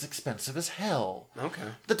because it's expensive as hell. Okay.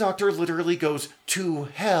 The Doctor literally goes to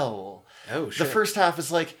hell. Oh, shit. The first half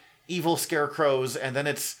is like evil scarecrows, and then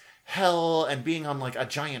it's hell and being on like a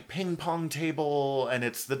giant ping pong table, and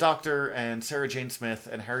it's the Doctor and Sarah Jane Smith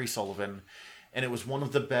and Harry Sullivan, and it was one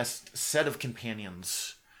of the best set of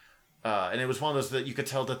companions. And it was one of those that you could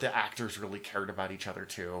tell that the actors really cared about each other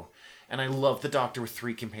too. And I love the Doctor with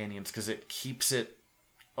 3 companions because it keeps it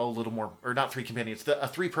a little more, or not 3 companions, a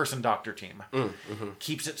 3-person Doctor team.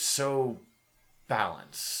 Keeps it so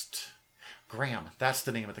balanced. Graham, that's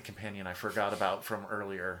the name of the companion I forgot about from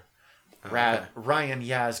earlier. Ryan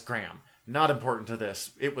Yaz Graham. Not important to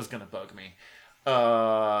this. It was going to bug me.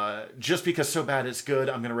 Just because so bad it's good,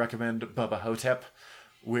 I'm going to recommend Bubba Hotep,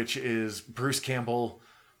 which is Bruce Campbell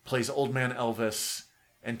plays Old Man Elvis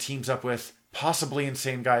and teams up with possibly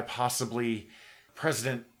insane guy, possibly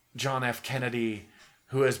President John F. Kennedy,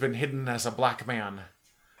 who has been hidden as a black man,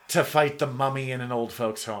 to fight the mummy in an old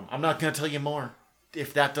folks' home. I'm not going to tell you more.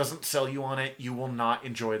 If that doesn't sell you on it, you will not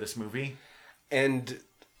enjoy this movie. And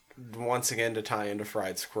once again, to tie into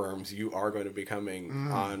Fried Squirms, you are going to be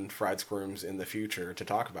coming on Fried Squirms in the future to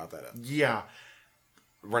talk about that. Yeah.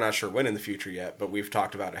 We're not sure when in the future yet, but we've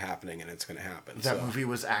talked about it happening, and it's going to happen. That movie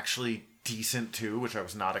was actually decent, too, which I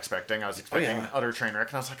was not expecting. I was expecting utter train wreck,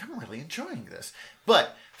 and I was like, I'm really enjoying this.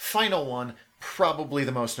 But, final one, probably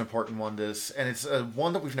the most important one, and it's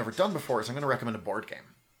one that we've never done before, is I'm going to recommend a board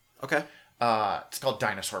game. Okay. It's called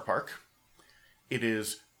Dinosaur Park. It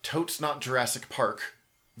is totes not Jurassic Park,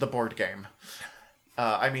 the board game.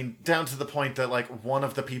 I mean, down to the point that, like, one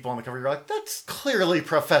of the people on the cover, you're like, that's clearly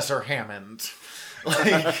Professor Hammond.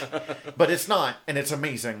 Like, but it's not, and it's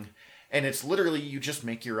amazing. And it's literally, you just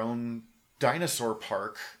make your own dinosaur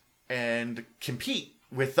park and compete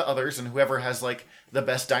with the others, and whoever has, like, the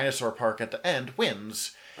best dinosaur park at the end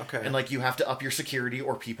wins. Okay. And, like, you have to up your security,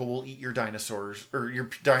 or people will eat your dinosaurs, or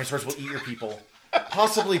your dinosaurs will eat your people.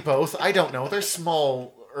 Possibly both. I don't know. There's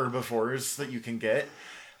small herbivores that you can get.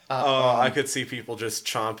 I could see people just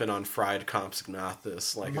chomping on fried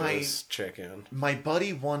Compsognathus like it was chicken. My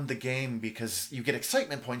buddy won the game because you get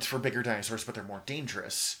excitement points for bigger dinosaurs, but they're more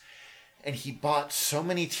dangerous. And he bought so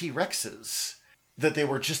many T-Rexes that they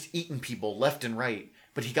were just eating people left and right.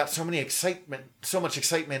 But he got so much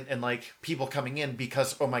excitement and, like, people coming in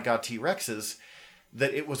because, oh my god, T-Rexes,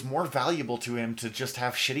 that it was more valuable to him to just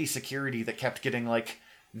have shitty security that kept getting, like,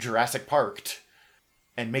 Jurassic Parked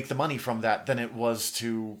and make the money from that than it was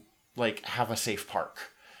to, like, have a safe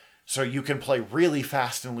park. So you can play really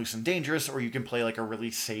fast and loose and dangerous, or you can play, like, a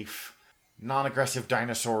really safe, non-aggressive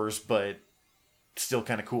dinosaurs, but still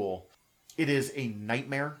kind of cool. It is a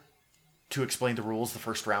nightmare to explain the rules the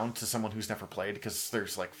first round to someone who's never played, because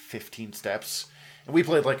there's, like, 15 steps. And we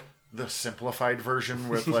played, like, the simplified version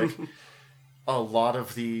with, like, a lot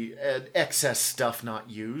of the excess stuff not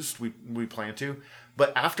used. We plan to.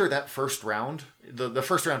 But after that first round, the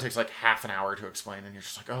first round takes like half an hour to explain, and you're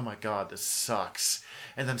just like, oh my god, this sucks.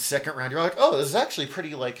 And then second round, you're like, oh, this is actually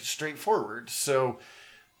pretty, like, straightforward. So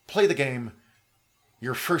play the game.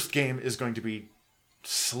 Your first game is going to be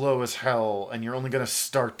slow as hell, and you're only going to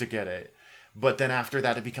start to get it. But then after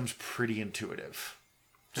that, it becomes pretty intuitive.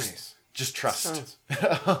 Just trust.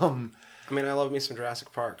 I mean, I love me some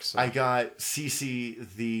Jurassic Park. So. I got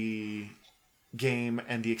CC the game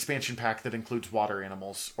and the expansion pack that includes water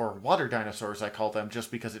animals, or water dinosaurs I call them, just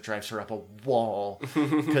because it drives her up a wall,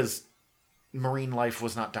 because marine life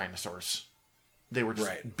was not dinosaurs. They were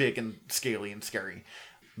just big and scaly and scary.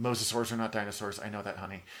 Mosasaurs are not dinosaurs. I know that,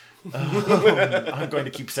 honey. I'm going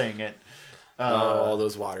to keep saying it. All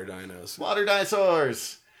those water dinos. Water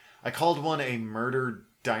dinosaurs. I called one a murdered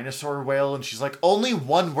dinosaur whale, and she's like, only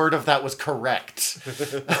one word of that was correct.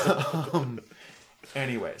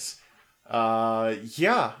 Anyways.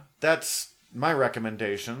 Yeah, that's my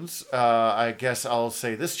recommendations. I guess I'll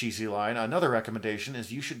say this cheesy line. Another recommendation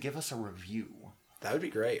is you should give us a review. That would be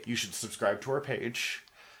great. You should subscribe to our page.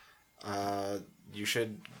 You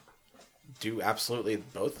should do absolutely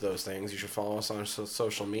both of those things. You should follow us on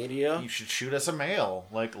social media. You should shoot us a mail.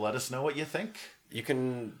 Like, let us know what you think. You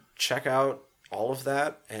can check out all of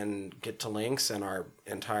that and get to links and our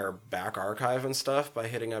entire back archive and stuff by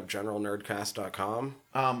hitting up generalnerdcast.com.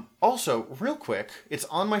 Also, real quick, it's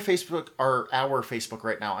on my Facebook, or our Facebook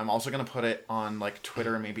right now. I'm also going to put it on like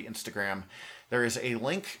Twitter and maybe Instagram. There is a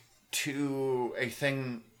link to a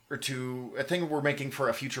thing we're making for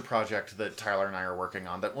a future project that Tyler and I are working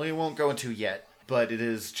on that we won't go into yet, but it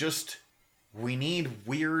is just, we need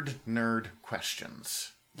weird nerd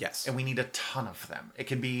questions. Yes. And we need a ton of them. It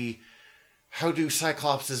can be, how do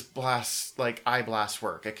Cyclops' eye blasts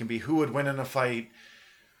work? It can be, who would win in a fight?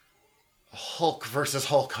 Hulk versus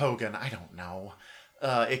Hulk Hogan. I don't know.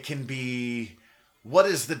 It can be, what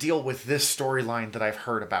is the deal with this storyline that I've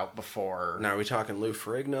heard about before? Now, are we talking Lou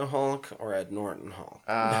Ferrigno Hulk or Ed Norton Hulk?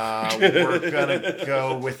 We're gonna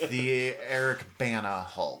go with the Eric Bana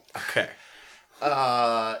Hulk. Okay.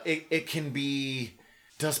 It can be,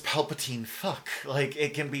 does Palpatine fuck? Like,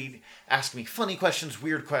 it can be, ask me funny questions,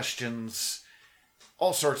 weird questions,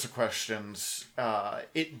 all sorts of questions.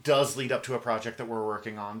 It does lead up to a project that we're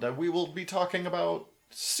working on that we will be talking about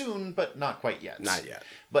soon, but not quite yet. Not yet.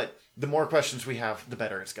 But the more questions we have, the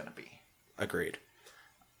better it's going to be. Agreed.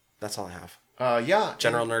 That's all I have. Yeah.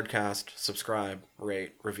 General Nerdcast. Subscribe,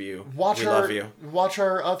 rate, review. We Love you. Watch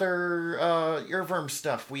our other Earworm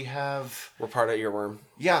stuff. We're part of Earworm.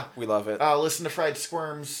 Yeah. We love it. Listen to Fried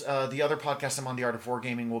Squirms. The other podcast I'm on, The Art of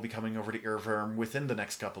Wargaming, will be coming over to Earworm within the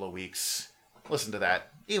next couple of weeks. Listen to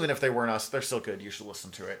that. Even if they weren't us, they're still good. You should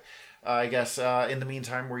listen to it. I guess in the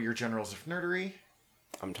meantime, we're your generals of nerdery.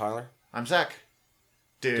 I'm Tyler. I'm Zach.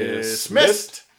 Dismissed.